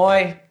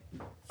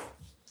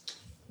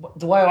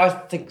 the way I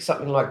think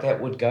something like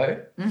that would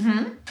go,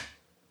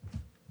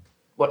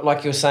 what,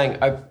 like you're saying,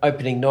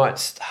 opening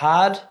night's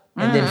hard,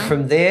 and then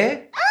from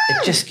there,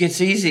 it just gets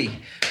easy.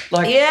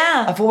 Like,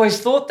 I've always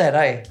thought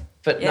that,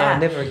 But no,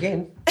 never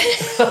again.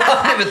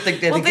 I never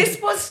think that. Well,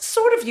 this was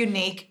sort of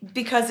unique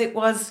because it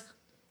was,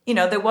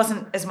 there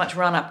wasn't as much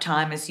run-up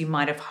time as you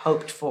might have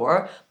hoped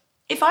for.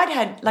 If I'd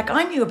had,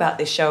 I knew about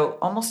this show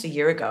almost a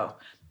year ago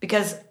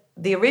because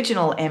the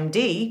original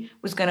MD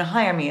was going to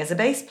hire me as a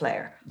bass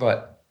player. Right.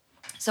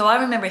 So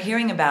I remember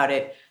hearing about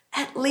it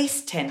at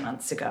least 10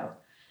 months ago.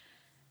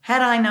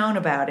 Had I known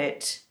about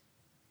it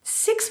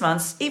 6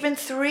 months, even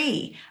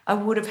 3, I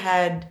would have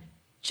had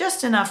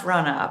just enough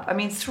run-up.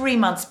 3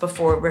 months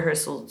before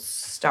rehearsals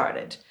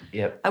started.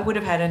 Yep. I would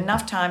have had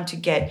enough time to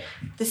get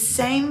the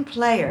same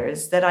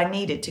players that I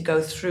needed to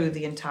go through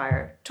the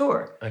entire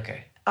tour.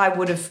 Okay. I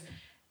would have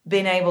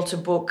been able to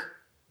book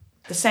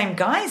the same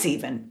guys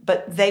even,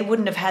 but they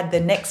wouldn't have had the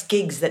next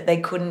gigs that they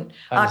couldn't.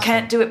 I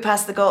can't do it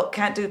past the Gold,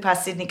 can't do it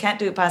past Sydney, can't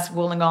do it past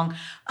Wollongong.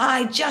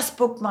 I just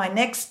booked my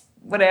next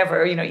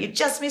whatever, you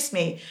just missed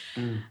me.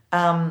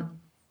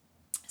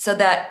 So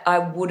that I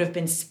would have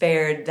been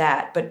spared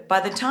that. But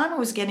by the time I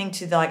was getting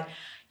to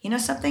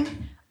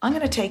something, I'm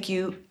going to take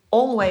you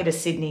all the way to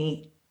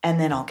Sydney and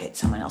then I'll get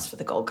someone else for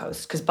the Gold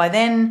Coast. Because by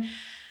then,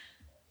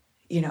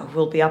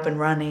 we'll be up and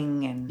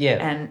running.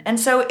 And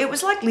so it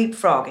was like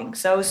leapfrogging.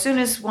 So as soon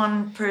as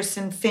one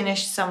person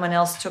finished, someone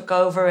else took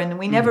over. And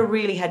we never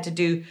really had to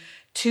do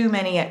too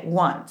many at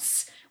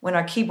once. When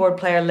our keyboard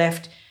player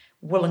left,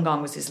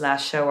 Wollongong was his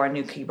last show. Our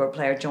new keyboard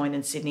player joined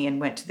in Sydney and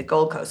went to the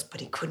Gold Coast.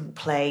 But he couldn't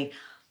play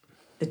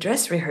the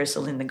dress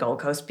rehearsal in the Gold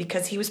Coast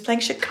because he was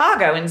playing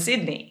Chicago and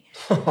Sydney.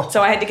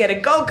 So I had to get a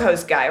Gold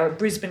Coast guy or a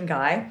Brisbane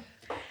guy.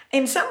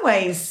 In some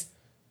ways,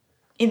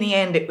 in the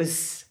end, it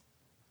was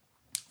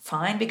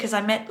fine because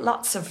I met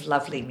lots of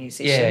lovely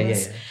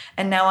musicians. Yeah.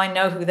 And now I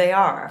know who they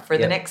are for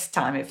the next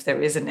time, if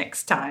there is a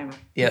next time.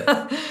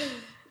 Yeah.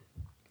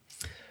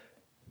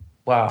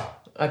 Wow.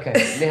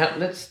 Okay. Now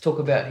let's talk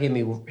about Hear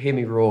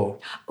Me Roar.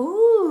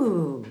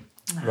 Ooh.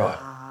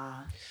 Right.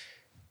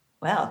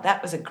 Well,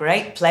 that was a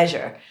great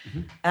pleasure.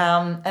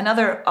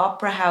 Another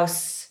Opera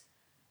House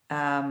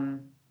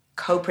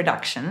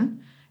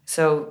co-production.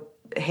 So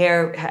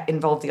Hair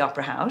involved the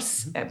Opera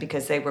House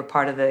because they were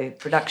part of the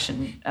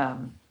production,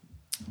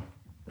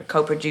 the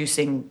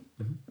co-producing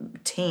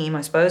team,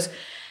 I suppose.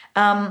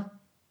 And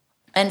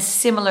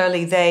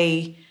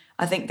similarly,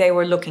 I think they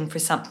were looking for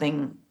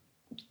something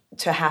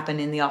to happen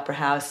in the Opera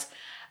House.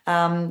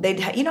 They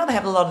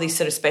have a lot of these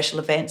sort of special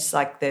events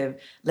like the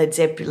Led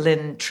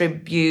Zeppelin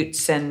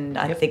tributes, and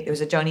I think there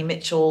was a Joni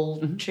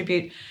Mitchell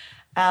tribute.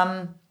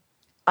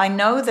 I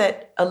know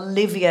that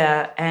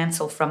Olivia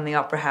Ansel from the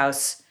Opera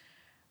House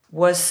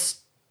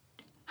was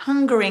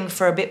hungering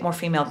for a bit more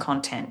female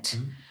content.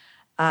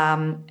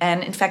 And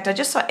in fact, I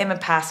just saw Emma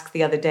Pask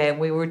the other day and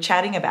we were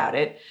chatting about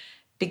it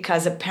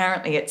because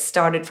apparently it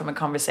started from a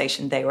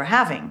conversation they were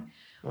having.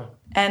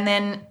 And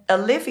then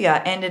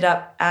Olivia ended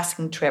up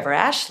asking Trevor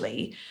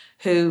Ashley,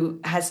 who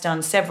has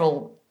done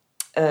several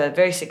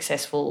very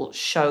successful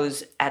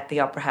shows at the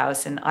Opera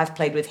House, and I've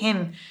played with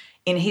him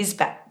in his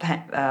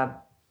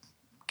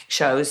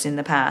shows in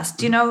the past.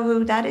 Do you know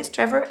who that is,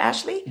 Trevor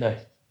Ashley? No.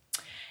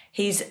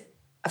 He's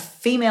a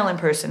female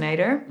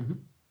impersonator.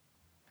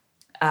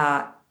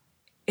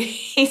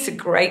 He's a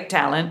great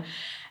talent,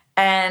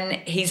 and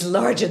he's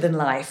larger than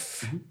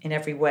life in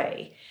every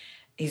way.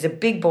 He's a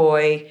big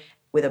boy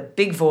with a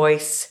big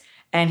voice,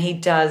 and he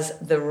does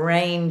the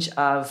range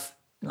of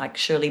like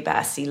Shirley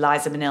Bassey,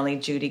 Liza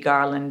Minnelli, Judy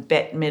Garland,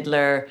 Bette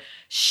Midler,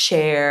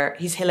 Cher.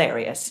 He's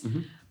hilarious.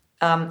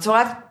 So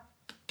I've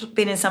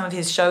been in some of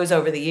his shows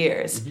over the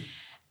years,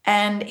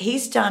 and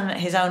he's done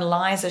his own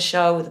Liza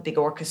show with a big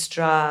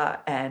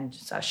orchestra and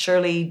a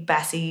Shirley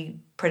Bassey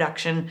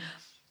production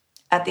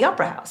at the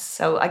Opera House.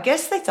 So I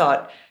guess they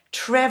thought,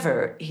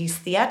 Trevor, he's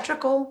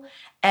theatrical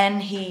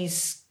and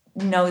he's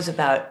knows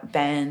about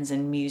bands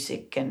and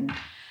music, and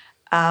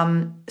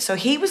so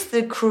he was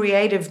the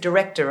creative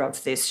director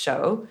of this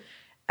show,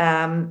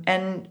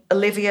 and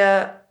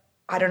Olivia,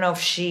 I don't know if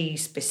she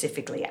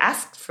specifically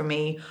asked for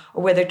me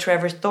or whether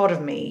Trevor thought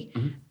of me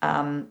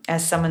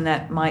as someone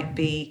that might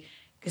be,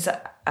 because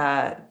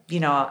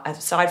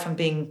aside from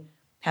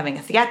having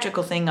a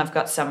theatrical thing, I've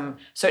got some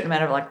certain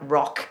amount of like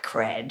rock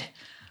cred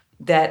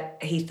that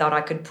he thought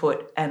I could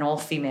put an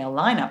all-female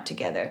lineup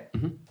together,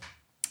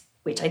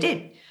 which I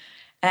did.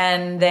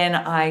 And then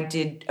I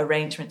did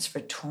arrangements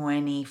for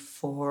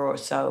 24 or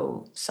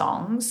so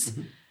songs,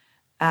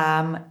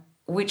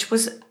 which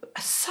was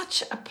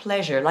such a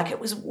pleasure. Like, it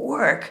was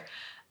work,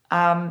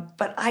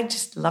 but I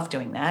just love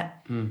doing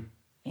that.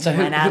 So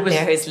Anyone out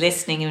there who's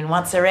listening and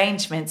wants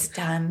arrangements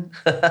done,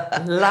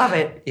 love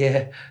it.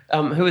 Yeah.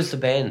 Who was the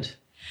band?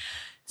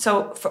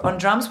 So on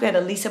drums, we had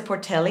Elisa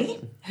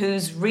Portelli,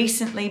 who's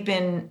recently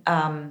been...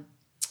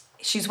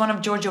 she's one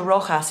of Giorgio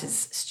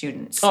Rojas's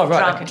students. Oh,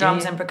 right.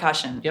 Drums and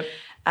percussion. Yep.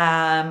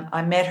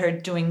 I met her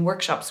doing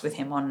workshops with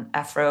him on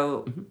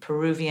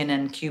Afro-Peruvian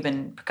and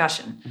Cuban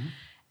percussion.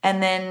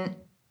 And then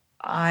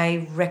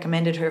I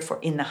recommended her for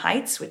In the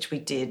Heights, which we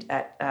did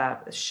at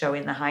a show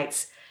In the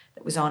Heights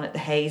that was on at the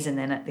Hayes and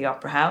then at the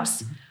Opera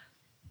House.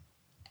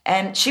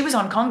 And she was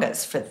on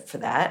congas for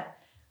that.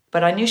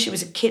 But I knew she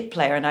was a kit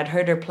player and I'd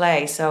heard her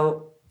play.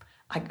 So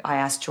I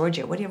asked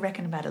Georgia, what do you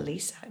reckon about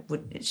Elisa?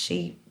 Is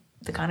she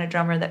the kind of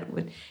drummer that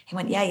would... He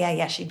went,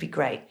 yeah, she'd be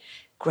great.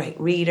 Great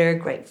reader,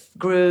 great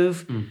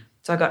groove.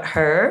 So I got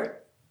her.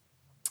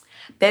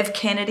 Bev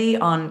Kennedy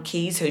on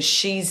keys, who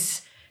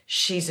she's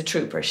a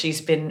trooper.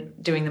 She's been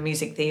doing the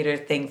music theater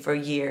thing for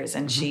years,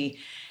 and she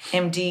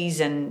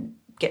MDs and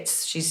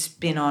she's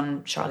been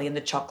on Charlie and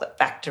the Chocolate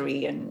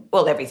Factory and,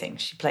 well, everything.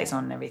 She plays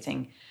on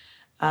everything.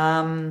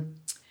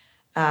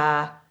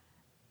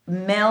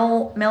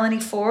 Melanie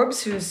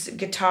Forbes, who's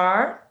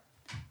guitar.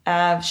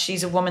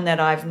 She's a woman that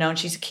I've known.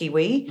 She's a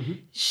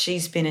Kiwi.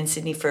 She's been in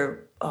Sydney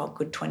for a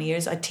good 20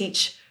 years. I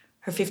teach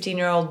her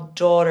 15-year-old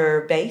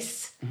daughter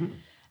bass.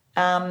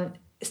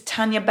 It's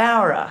Tanya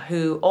Bowra,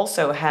 who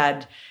also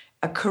had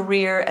a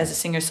career as a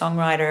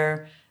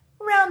singer-songwriter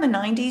around the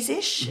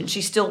 90s-ish. And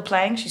she's still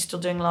playing. She's still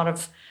doing a lot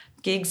of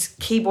gigs,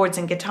 keyboards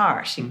and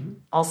guitar. She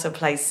also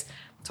plays.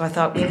 So I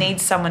thought we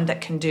need someone that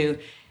can do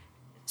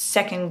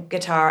second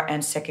guitar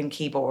and second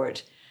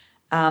keyboard.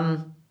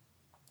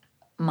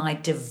 My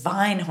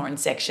divine horn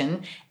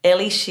section,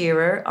 Ellie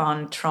Shearer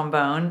on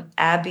trombone,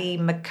 Abby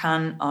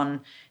McCunn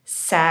on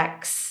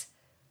sax,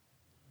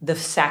 the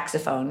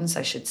saxophones,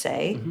 I should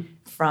say,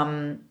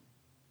 from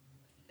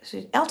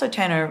alto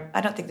tenor. I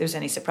don't think there's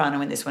any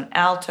soprano in this one.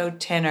 Alto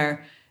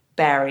tenor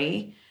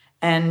Barry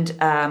and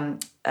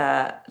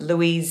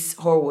Louise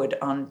Horwood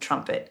on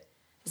trumpet.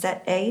 Is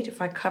that 8?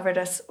 If I covered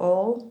us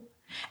all?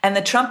 And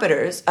the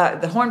trumpeters,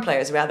 the horn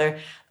players rather,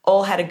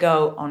 all had to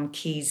go on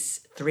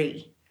keys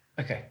 3.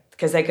 Okay.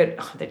 Because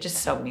they're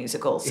just so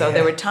musical. So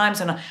there were times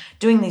when I'm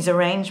doing these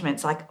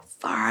arrangements, like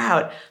far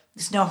out,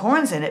 there's no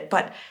horns in it,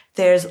 but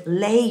there's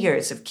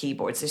layers of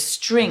keyboards, there's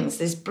strings,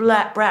 there's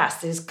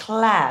brass, there's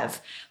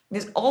clav,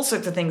 there's all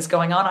sorts of things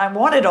going on. I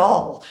want it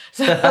all.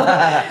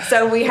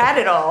 So we had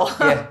it all.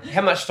 Yeah.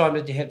 How much time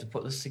did you have to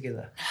put this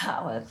together?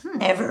 Oh,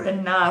 never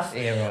enough.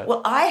 Yeah, right.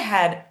 Well, I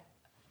had,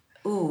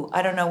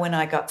 I don't know when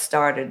I got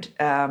started.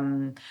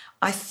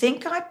 I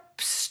think I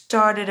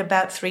started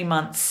about 3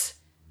 months.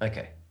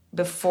 Okay.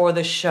 Before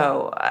the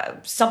show,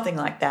 something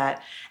like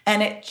that.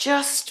 And it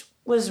just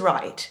was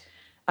right.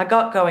 I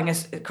got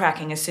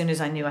cracking as soon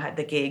as I knew I had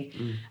the gig.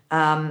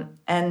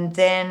 And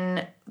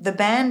then the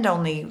band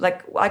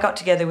I got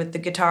together with the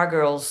Guitar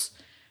Girls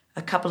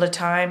a couple of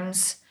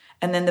times,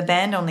 and then the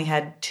band only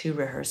had 2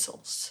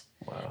 rehearsals.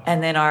 Wow.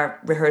 And then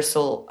our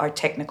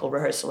technical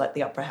rehearsal at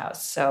the Opera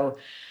House. So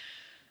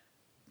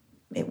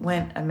it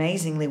went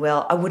amazingly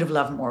well. I would have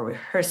loved more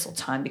rehearsal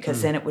time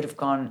because then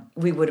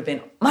we would have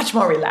been much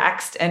more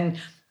relaxed and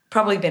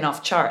probably been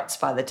off charts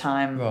by the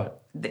time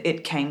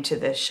it came to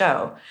the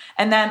show.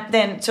 And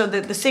then so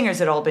the singers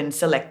had all been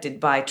selected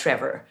by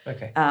Trevor.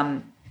 Okay.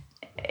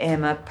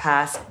 Emma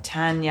Pass,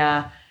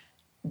 Tanya,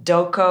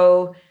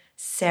 Doko,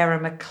 Sarah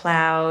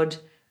McLeod,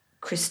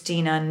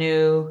 Christina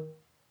New,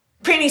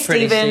 Prini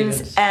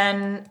Stevens,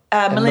 and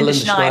Melinda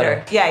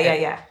Schneider.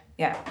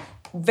 Yeah.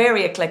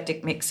 Very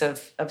eclectic mix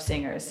of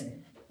singers.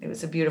 It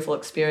was a beautiful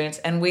experience.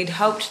 And we'd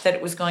hoped that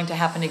it was going to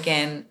happen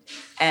again,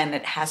 and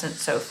it hasn't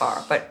so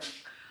far. But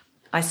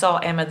I saw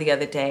Emma the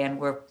other day, and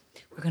we're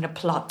going to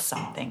plot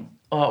something.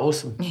 Oh,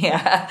 awesome.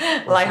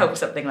 Yeah. Well, I hope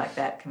something like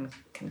that can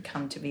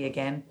come to be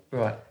again.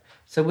 Right.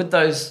 So with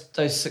those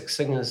 6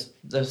 singers,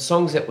 the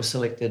songs that were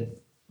selected,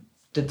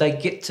 did they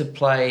get to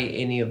play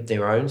any of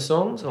their own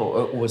songs,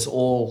 or it was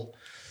all...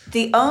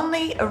 The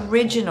only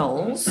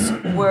originals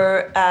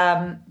were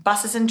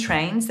Buses and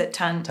Trains that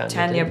Tanya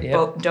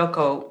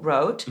Doko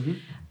wrote.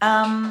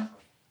 And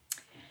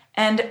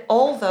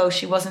although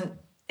she wasn't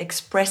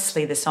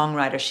expressly the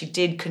songwriter, she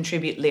did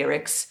contribute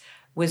lyrics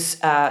with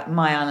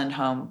My Island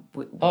Home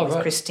with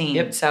Christine.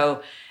 Yep.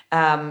 So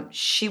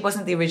she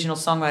wasn't the original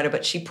songwriter,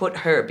 but she put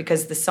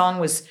because the song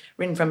was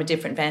written from a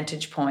different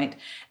vantage point,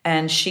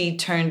 and she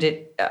turned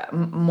it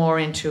more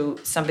into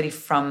somebody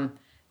from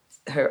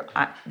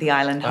the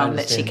island home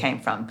that she came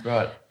from.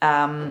 Right.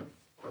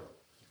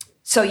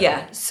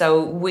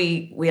 So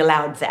we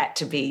allowed that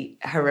to be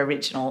her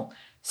original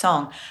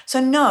song.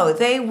 So no,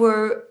 they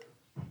were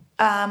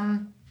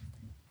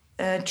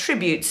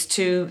tributes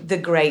to the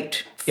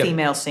great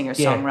female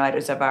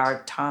singer-songwriters of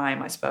our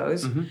time, I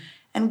suppose.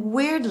 And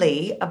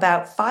weirdly,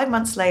 about 5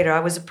 months later, I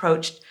was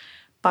approached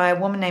by a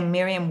woman named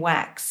Miriam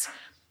Wax,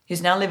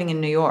 who's now living in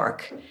New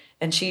York.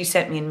 And she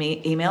sent me an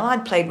email.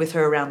 I'd played with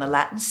her around the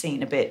Latin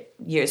scene a bit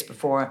years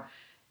before.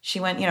 She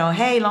went,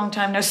 hey, long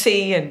time no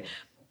see. And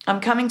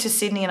I'm coming to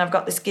Sydney and I've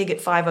got this gig at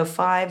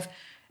 505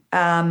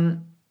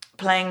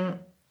 playing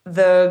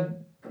the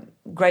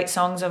great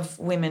songs of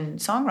women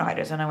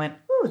songwriters. And I went,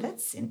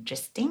 that's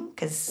interesting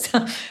because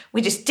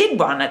we just did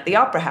one at the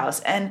Opera House.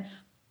 And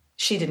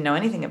she didn't know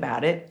anything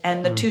about it.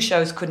 And the 2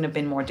 shows couldn't have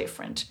been more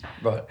different.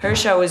 Right. Her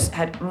show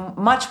had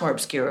much more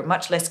obscure,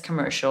 much less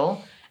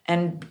commercial,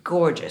 and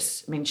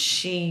gorgeous. I mean,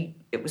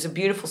 it was a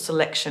beautiful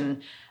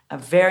selection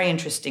of very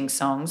interesting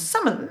songs.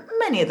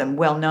 Many of them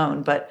well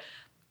known, but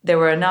there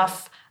were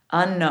enough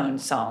unknown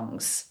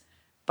songs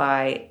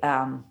by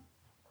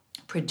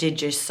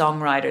prodigious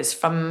songwriters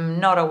from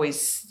not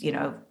always,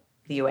 the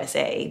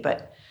USA,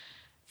 but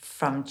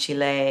from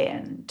Chile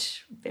and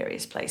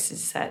various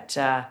places that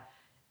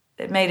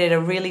made it a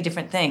really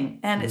different thing.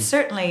 And it's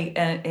certainly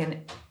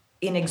an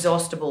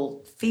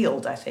inexhaustible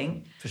field, I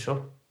think. For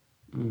sure.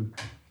 Mm.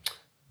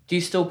 Do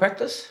you still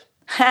practice?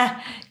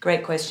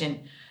 Great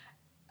question.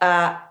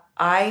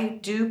 I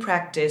do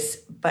practice,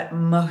 but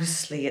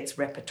mostly it's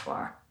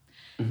repertoire.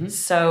 Mm-hmm.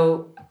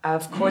 So,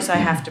 of course, I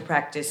have to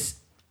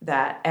practice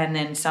that. And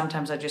then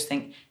sometimes I just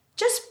think,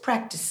 just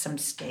practice some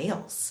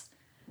scales.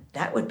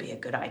 That would be a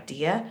good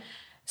idea.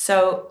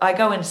 So I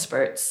go in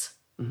spurts,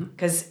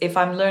 because if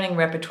I'm learning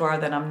repertoire,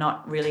 then I'm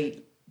not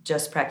really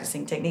just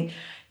practicing technique.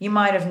 You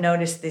might have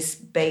noticed this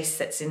bass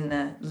that's in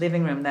the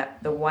living room,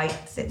 the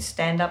white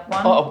stand-up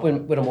one. Oh,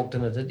 when I walked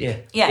in, I did, yeah.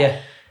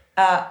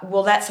 Yeah.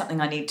 Well, that's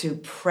something I need to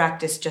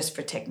practice just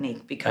for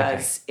technique,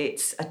 because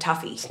it's a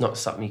toughie. It's not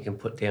something you can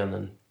put down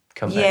and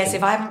come back. Yes,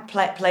 if I haven't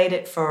played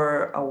it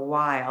for a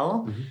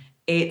while,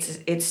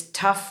 it's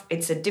tough.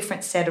 It's a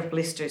different set of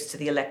blisters to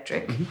the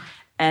electric,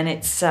 and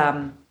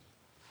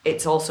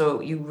it's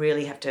also, you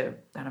really have to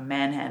kind of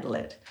manhandle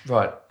it.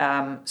 Right.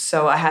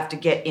 So I have to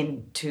get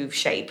into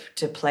shape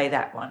to play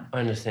that one.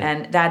 I understand.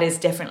 And that is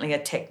definitely a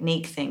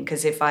technique thing,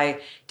 because if I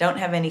don't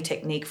have any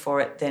technique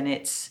for it, then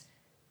it's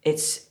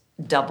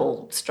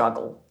double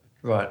struggle.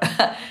 Right.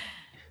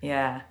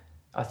 Yeah.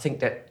 I think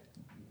that,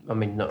 I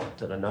mean, not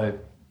that I know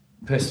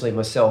personally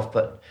myself,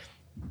 but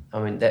I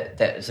mean, that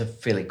is a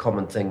fairly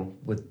common thing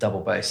with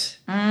double bass.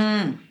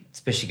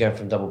 Especially going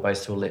from double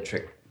bass to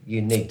electric.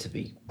 You need to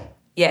be...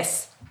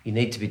 Yes. You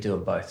need to be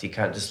doing both. You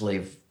can't just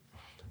leave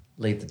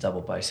the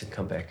double bass and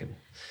come back and...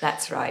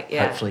 That's right,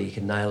 yeah. Hopefully you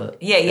can nail it.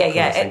 Yeah.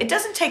 It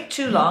doesn't take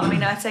too long. I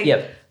mean, I'd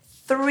say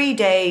 3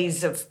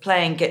 days of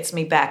playing gets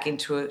me back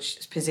into a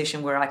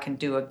position where I can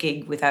do a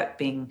gig without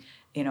being,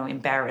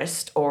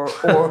 embarrassed or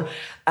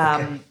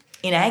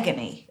in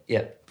agony.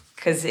 Yeah.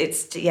 Because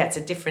it's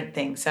a different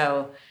thing.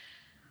 So,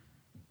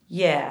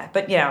 yeah.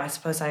 But, I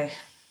suppose I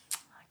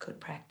could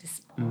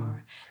practice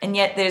more. And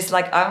yet there's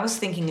I was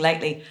thinking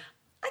lately,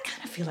 I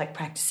kind of feel like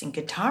practicing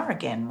guitar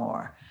again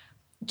more.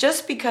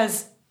 Just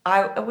because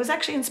I was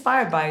actually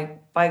inspired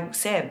by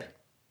Seb,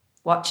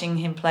 watching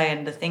him play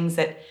and the things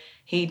that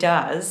he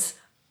does.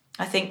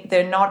 I think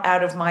they're not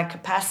out of my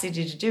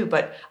capacity to do,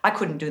 but I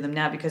couldn't do them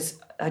now because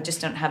I just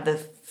don't have the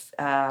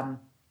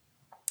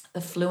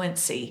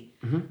fluency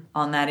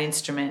on that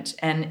instrument,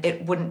 and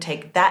it wouldn't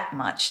take that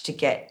much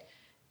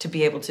to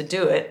be able to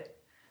do it.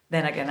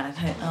 Then again, I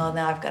thought,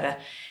 now I've got to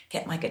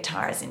get my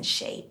guitars in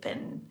shape,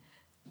 and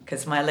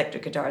because my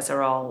electric guitars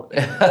are all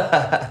in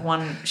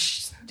one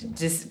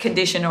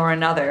condition or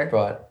another.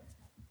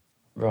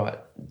 Right.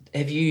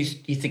 Do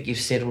you think you've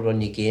settled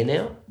on your gear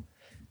now?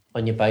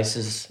 On your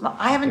basses?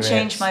 I haven't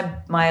changed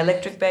my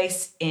electric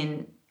bass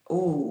in,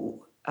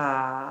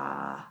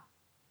 I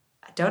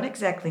don't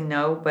exactly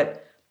know,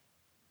 but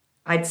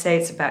I'd say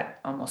it's about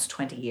almost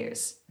 20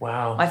 years.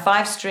 Wow. My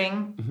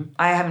 5-string,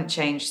 I haven't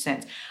changed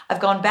since.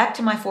 I've gone back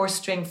to my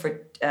 4-string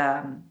for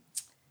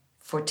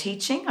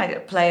teaching. I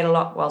play it a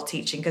lot while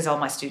teaching because all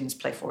my students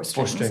play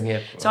 4-strings. 4-string, yeah.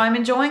 Right. So I'm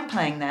enjoying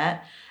playing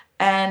that.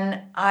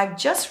 And I've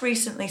just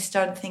recently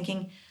started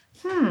thinking,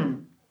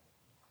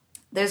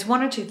 there's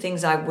 1 or 2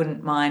 things I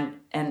wouldn't mind,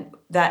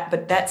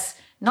 but that's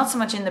not so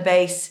much in the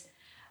bass.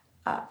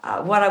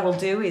 What I will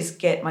do is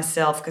get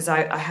myself, because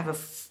I have a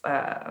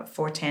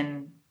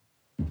 410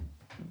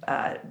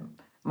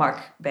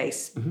 Mark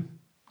bass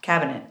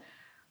cabinet.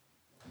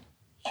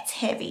 It's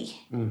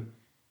heavy.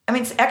 I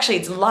mean,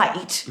 it's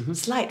light.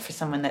 It's light for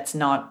someone that's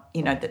not,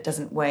 that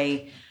doesn't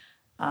weigh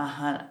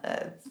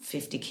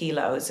 50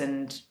 kilos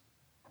and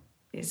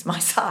is my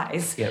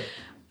size. Yep.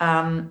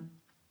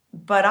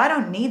 But I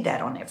don't need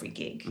that on every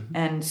gig.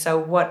 And so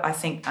what I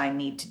think I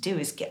need to do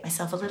is get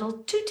myself a little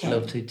 210. A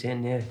little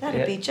 210, yeah.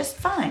 That'd be just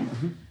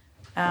fine.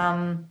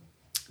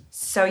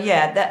 So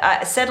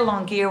I settle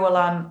on gear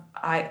while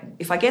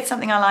if I get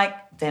something I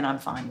like, then I'm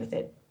fine with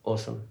it.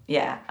 Awesome.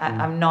 Yeah,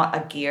 I'm not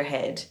a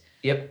gearhead.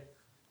 Yep.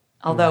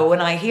 Although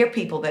when I hear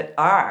people that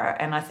are,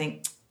 and I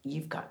think,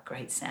 you've got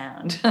great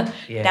sound.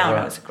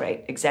 Downo's a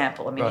great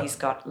example. I mean, he's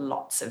got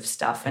lots of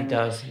stuff. And he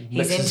does. He's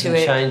mixes into and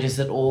it. Changes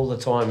it all the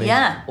time. He's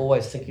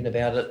always thinking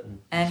about it.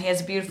 And he has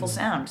a beautiful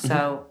sound.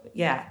 So,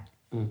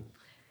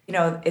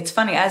 it's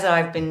funny, as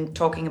I've been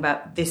talking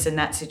about this and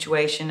that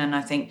situation, and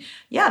I think,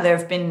 there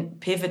have been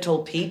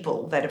pivotal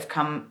people that have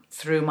come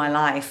through my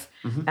life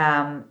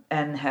and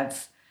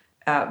have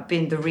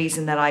been the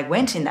reason that I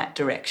went in that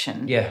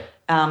direction. Yeah.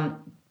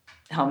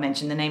 I'll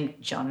mention the name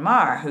John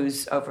Marr,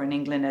 who's over in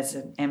England as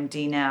an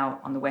MD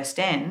now on the West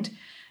End,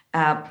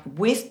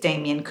 with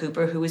Damien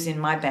Cooper, who was in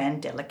my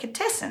band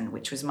Delicatessen,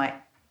 which was my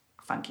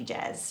funky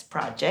jazz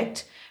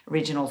project,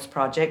 originals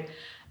project,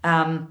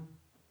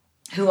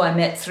 who I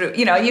met through,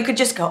 you could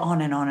just go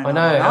on and on and on.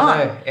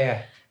 I know,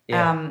 yeah.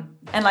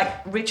 And like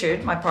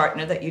Richard, my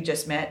partner that you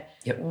just met,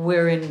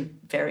 we're in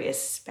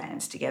various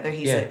bands together.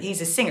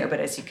 He's a singer, but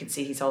as you can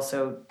see, he's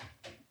also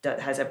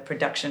has a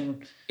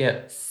production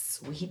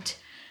suite.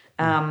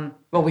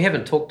 Well, we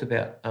haven't talked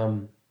about.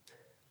 I'm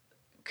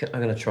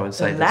going to try and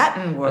say the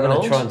Latin world. I'm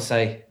going to try and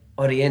say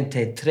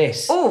Oriente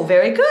Tres. Oh,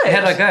 very good.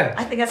 How'd I go?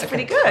 I think that's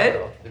pretty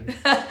good.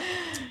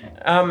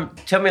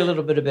 Tell me a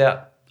little bit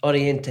about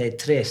Oriente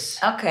Tres.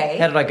 Okay.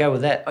 How did I go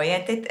with that?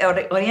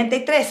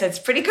 Oriente Tres, that's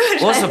pretty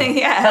good. Awesome.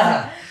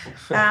 Yeah.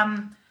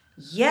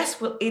 Yes,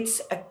 well, it's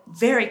a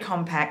very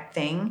compact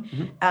thing.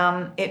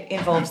 It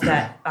involves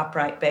that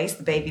upright bass,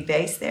 the baby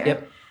bass there.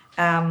 Yep.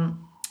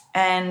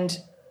 And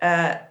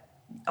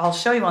I'll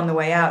show you on the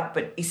way out,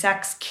 but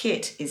Isaac's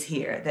kit is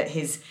here, that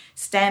his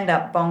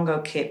stand-up bongo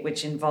kit,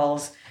 which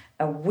involves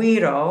a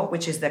güiro,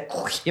 which is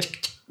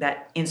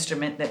that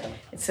instrument that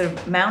it's sort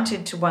of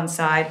mounted to one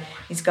side.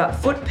 He's got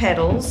foot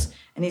pedals,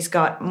 and he's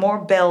got more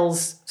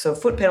bells. So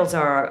foot pedals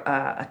are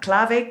a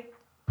clave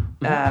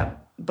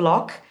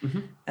block,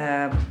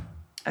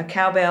 a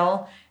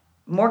cowbell,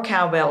 more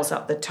cowbells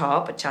up the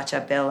top, a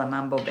cha-cha bell, a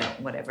mambo bell,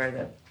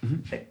 whatever,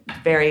 the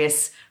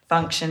various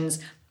functions,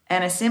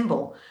 and a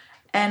cymbal.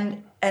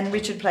 And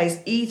Richard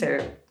plays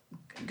either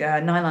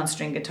nylon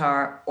string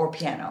guitar or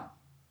piano,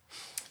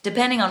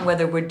 depending on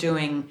whether we're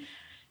doing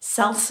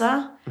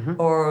salsa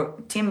or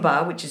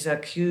timba, which is a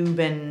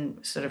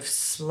Cuban, sort of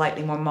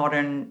slightly more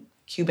modern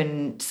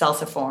Cuban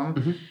salsa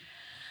form,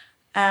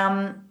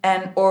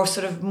 or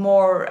sort of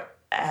more,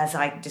 as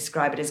I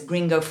describe it, as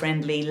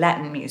gringo-friendly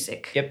Latin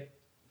music. Yep.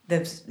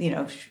 There's,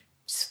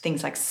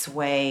 things like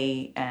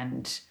sway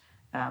and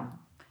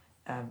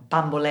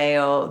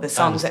bamboleo, the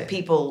songs that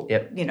people,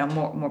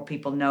 more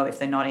people know if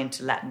they're not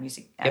into Latin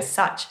music as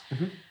such.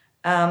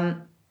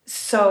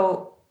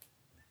 So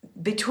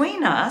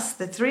between us,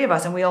 the three of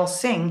us, and we all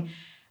sing,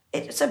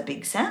 it's a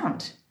big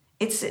sound.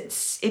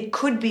 It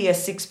could be a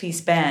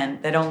 6-piece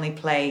band that only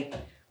play,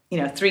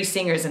 3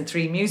 singers and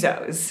 3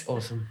 musos.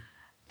 Awesome.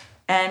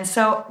 And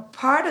so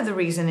part of the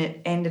reason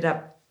it ended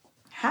up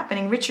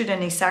happening, Richard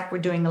and Isaac were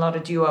doing a lot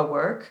of duo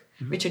work.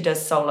 Richard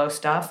does solo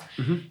stuff.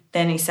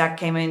 Then Isaac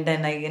came in,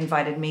 then they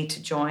invited me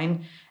to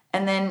join.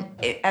 And then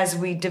as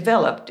we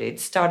developed, it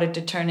started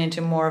to turn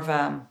into more of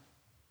a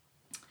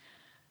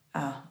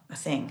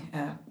thing,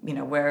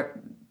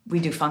 where we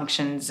do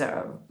functions.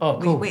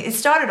 Cool. It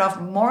started off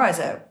more as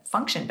a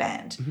function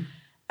band,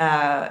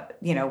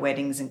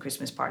 weddings and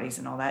Christmas parties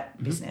and all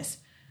that business.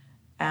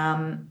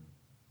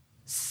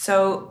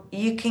 So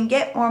you can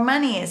get more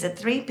money as a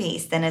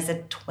 3-piece than as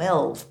a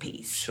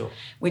 12-piece. Sure.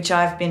 Which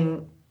I've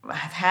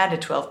had a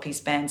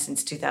 12-piece band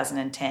since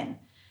 2010.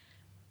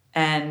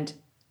 And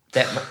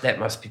that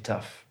must be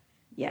tough.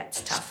 Yeah,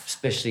 it's tough.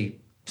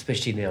 Especially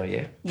now,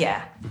 yeah?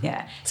 Yeah.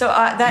 So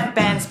that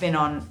band's been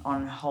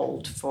on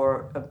hold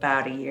for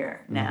about a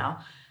year now.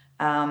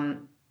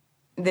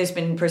 There's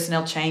been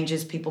personnel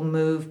changes, people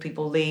move,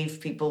 people leave,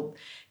 people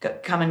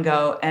come and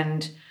go,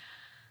 and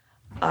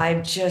I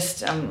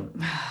just...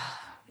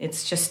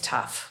 it's just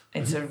tough.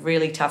 It's a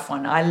really tough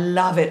one. I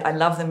love it. I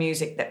love the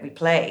music that we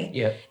play.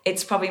 Yeah.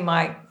 It's probably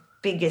my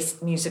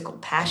biggest musical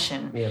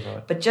passion. Yeah,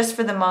 right. But just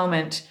for the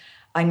moment,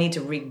 I need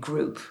to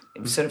regroup,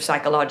 sort of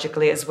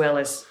psychologically as well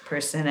as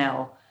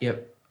personnel.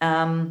 Yep.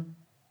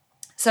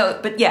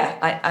 But yeah,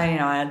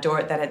 I adore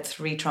it. That had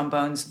 3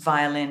 trombones,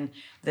 violin,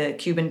 the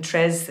Cuban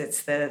tres.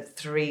 That's the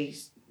 3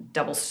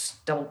 double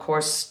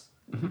course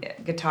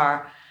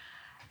guitar.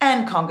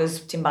 And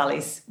congas,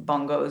 timbales,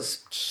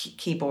 bongos,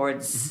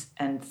 keyboards,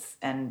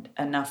 and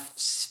enough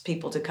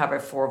people to cover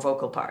 4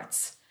 vocal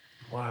parts.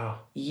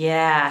 Wow.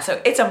 Yeah,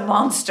 so it's a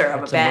monster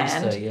of a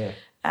band. Monster, yeah.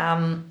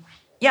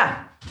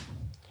 Yeah.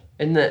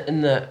 In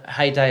the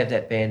heyday of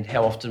that band,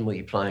 how often were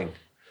you playing?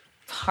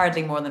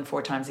 Hardly more than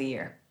 4 times a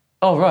year.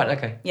 Oh, right.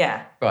 Okay.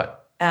 Yeah. Right.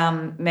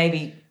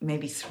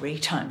 Maybe 3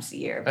 times a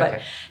year. But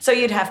okay. So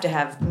you'd have to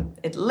have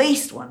at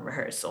least 1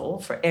 rehearsal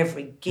for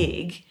every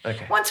gig.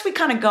 Okay. Once we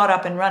kind of got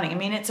up and running, I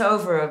mean, it's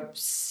over a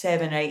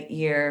 7-8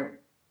 year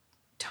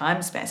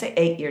time span, say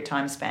 8-year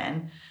time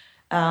span.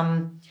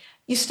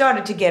 You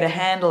started to get a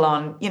handle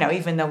on,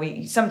 even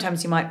though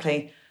sometimes you might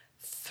play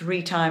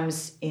 3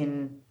 times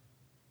in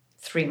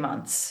 3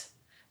 months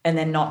and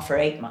then not for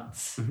 8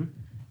 months.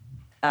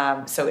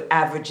 So it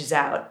averages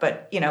out.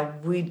 But,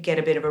 we'd get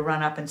a bit of a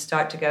run up and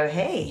start to go,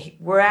 hey,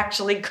 we're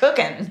actually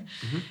cooking.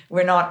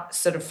 We're not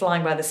sort of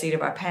flying by the seat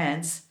of our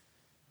pants.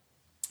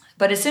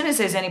 But as soon as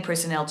there's any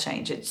personnel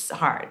change, it's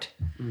hard.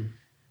 And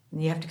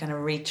you have to kind of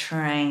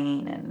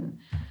retrain. And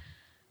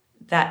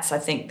I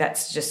think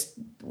that's just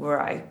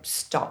where I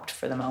stopped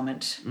for the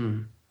moment.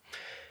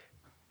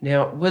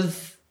 Now,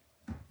 with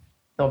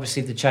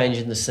obviously the change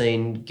in the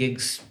scene,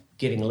 gigs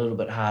getting a little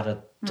bit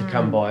harder to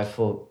come by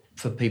for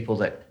people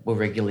that were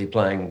regularly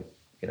playing,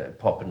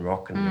 pop and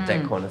rock and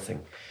that kind of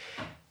thing.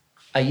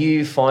 Are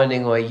you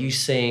finding, or are you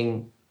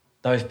seeing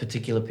those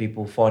particular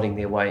people fighting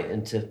their way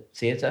into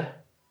theatre,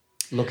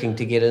 looking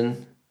to get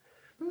in?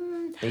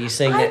 Are you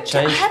seeing that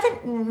change?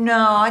 No,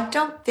 I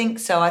don't think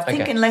so. I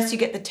think Okay. unless you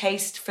get the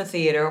taste for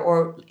theatre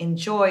or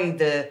enjoy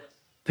the...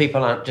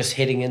 People aren't just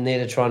heading in there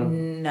to try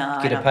and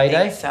get a I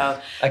payday? think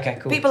so. Okay,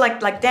 cool. People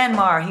like Dan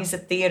Marr, he's a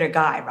theatre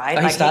guy, right?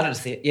 He started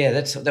as theatre. Yeah,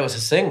 that was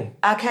his thing.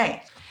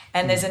 Okay.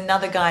 And there's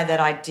another guy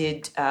that I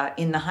did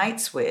In the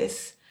Heights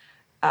with,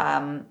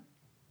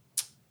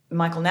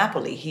 Michael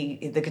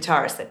Napoli, the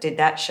guitarist that did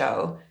that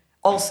show.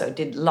 also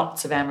did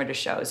lots of amateur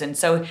shows, and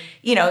so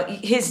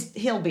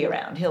he'll be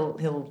around.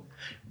 He'll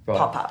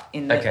pop up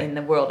in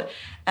the world.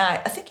 I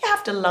think you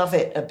have to love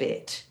it a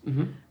bit,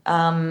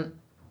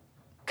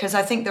 because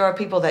I think there are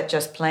people that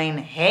just plain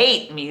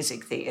hate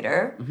music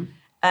theatre,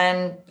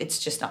 and it's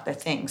just not their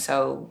thing.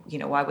 So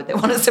why would they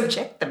want to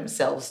subject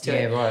themselves to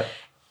it? Yeah, right.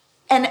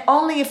 And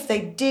only if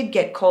they did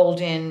get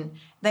called in,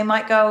 they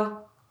might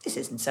go, "This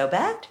isn't so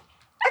bad.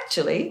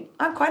 Actually,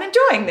 I'm quite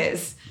enjoying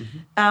this."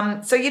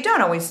 So you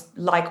don't always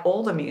like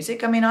all the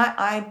music. I mean,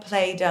 I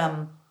played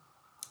on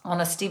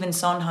a Stephen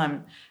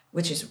Sondheim,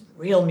 which is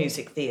real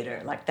music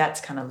theatre. Like,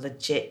 that's kind of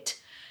legit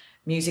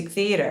music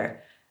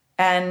theatre.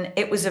 And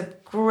it was a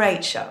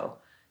great show.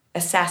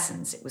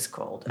 Assassins, it was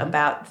called,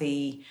 about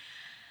the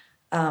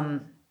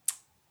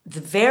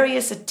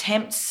various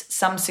attempts,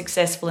 some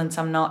successful and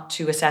some not,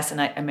 to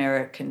assassinate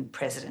American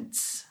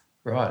presidents.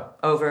 Right.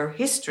 Over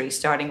history,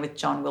 starting with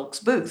John Wilkes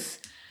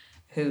Booth,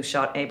 who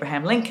shot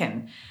Abraham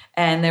Lincoln.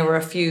 And there were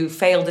a few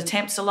failed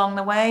attempts along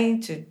the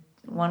way.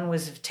 One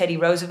was Teddy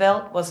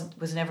Roosevelt,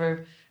 was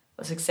never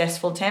a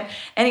successful attempt.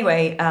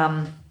 Anyway,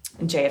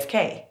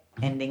 JFK,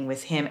 ending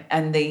with him,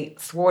 and the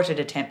thwarted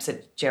attempts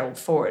at Gerald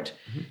Ford,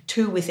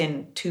 2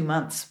 within 2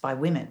 months by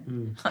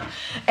women.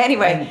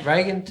 Anyway. And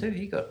Reagan too,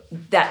 he got...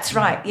 That's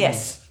right,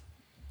 yes.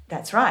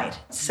 That's right.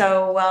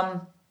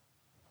 So,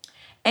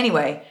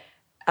 anyway,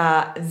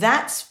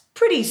 that's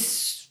pretty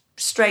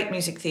straight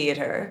music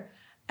theatre,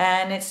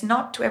 and it's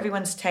not to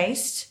everyone's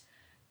taste,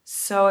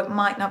 so it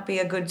might not be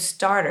a good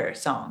starter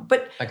song.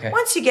 But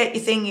once you get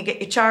your thing, you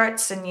get your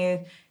charts, and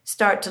you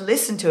start to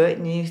listen to it,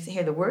 and you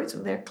hear the words,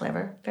 well, they're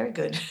clever, very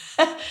good.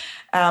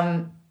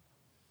 Some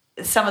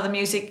of the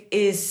music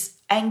is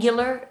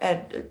angular,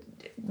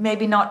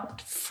 maybe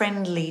not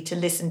friendly to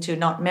listen to,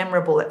 not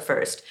memorable at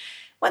first.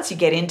 Once you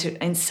get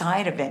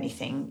inside of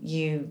anything,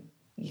 you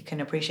can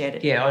appreciate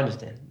it. Yeah, I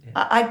understand.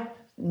 Yeah.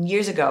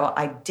 Years ago,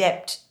 I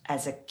depped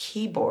as a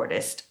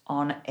keyboardist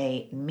on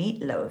a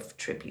Meatloaf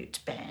tribute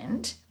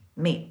band,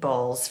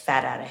 Meatballs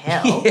Fat Outta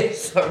Hell.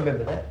 Yes, I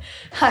remember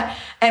that.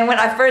 And when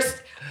I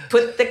first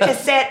put the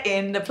cassette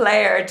in the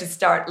player to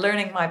start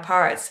learning my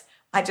parts,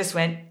 I just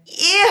went,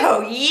 ew,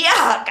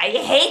 yuck, I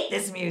hate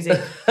this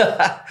music.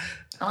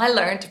 I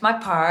learned my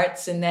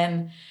parts, and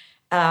then...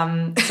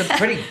 it's a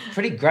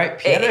pretty great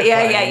piano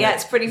Yeah,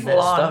 it's pretty full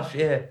on. Stuff,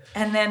 yeah.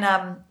 And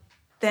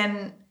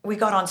then we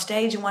got on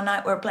stage, and one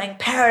night we were playing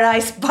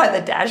Paradise by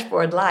the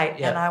Dashboard Light,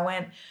 and I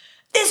went,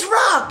 this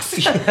rocks!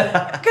 Because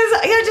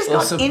I just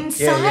got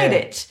inside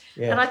it.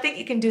 Yeah. And I think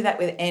you can do that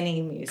with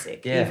any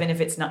music, even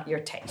if it's not your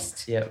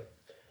taste. Yeah.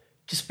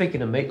 Just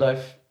speaking of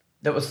Meatloaf,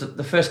 that was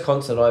the first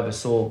concert I ever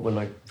saw when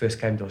I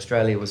first came to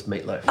Australia was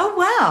Meatloaf. Oh,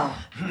 wow.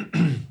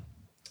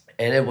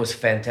 And it was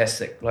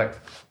fantastic. Like,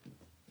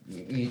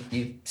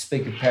 you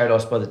speak of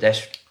Paradise by the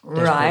Dashboard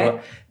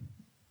Light.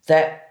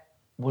 That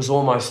was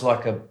almost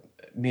like a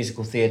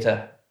musical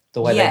theatre,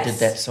 the way they did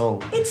that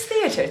song. It's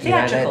theatre,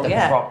 theatrical, they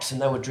had the props,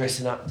 and they were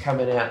dressing up,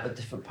 coming out the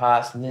different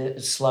parts, and then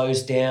it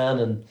slows down,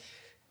 and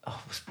it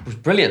was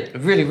brilliant.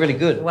 Really, really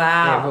good.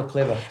 Wow. Yeah, real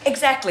clever.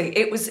 Exactly.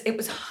 It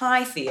was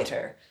high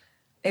theatre.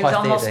 It was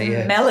almost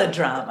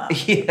melodrama,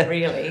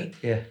 really.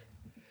 Yeah.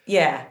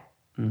 Yeah.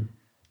 Mm.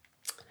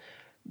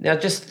 Now,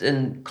 just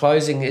in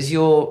closing, is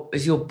your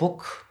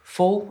book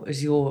full?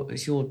 Is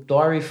your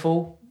diary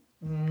full?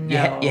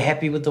 No. You're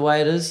happy with the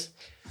way it is?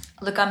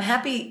 Look, I'm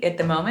happy at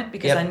the moment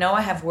because I know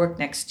I have work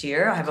next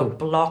year. I have a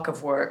block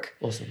of work.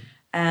 Awesome.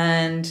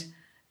 And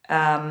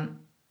I'm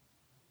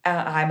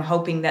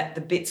hoping that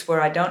the bits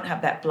where I don't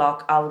have that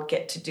block, I'll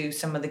get to do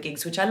some of the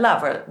gigs which I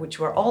love, which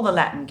were all the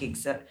Latin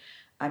gigs. That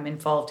I'm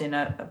involved in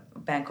a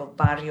band called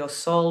Barrio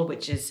Soul,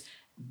 which is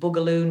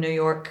Boogaloo, New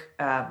York,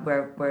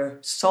 where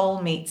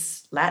soul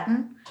meets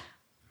Latin.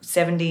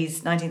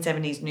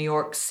 1970s New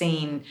York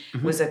scene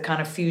was a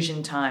kind of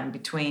fusion time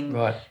between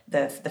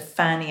the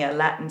Fania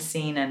Latin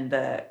scene and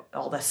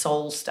all the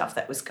soul stuff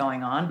that was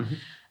going on.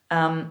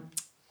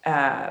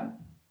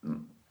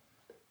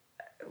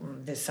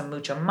 There's some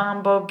Mucho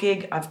Mambo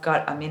gig.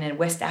 I'm in a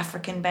West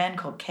African band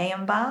called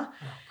Kayamba. Oh,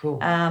 cool.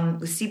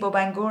 With Sibo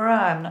Bangura.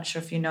 I'm not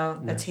sure if you know,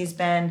 that's his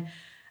band.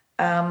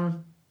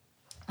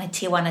 My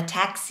Tijuana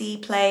Taxi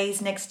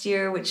plays next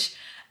year, which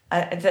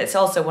that's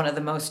also one of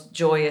the most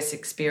joyous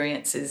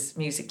experiences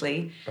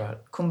musically. Right.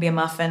 Cumbia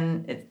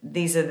Muffin.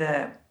 These are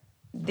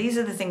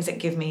the things that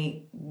give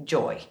me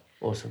joy.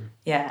 Awesome.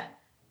 Yeah.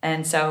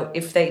 And so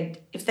if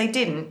they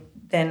didn't,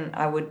 then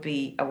I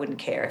wouldn't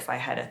care if I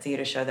had a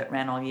theatre show that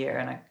ran all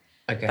year.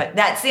 But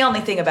that's the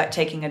only thing about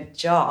taking a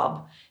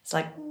job. It's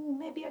like,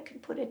 maybe I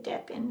could put a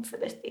dep in for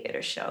the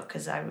theatre show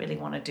because I really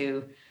want to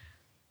do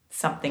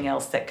something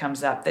else that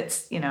comes up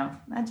that's,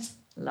 I just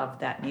love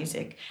that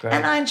music. Great.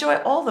 And I enjoy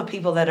all the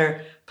people that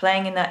are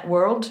playing in that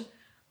world.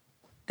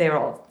 They're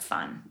all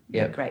fun.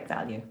 Yep. Great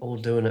value. All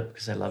doing it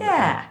because they love it.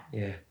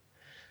 Yeah.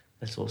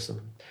 That's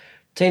awesome.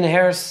 Tina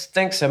Harris,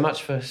 thanks so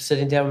much for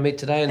sitting down with me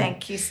today. And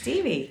thank you,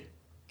 Stevie.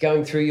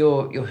 going through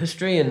your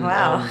history, and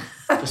Wow.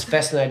 just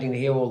fascinating to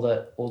hear all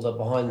the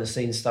behind the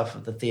scenes stuff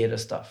of the theatre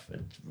stuff.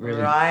 It's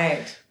really,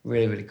 Right.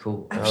 really, really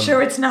cool. I'm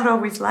sure it's not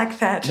always like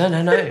that. No.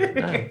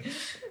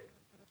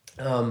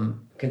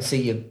 Can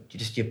see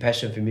your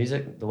passion for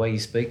music, the way you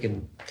speak,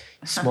 and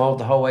smiled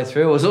the whole way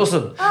through. It was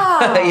awesome.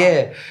 Oh.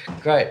 Yeah,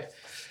 great.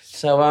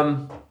 So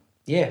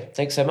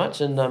thanks so much,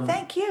 and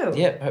Thank you.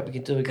 yeah, hope we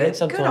can do it again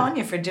sometime. Good on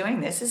you for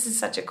doing this. This is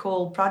such a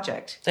cool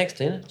project. Thanks,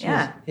 Tina.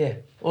 Cheers. Yeah,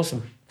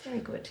 awesome. Very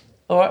good.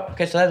 All right,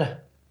 catch you later.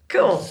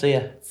 Cool. See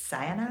ya.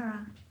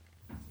 Sayonara.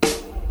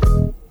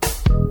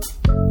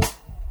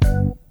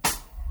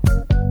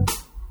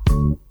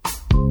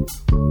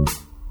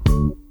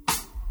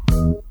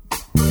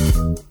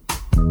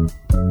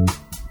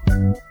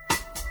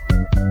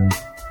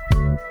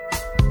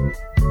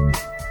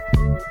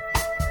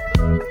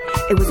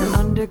 It was an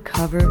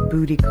undercover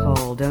booty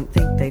call. Don't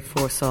think they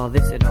foresaw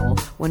this at all.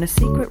 When a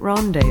secret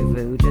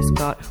rendezvous just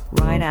got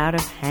right out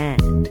of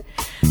hand.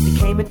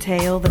 Became a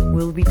tale that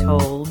will be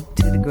told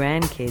to the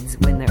grandkids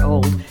when they're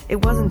old.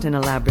 It wasn't an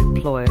elaborate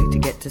ploy to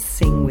get to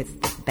sing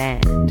with the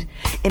band.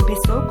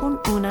 Empezó con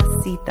una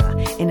cita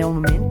en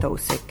un momento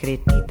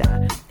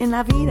secretita. En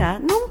la vida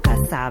nunca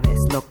sabes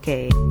lo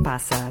que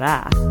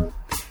pasará.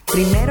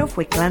 Primero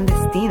fue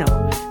clandestino,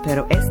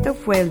 pero esto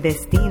fue el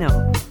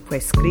destino. Fue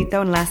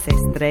escrito en las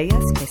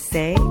estrellas que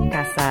se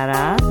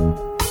casará.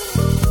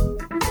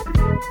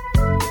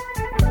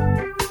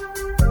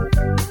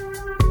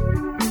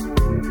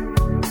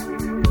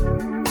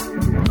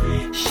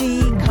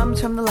 She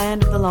comes from the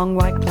land of the long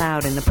white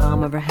cloud. In the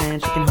palm of her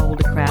hand she can hold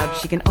a crowd.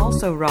 She can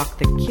also rock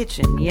the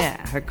kitchen, yeah,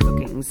 her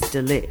cooking's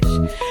delish.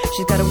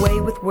 She's got a way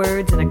with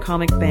words and a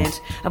comic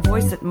bent, a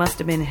voice that must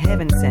have been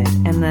heaven sent,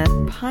 and the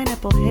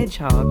pineapple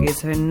hedgehog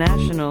is her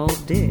national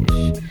dish.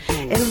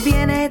 Él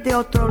viene de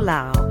otro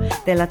lado,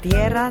 de la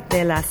tierra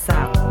de la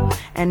sal,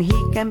 and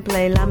he can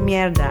play la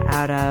mierda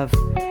out of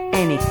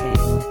anything.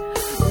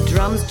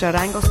 Drums,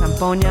 charango,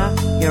 zampoña,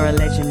 you're a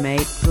legend,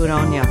 mate, good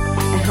on ya.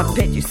 And I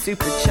bet you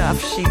super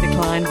chuffed she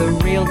declined the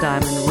real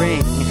diamond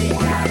ring. They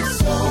got a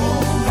soul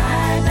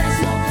right, there's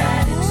no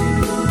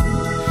platitude.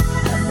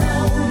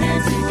 Alone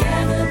and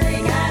together they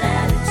got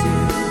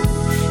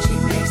attitude. She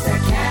makes the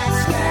cat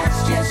scratch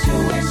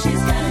gesture when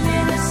she's got him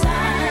in her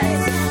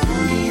sights.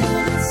 Only who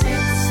that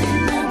sits in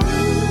the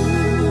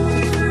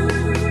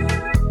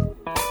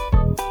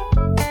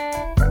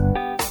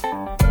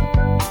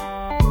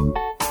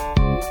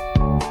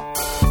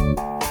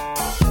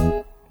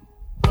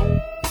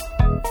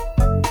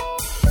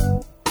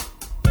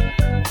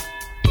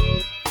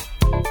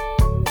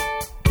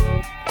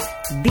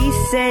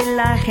Dice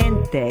la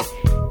gente,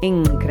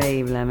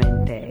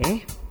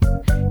 increíblemente,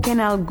 que en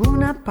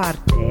alguna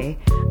parte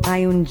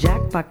hay un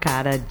Jack para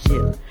cada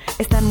Jill.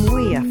 Están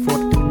muy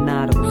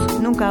afortunados,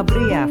 nunca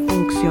habría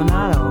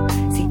funcionado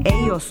si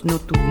ellos no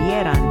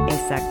tuvieran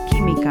esa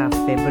química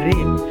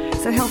febril.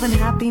 So health and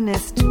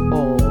happiness to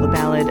all, the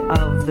ballad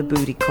of the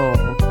booty call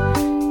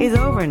is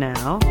over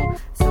now,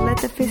 so let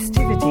the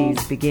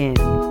festivities begin.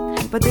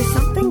 But there's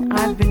something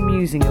I've been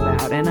musing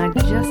about, and I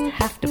just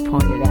have to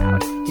point it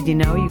out. Did you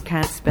know you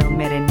can't spell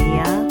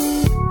Merenia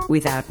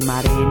without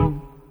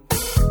Marin?